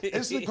crazy.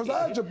 It's because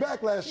I had your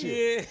back last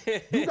year.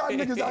 You got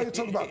niggas out here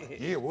talking about,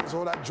 what was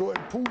all that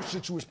Jordan Poole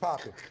shit you was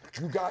popping?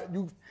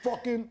 You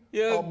fucking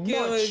a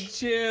munch.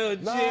 Chill. You're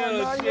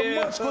a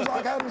munch because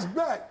I got his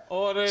back.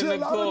 Order See, in a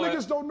the lot court. of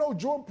niggas don't know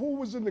Jordan Poole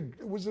was in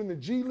the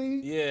G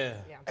League. Yeah.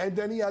 And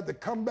then he had to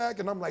come back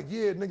and I'm like,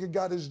 nigga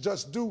got his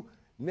just due.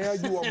 Now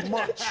you a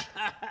munch.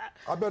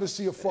 I better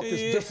see a fucking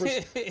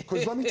difference.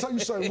 Because let me tell you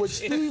something. What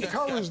Steve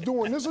Kerr is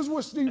doing, this is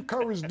what Steve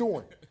Kerr is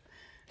doing.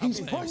 He's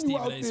putting you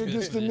out there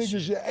against the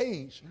niggas your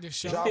age.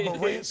 Ja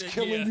Morant's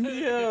killing you.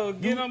 Yo,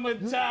 get him a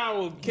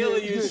towel.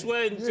 Killing you,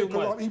 sweating too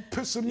much. He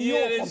pissing me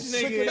off. I'm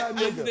sick of that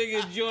nigga.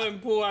 This nigga Jordan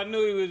Poole, I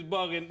knew he was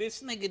bugging.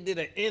 This nigga did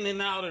an in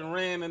and out and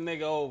ran a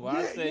nigga over.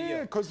 I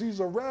said, because he's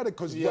erratic.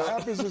 Because what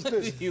happens is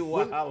this.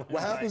 What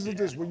happens is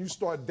this. When you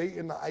start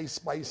dating the Ice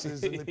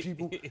Spices and the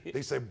people,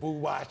 they say, boo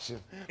watching.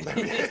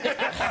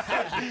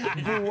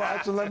 Boo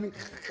watching.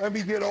 Let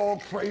me get all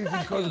crazy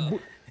because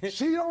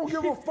she don't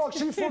give a fuck.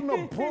 She from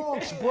the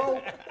Bronx,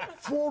 bro.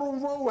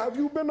 Fordham Road. Have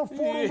you been to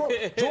Fordham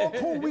Road? Jordan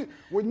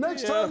Poole,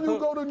 next time you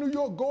go to New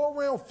York, go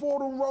around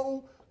Fordham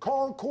Road,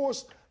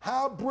 Concourse,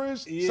 High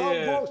Bridge,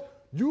 South Bronx.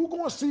 You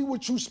gonna see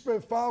what you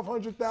spent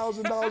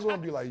 $500,000 on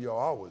and be like, yo,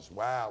 I was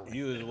wild.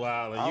 You was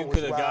wild. You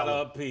could have got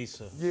her a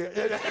pizza.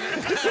 Yeah.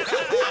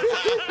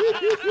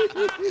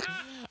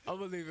 I'm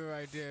gonna leave it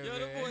right there, Yo,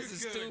 man. the boys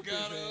is stupid,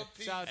 man.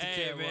 Shout out to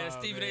Hey, Cameron, man,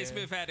 Stephen A.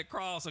 Smith had to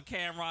crawl so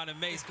Cameron and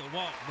Mace could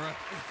walk, bro.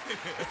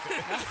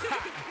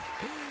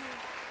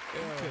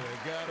 Could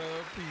have got her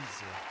a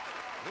pizza.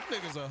 Them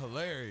niggas are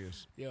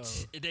hilarious. Yo.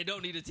 They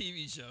don't need a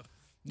TV show.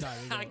 Nah,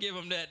 they I don't. give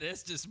them that.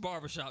 That's just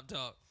barbershop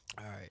talk.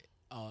 All right.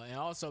 And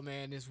also,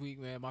 man, this week,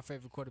 man, my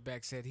favorite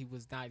quarterback said he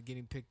was not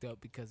getting picked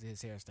up because of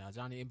his hairstyle.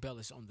 Johnny,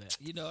 embellish on that.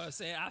 You know what I'm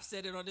saying? I've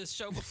said it on this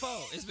show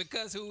before. It's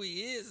because who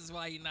he is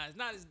why he's not. It's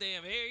not his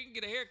damn hair. He can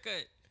get a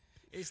haircut.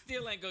 It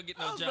still ain't gonna get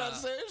no I was job. about to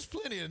say, there's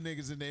plenty of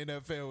niggas in the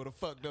NFL with a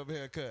fucked up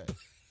haircut.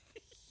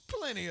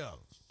 Plenty of them.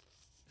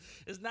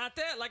 It's not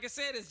that. Like I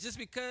said, it's just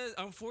because,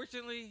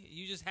 unfortunately,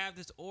 you just have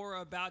this aura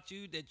about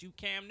you that you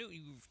Cam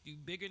Newton. You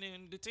bigger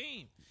than the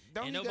team.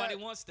 And nobody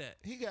wants that.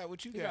 He got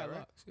what you got, right?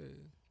 Locks, yeah.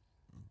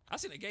 I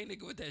seen a gay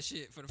nigga with that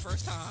shit for the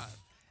first time.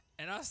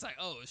 And I was like,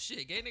 oh,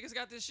 shit. Gay niggas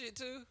got this shit,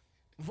 too?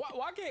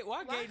 Why gay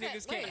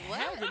niggas can't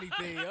have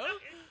anything, yo?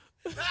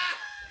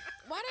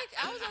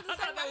 I was about to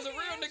say that was a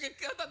real nigga.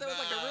 I thought that was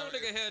like a real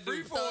nigga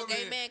hairdo. So a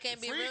gay man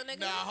can't be a real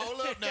nigga? Now,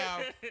 hold up now.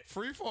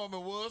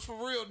 Freeforming was for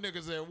real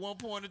niggas at one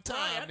point in time,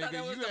 Right, I thought nigga.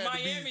 that was You the had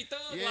to Miami be, thug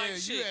yeah, like you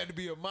shit. had to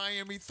be a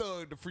Miami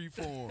thug to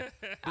freeform.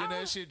 Then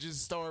that shit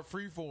just started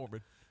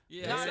freeforming.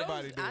 Yeah,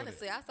 everybody doing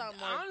honestly, it. I saw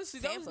more. Honestly,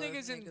 Tampa those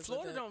niggas in with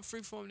Florida that. don't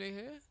freeform their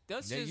hair.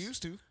 That's They just,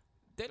 used to.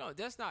 They don't.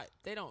 That's not.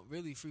 They don't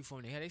really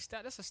freeform their hair. They style.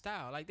 That's a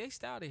style. Like they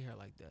style their hair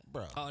like that,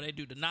 bro. Oh, they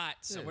do the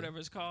knots or whatever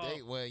it's called. They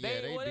do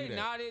that.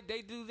 knotted.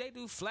 They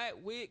do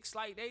flat wigs.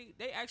 Like they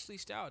actually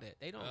style that.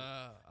 They don't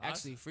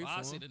actually freeform.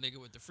 I see the nigga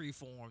with the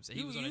freeforms. And he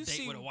You- was on a you date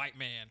see- with a white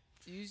man.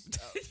 You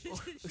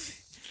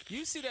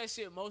see that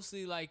shit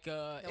mostly like in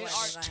The white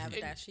art. man gonna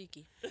have that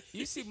shiki.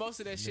 You see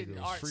most of that shit in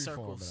Nigga art was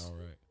circles. freeforming, all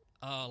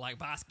right. Like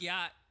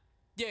Basquiat.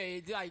 Yeah,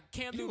 like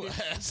Cam You Newton.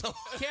 asshole.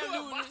 Cam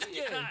Newton.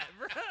 Yeah. Basquiat,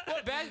 bro.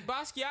 Well,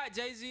 Basquiat,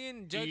 Jay-Z,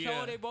 and J. Cole,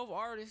 Yeah. they both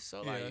artists.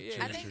 So Yeah, like,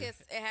 yeah. I think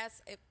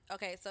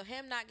okay, so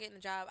him not getting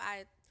a job,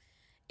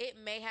 it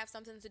may have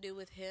something to do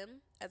with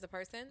him as a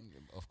person.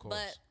 Of course.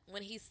 But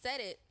when he said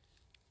it,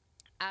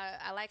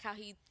 I like how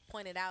he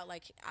pointed out,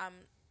 like,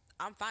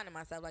 I'm finding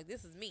myself like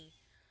this is me.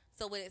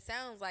 So what it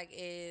sounds like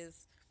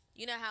is,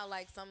 you know how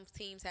like some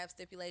teams have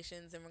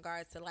stipulations in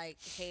regards to like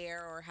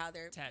hair or how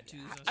they're tattoos.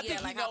 I think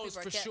he knows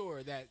for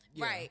sure that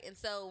right. And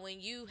so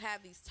when you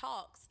have these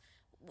talks,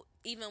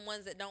 even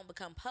ones that don't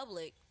become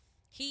public,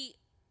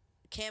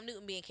 Cam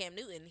Newton being Cam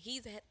Newton,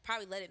 he's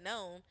probably let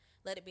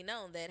it be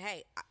known that,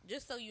 hey,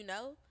 just so you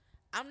know,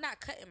 I'm not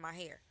cutting my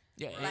hair.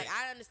 Yeah, like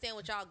I understand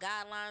what y'all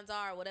guidelines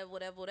are,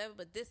 whatever.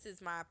 But this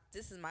is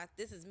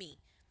me.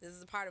 This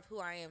is a part of who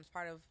I am. It's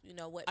part of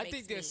what. I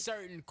think there's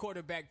certain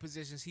quarterback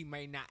positions he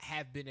may not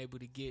have been able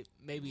to get.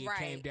 Maybe it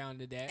came down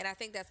to that. And I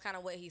think that's kind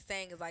of what he's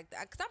saying is like,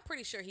 because I'm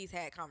pretty sure he's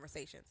had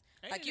conversations.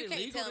 Like you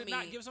can't tell me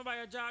not give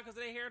somebody a job because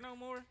of their hair no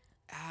more.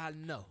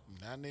 No,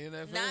 not in the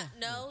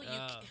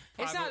NFL.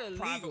 It's not a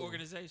private legal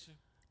organization.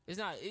 It's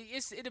not.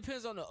 It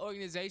depends on the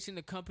organization,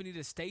 the company,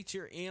 the state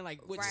you're in.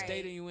 Like which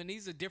state are you in?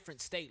 These are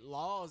different state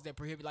laws that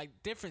prohibit. Like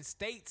different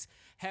states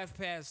have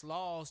passed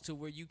laws to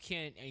where you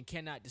can and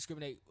cannot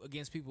discriminate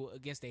against people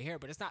against their hair,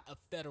 but it's not a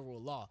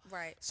federal law.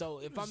 Right. So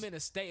if I'm in a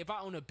state, if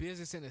I own a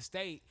business in a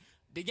state,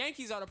 the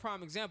Yankees are the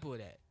prime example of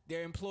that.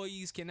 Their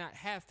employees cannot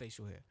have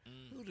facial hair.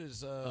 Who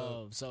does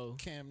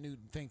Cam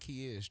Newton think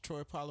he is?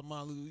 Troy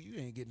Polamalu? You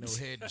ain't getting no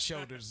Head and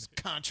Shoulders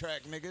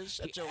contract, nigga.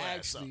 Shut your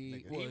ass up,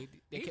 nigga. Well,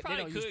 he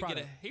probably could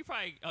get he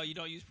probably. Oh, you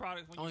don't use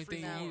product when only you're free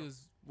thing now? you do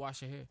is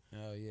wash your hair.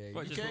 Oh yeah,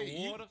 What, just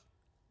with water.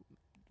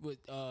 With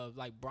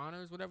like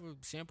Bronner's, whatever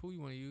shampoo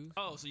you want to use.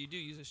 Oh, so you do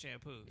use a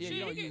shampoo? Yeah,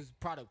 you don't use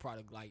product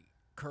like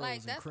curls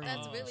like and cream.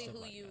 That's really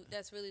who you.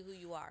 That's really who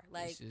you are.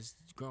 Like it's just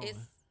growing.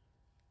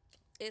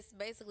 It's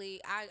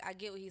basically I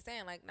get what he's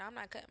saying. Like, no, I'm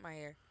not cutting my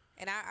hair,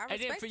 and I respect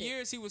and then for it.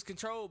 years he was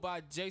controlled by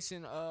Jerry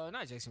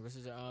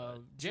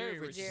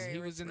Richardson. He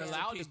wasn't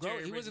allowed to grow.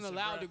 He wasn't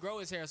allowed to grow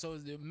his hair. So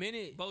the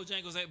minute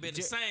Bojangles ain't been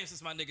the same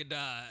since my nigga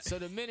died. So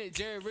the minute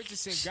Jerry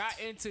Richardson got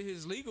into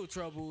his legal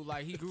trouble,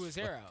 like he grew his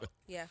hair out.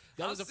 Yeah,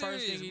 that was the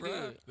first thing he did.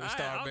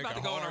 I was about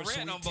to go on a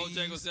rant on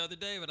Bojangles the other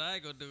day, but I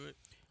ain't gonna do it.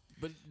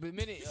 But the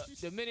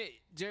minute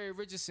Jerry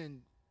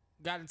Richardson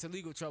got into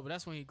legal trouble,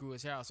 that's when he grew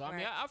his hair out. So I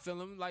mean, I feel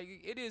him like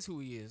it is who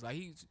he is. Like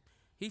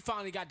he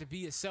finally got to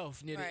be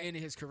himself near the end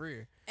of his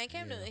career. And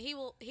Cam Newton, he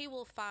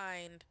will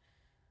find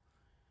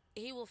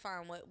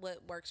what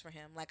works for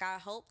him. Like I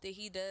hope that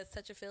he does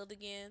touch a field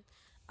again.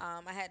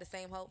 I had the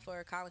same hope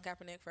for Colin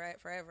Kaepernick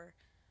forever,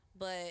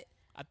 but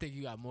I think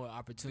you got more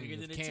opportunity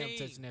with Cam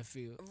touching that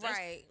field.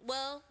 Right.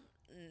 Well,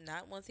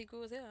 not once he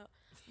grew his hair out,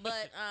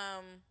 but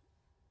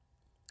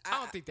I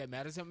don't think that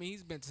matters. I mean,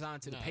 he's been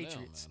signed to the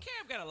Patriots.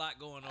 Cam got a lot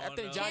going on. I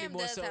think Johnny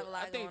more so.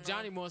 I think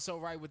Johnny more so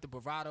right with the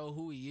bravado,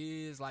 who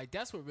he is. Like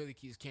that's what really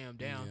keeps Cam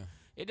down.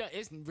 Yeah.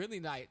 It's really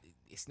not.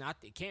 It's not.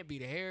 It can't be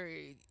the hair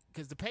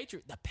because the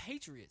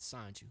Patriots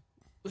signed you.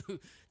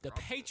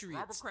 Patriots.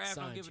 Robert Kraft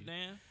signed don't give you.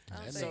 a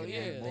damn. So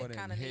more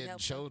than Head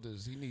and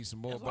Shoulders. He needs some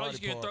more as long body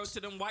as you can parts.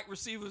 throw to them white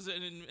receivers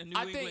in New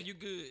England, you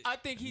good. I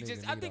think he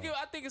just. I think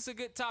it's a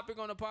good topic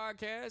on the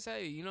podcast.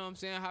 Hey, you know what I'm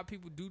saying? How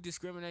people do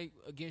discriminate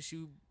against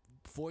you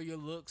for your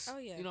looks. Oh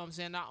yeah. You know what I'm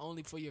saying? Not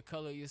only for your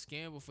color of your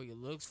skin, but for your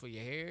looks, for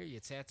your hair, your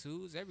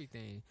tattoos,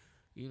 everything.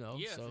 You know.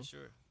 Yeah, so. for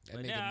sure. That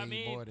but nigga now,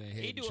 need more than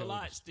Head he and do Shoulders. a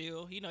lot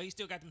still. You know, he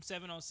still got them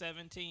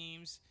 7-on-7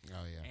 teams.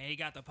 Oh yeah. And he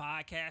got the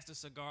podcast, the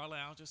Cigar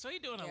Lounge. So he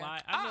doing a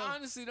lot. I know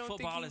honestly don't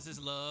football think is his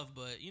love,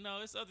 but you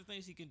know, it's other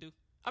things he can do.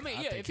 I mean,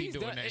 I think if he's he's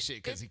doing done, that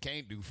shit because he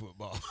can't do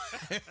football.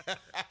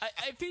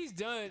 if he's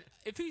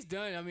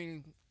done, I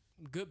mean,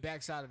 good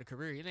backside of the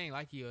career. It ain't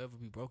like he'll ever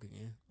be broke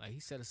again. Like he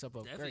set us up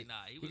Definitely great.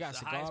 not. He was got the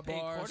cigar highest paid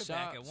bars,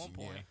 quarterback shops, at one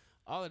point.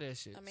 all of that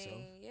shit. I mean,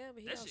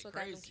 but he That also shit got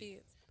crazy. them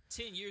kids.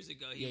 10 years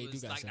ago, Yeah, he he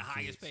was do got like the some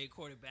highest kids. paid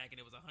quarterback, and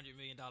it was a $100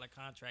 million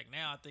contract.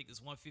 Now I think it's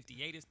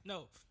 158.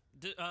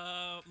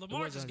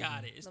 Lamar just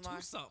got it. It's Lamar.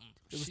 2-something.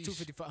 It was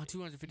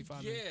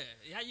 255 Yeah, million.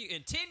 how you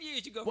in 10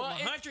 years you go Well,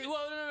 from 100?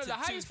 no. to The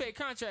highest 2. paid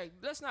contract.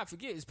 Let's not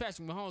forget is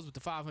Patrick Mahomes with the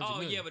 $500 Oh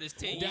million. yeah, but it's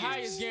 10 The years.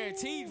 highest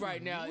guaranteed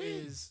right now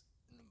is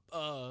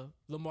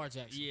Lamar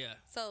Jackson. Yeah.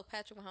 So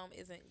Patrick Mahomes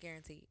isn't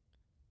guaranteed.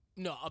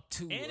 No, up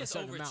to And a it's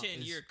certain over amount.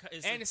 10 year.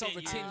 And it's over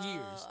 10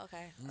 years.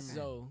 Okay.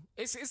 So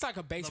it's like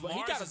a baseball.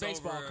 Lamar's he got a is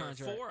baseball over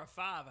contract. 4 or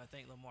 5, I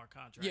think. Lamar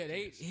contract. Yeah,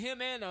 is.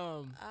 him and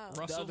the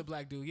Russell? other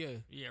black dude. Yeah,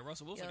 Yeah,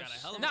 Russell Wilson got a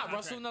hell of a not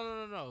contract. Russell.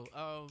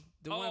 No.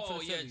 The one for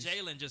the Phillies.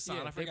 Jalen just signed.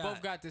 Yeah, I they forgot.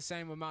 both got the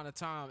same amount of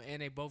time,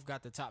 and they both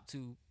got the top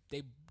two.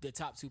 The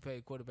top two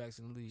paid quarterbacks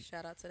in the league.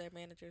 Shout out to their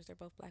managers. They're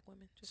both black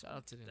women. Just Shout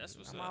out to them. That's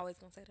what's I'm up. always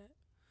gonna say that.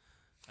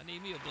 I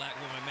need me a black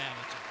woman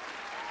manager.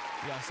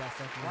 Y'all stop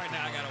fucking. Right with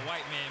now, I them, got a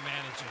white man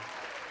manager.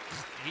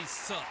 He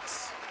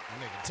sucks. That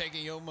nigga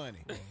taking your money.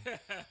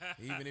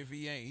 Even if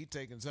he ain't, he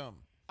taking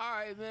something. All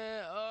right,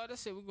 man.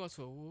 That's it. We're going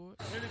to awards.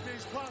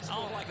 I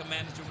don't like a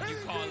manager when you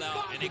call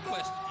out and they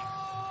question you.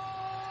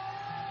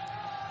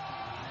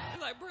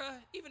 You're like, bruh,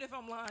 even if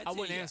I'm lying to I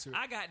wouldn't you, answer it.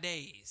 I got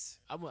days.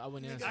 I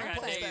wouldn't answer I it.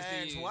 got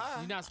days to you. Why?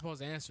 You're not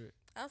supposed to answer it.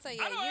 I'll say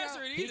I don't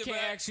answer it He either. can't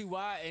but ask you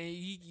why, and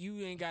you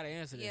ain't got to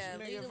answer this. Yeah,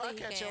 Nigga, if I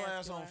catch your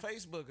ass on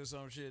Facebook or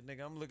some shit,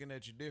 nigga, I'm looking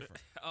at you different.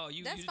 Oh,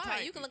 you. That's you fine.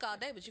 type. You can look all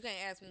day, but you can't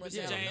ask me what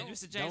Mr.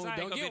 James. Mr. James, I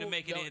ain't gonna be able to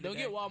make it in. Don't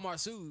get Walmart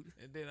sued.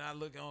 And then I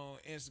look on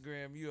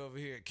Instagram, you over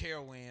here at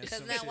Carowin.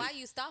 Because now, why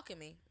you stalking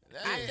me?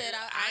 I said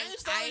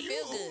I ain't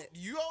feel good.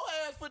 Your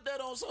ass put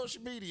that on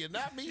social media,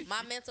 not me.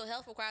 My mental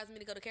health requires me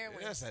to go to Carowin.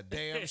 That's a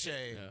damn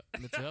shame.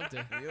 Mental health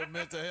day. Your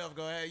mental health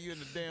gonna have you in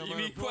the damn You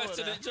be unemployed.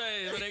 questioning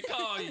James when they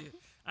call you.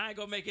 I ain't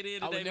gonna make it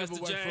in I would today, never Mr.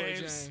 work for James.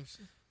 James.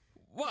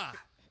 Why?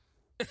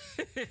 Nah,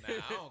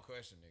 I don't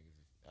question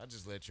niggas. I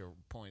just let your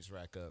points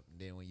rack up, and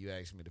then when you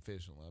ask me to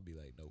fish them, I'll be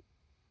like, nope.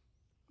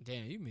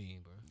 Damn, you mean,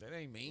 bro? That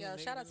ain't mean. Yo, nigga.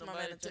 shout out to my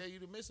Nobody manager. tell you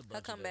to miss a bunch Her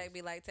of comeback days.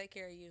 be like, take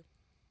care of you.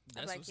 I'm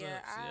That's like, what's yeah,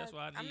 up. See, that's why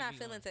I I'm need not me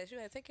feeling one. touch. You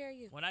gotta take care of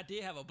you. When I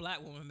did have a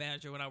black woman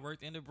manager when I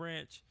worked in the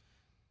branch,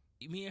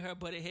 me and her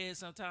butted heads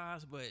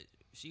sometimes, but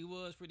she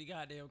was pretty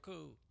goddamn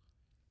cool.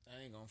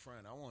 I ain't gonna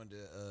front. I wanted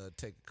to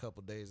take a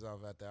couple days off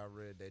after I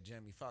read that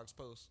Jamie Foxx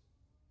post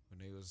when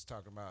they was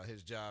talking about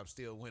his job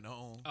still went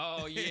on.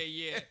 Oh,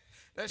 yeah.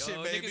 That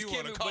shit made me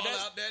want to call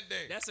out that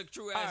day. That's a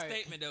true ass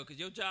statement, though, because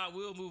your job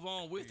will move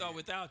on with or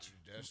without you.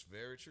 That's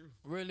very true.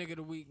 Real nigga of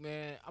the week,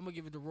 man. I'm gonna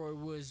give it to Roy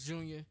Woods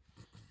Jr.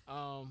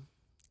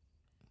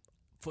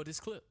 For this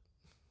clip.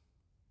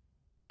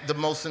 The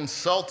most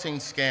insulting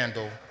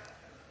scandal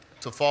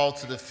to fall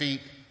to the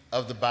feet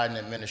of the Biden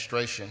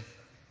administration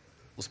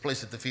was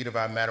placed at the feet of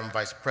our Madam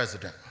Vice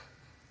President.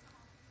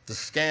 The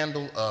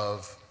scandal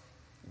of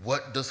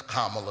what does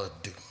Kamala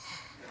do?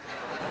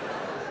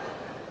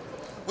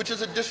 Which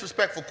is a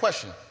disrespectful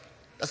question.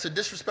 That's a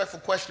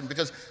disrespectful question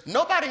because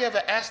nobody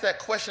ever asked that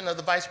question of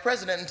the Vice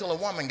President until a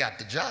woman got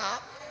the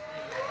job.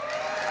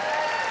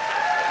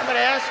 Nobody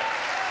asked.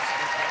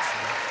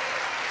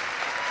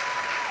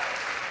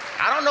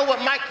 I don't know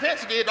what Mike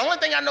Pence did. The only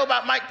thing I know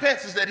about Mike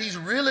Pence is that he's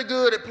really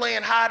good at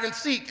playing hide and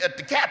seek at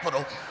the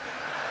Capitol.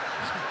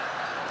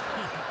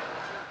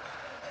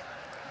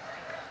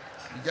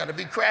 You got to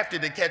be crafty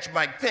to catch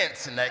Mike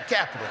Pence in that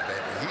Capitol,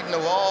 baby. He'd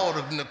know all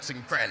the nooks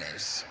and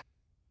crannies.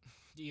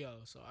 Yo,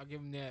 so I give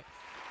him that.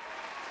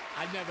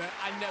 I never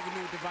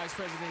knew what the vice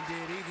president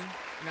did either,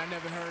 and I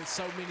never heard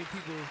so many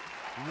people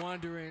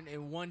wondering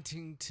and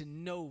wanting to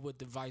know what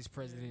the vice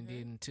president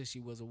did until she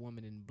was a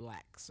woman in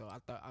black. So I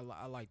thought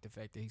I like the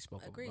fact that he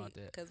spoke about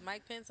that. Because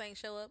Mike Pence ain't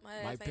show up.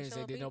 Mike Pence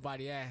ain't did.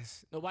 Nobody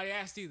asked. Nobody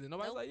asked either.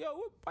 Nobody was like, yo,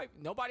 what Mike?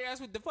 Nobody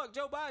asked what the fuck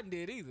Joe Biden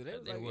did either. They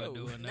was They like, weren't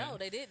yo, doing No,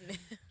 they didn't.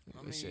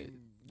 I mean, shit.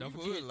 Don't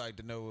would like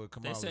to know what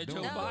Kamala said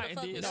doing. Joe Biden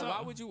did No, something.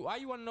 why would you? Why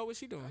you want to know what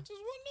she doing? I just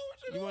want to know what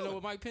you're You want to doing. know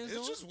what Mike Pence doing?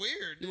 It's just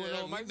weird. You want to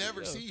know what Mike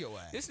never Pence see your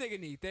ass. This nigga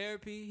need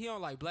therapy. He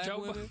don't like black Joe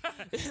women.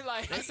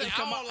 like I said don't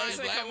Kamala- like I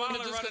said black Kamala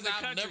women just running because the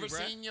I've country, never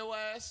bruh. seen your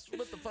ass.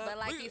 What the fuck? But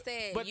like he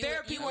said, But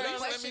therapy you would were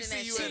let me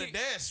see questioning you that at a shit.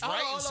 desk Hold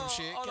writing on, some hold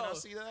shit. on, Can I hold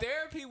on. see that?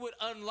 Therapy would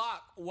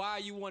unlock why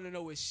you want to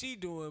know what she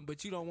doing,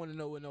 but you don't want to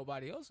know what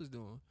nobody else is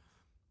doing.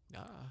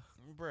 Nah.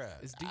 Bruh,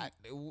 It's deep.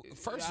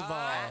 first of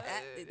all,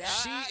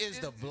 she is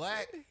the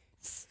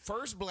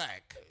first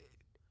black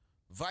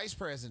vice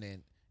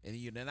president in the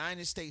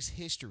United States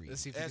history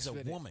Let's see if you as a can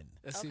spit it. woman.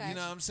 Let's see if Okay. You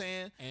know what I'm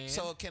saying? And?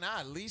 So can I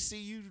at least see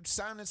you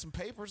signing some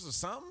papers or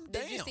something?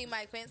 Did Damn. you see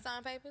Mike Pence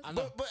sign papers? I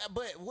know.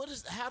 But what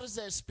is? How does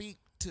that speak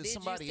to Did you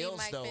somebody see else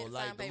Mike though? Pence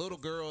like sign the little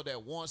papers? girl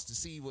that wants to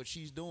see what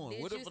she's doing.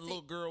 Did What you if a see-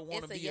 little girl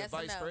want to it's a be yes a or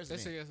vice no? That's a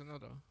president? yes or no,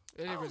 though.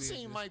 I don't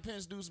see Mike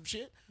Pence do some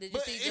shit. Did you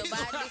But see Joe anyway-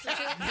 Biden do some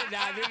shit?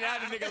 now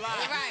the nigga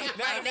lied. Right.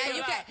 Now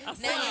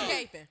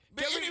you caping.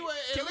 But anyway,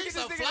 can we get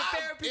this nigga a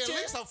therapy at chair?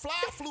 least a fly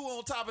flew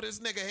on top of this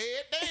nigga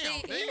head. Damn, See,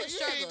 he nigga, was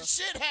struggle.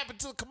 shit happened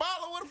to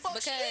Kamala. What the fuck?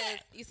 Because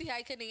shit? you see how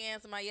he couldn't even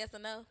answer my yes or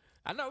no?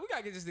 I know we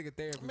gotta get this nigga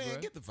therapy, Man,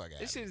 bro. get the fuck out.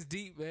 This shit is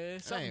deep, man. I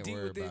Something ain't deep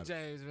worried within about it.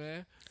 James,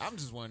 man. I'm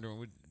just wondering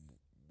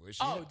where she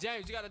Oh, at?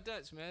 James, you got a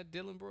Dutch, man.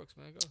 Dylan Brooks,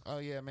 man. Go. Oh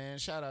yeah, man!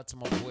 Shout out to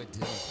my boy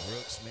Dylan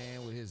Brooks,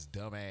 man, with his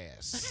dumb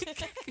ass.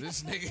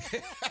 this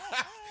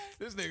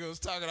nigga was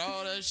talking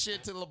all that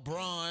shit to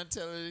LeBron,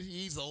 telling him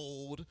he's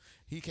old.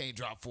 He can't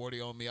drop 40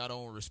 on me. I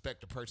don't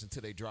respect a person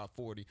till they drop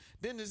 40.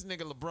 Then this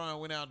nigga LeBron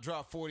went out and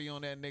dropped 40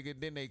 on that nigga.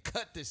 Then they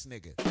cut this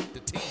nigga. The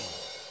team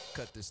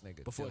cut this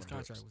nigga Before his Dylan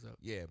contract Brooks. was up.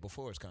 Yeah,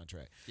 before his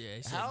contract. Yeah,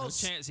 he said no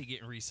chance he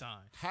getting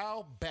re-signed.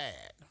 How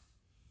bad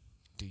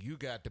do you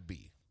got to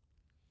be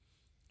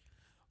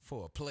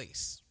for a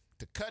place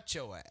to cut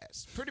your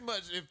ass? Pretty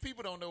much, if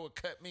people don't know what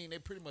cut mean, they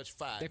pretty much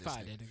fired They this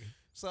fired nigga. that nigga.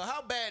 So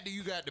how bad do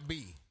you got to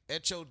be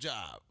at your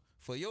job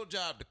for your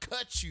job to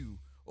cut you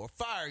or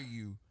fire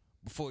you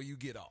before you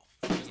get off?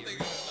 Just think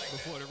of it like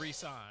Before that. the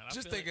re-sign.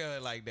 Just think of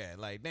it like that.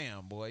 Like,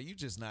 damn, boy, you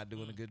just not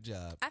doing a good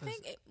job. I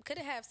think could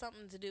it have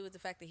something to do with the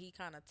fact that he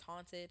kind of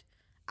taunted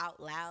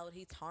out loud?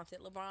 He taunted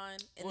LeBron,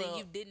 and then Well,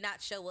 you did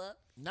not show up.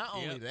 Not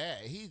only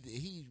that,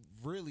 he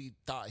really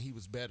thought he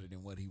was better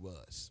than what he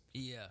was.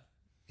 Yeah.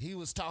 He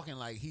was talking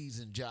like he's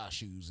in Josh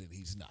shoes and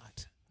he's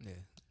not. Yeah.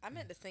 I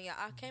meant to sing y'all.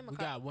 I came We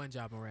across got one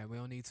job around. We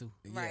don't need two.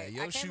 right. Yeah,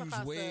 your I came shoes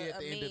across way a at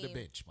the end of the meme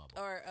bench, my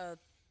boy. or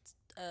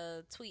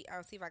a tweet.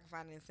 I'll see if I can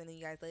find it and send it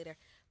you guys later.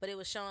 But it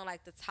was showing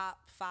like the top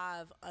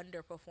 5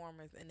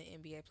 underperformers in the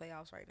NBA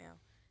playoffs right now,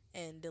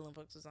 and Dylan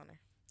Brooks was on there.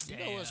 You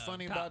know what's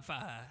funny about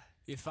 5?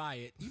 You're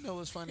fired. You know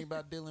what's funny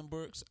about Dylan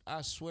Brooks?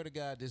 I swear to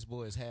God, this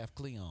boy is half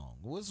Cleon.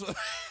 What's like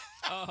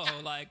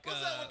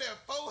what's up with that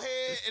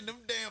forehead and them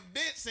damn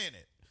dents in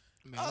it?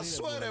 Man, I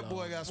swear that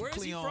boy got some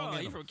Cleon he from? in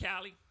him. He from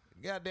Cali?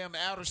 Goddamn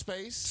outer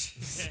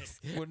space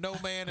where no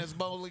man has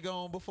boldly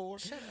gone before.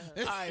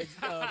 All right,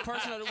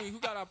 person of the week. Who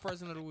got our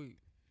person of the week?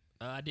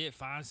 I did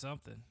find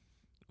something.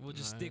 We'll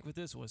just stick with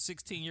this one.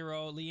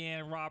 16-year-old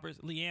Leanna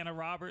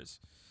Roberts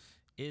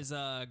is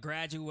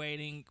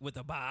graduating with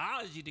a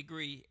biology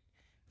degree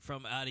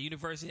from the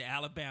University of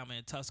Alabama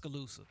in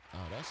Tuscaloosa. Oh,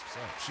 that's what's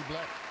up. She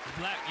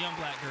black? Young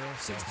black girl,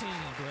 16,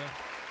 bro.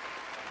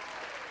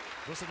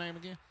 What's her name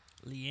again?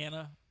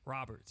 Leanna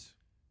Roberts.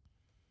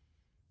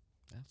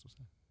 That's what's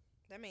up.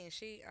 That means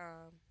she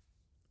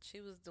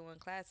was doing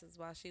classes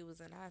while she was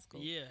in high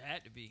school. Yeah,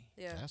 had to be.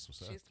 Yeah, that's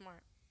what's up. She's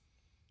smart.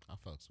 I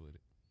fucks with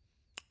it.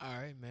 All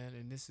right, man,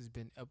 and this has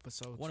been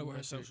episode. Wonder what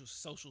her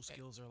social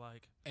skills are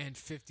like. And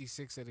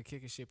 56 of the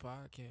Kickin' Shit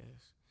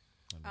podcast.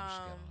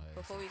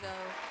 Before we go,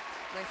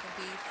 rest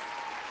in peace.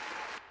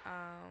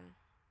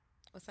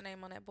 What's her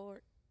name on that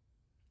board?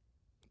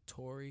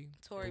 Tori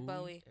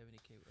Bowie.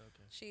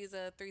 Okay. She's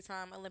a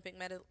 3-time Olympic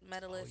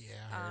medalist. Oh, yeah,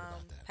 I heard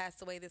about that.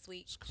 Passed away this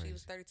week. She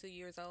was 32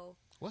 years old.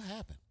 What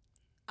happened?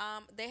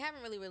 They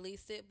haven't really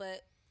released it,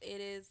 but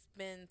it has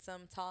been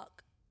some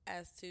talk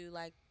as to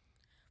like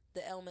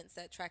the elements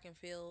that track and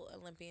field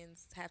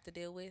Olympians have to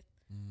deal with.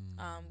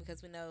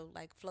 Because we know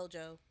like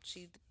FloJo,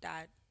 she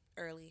died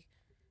early.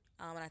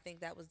 And I think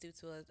that was due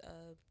to a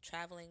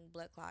traveling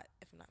blood clot,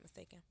 if I'm not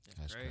mistaken.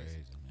 That's crazy,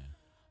 man.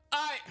 All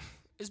right.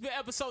 It's been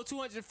episode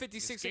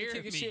 256 of the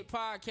Kickin' Shit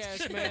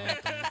podcast, man.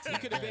 You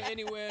could have been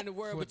anywhere in the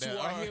world, but you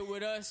are here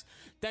with us.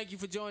 Thank you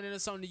for joining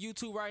us on the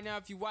YouTube right now.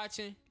 If you're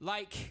watching,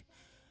 like,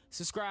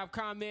 subscribe,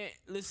 comment,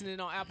 listening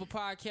on Apple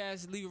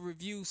Podcasts, leave a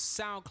review,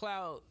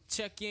 SoundCloud,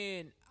 check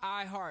in,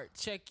 iHeart,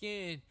 check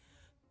in.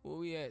 Where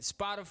we at?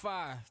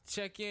 Spotify,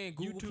 check in,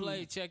 Google YouTube.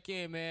 Play, check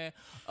in, man.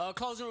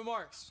 Closing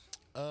remarks.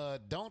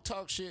 Don't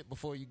talk shit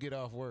before you get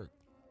off work.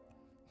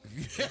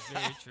 That's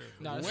very true.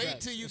 No, that's Wait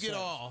facts. till you That's get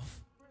facts.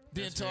 off.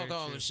 Then That's talk very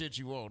all true. the shit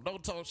you want.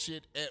 Don't talk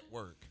shit at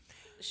work.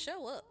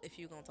 Show up if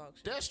you're going to talk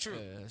shit. That's true.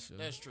 Yeah,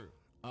 that's true.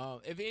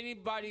 If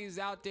anybody is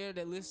out there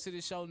that listens to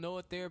the show, know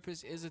a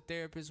therapist, is a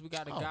therapist. We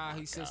got a guy.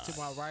 He sits to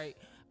my right.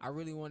 I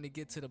really want to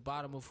get to the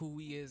bottom of who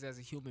he is as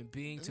a human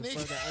being to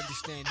further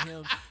understand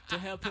him, to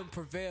help him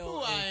prevail. Who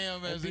I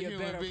am as be a a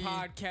human better being.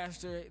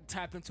 podcaster,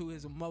 tap into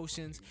his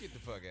emotions. Get the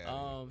fuck out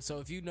of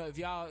So if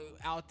y'all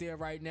out there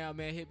right now,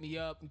 man, hit me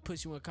up and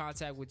put you in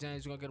contact with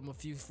James. We're gonna get him a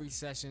few free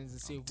sessions and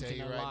see if we Tell can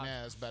you unlock right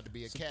now, it's about to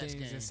be a some catch things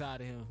game.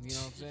 inside of him. You know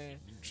what I'm saying?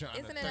 You trying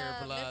Isn't to it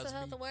therapize Mental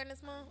Health me?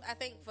 Awareness Month? I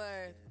think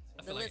for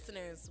the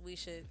listeners, we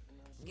should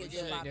get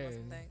to the bottom of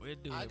some things. We'll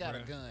do I it, got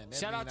bro. a gun. That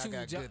Shout out mean to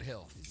I got good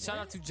health. Shout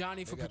out to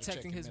Johnny for They gotta check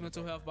protecting your his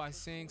mental mental health by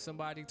seeing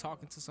somebody,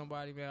 talking to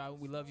somebody, man.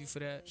 We love you for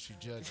that. She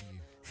judging you.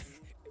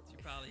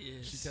 She probably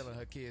is. She telling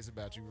her kids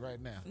about you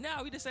right now.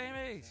 No, we the same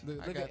age.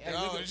 Look I got, at- hey,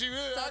 oh, look at- she really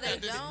So I they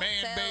got this don't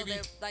man tell baby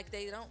their, like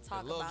they don't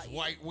talk that loves about you.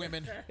 white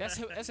women. that's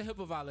a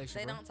HIPAA violation.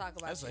 They bro. don't talk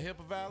about That's you. a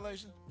HIPAA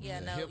violation? Yeah,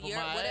 The no, HIPAA your,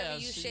 my whatever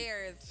ass. you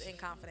share is in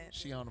confidence.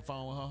 She on the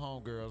phone with her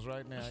homegirls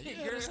right now.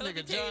 Yeah, Girl, this let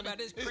me nigga tell you Johnny. about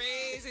this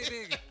crazy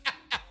nigga.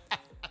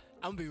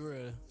 I'm gonna be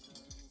real.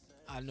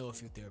 I know a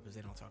few therapists.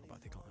 They don't talk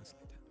about their clients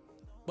like that.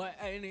 But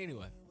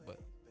anyway,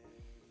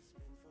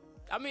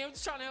 I mean, I'm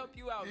just trying to help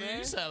you out, Yeah, man.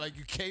 you sound like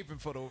you caping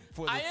for the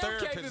I am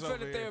therapist caping for over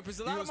the here. therapist.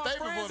 A lot You of was my caping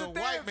friends for the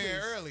are white man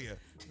therapists. earlier.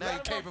 A Now lot you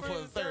of my caping for the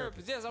friends are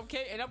therapist. Yes, I'm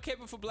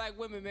caping for black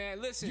women,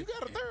 man. Listen, You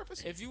got a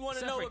therapist. if you want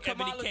to Except know for what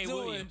Ebony Kamala's K.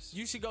 doing, Williams.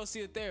 you should go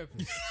see a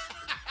therapist.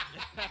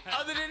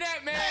 Other than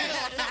that,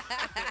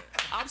 man,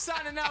 I'm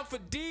signing out for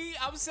D.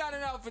 I'm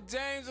signing out for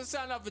James. I'm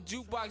signing out for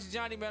Jukebox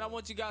Johnny, man. I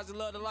want you guys to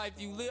love the life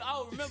you live.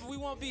 Oh, remember, we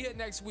won't be here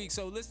next week,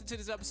 so listen to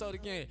this episode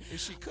again.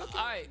 Is she cooking?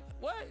 All right,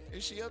 what?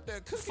 Is she up there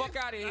cooking? Fuck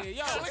out of here,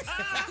 yo.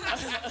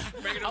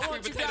 Making I them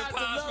want sweet you potato guys to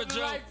pies love for the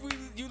Joe. life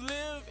you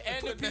live and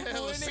the Putting the people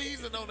hell in of it.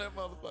 season on that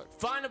motherfucker.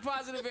 Find the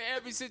positive in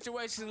every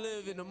situation.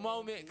 Live in the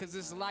moment, because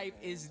this life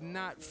is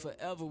not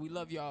forever. We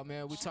love y'all,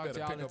 man. We talk to Better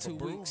y'all pick in up a 2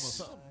 broom or weeks.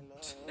 something.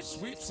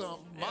 Sweep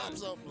something, mop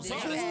something, You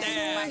something.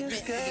 gotta It's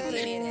stab.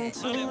 getting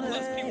too 100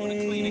 plus people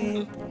to clean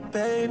it.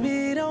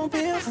 Baby, don't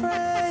be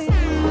afraid.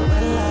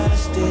 When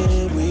last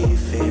did we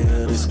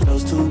feel this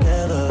close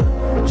together?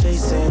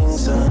 Chasing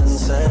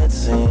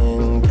sunsets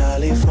in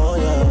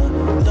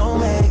California. Don't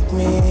make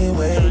me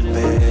wait,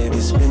 baby.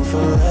 It's been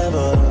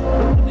forever.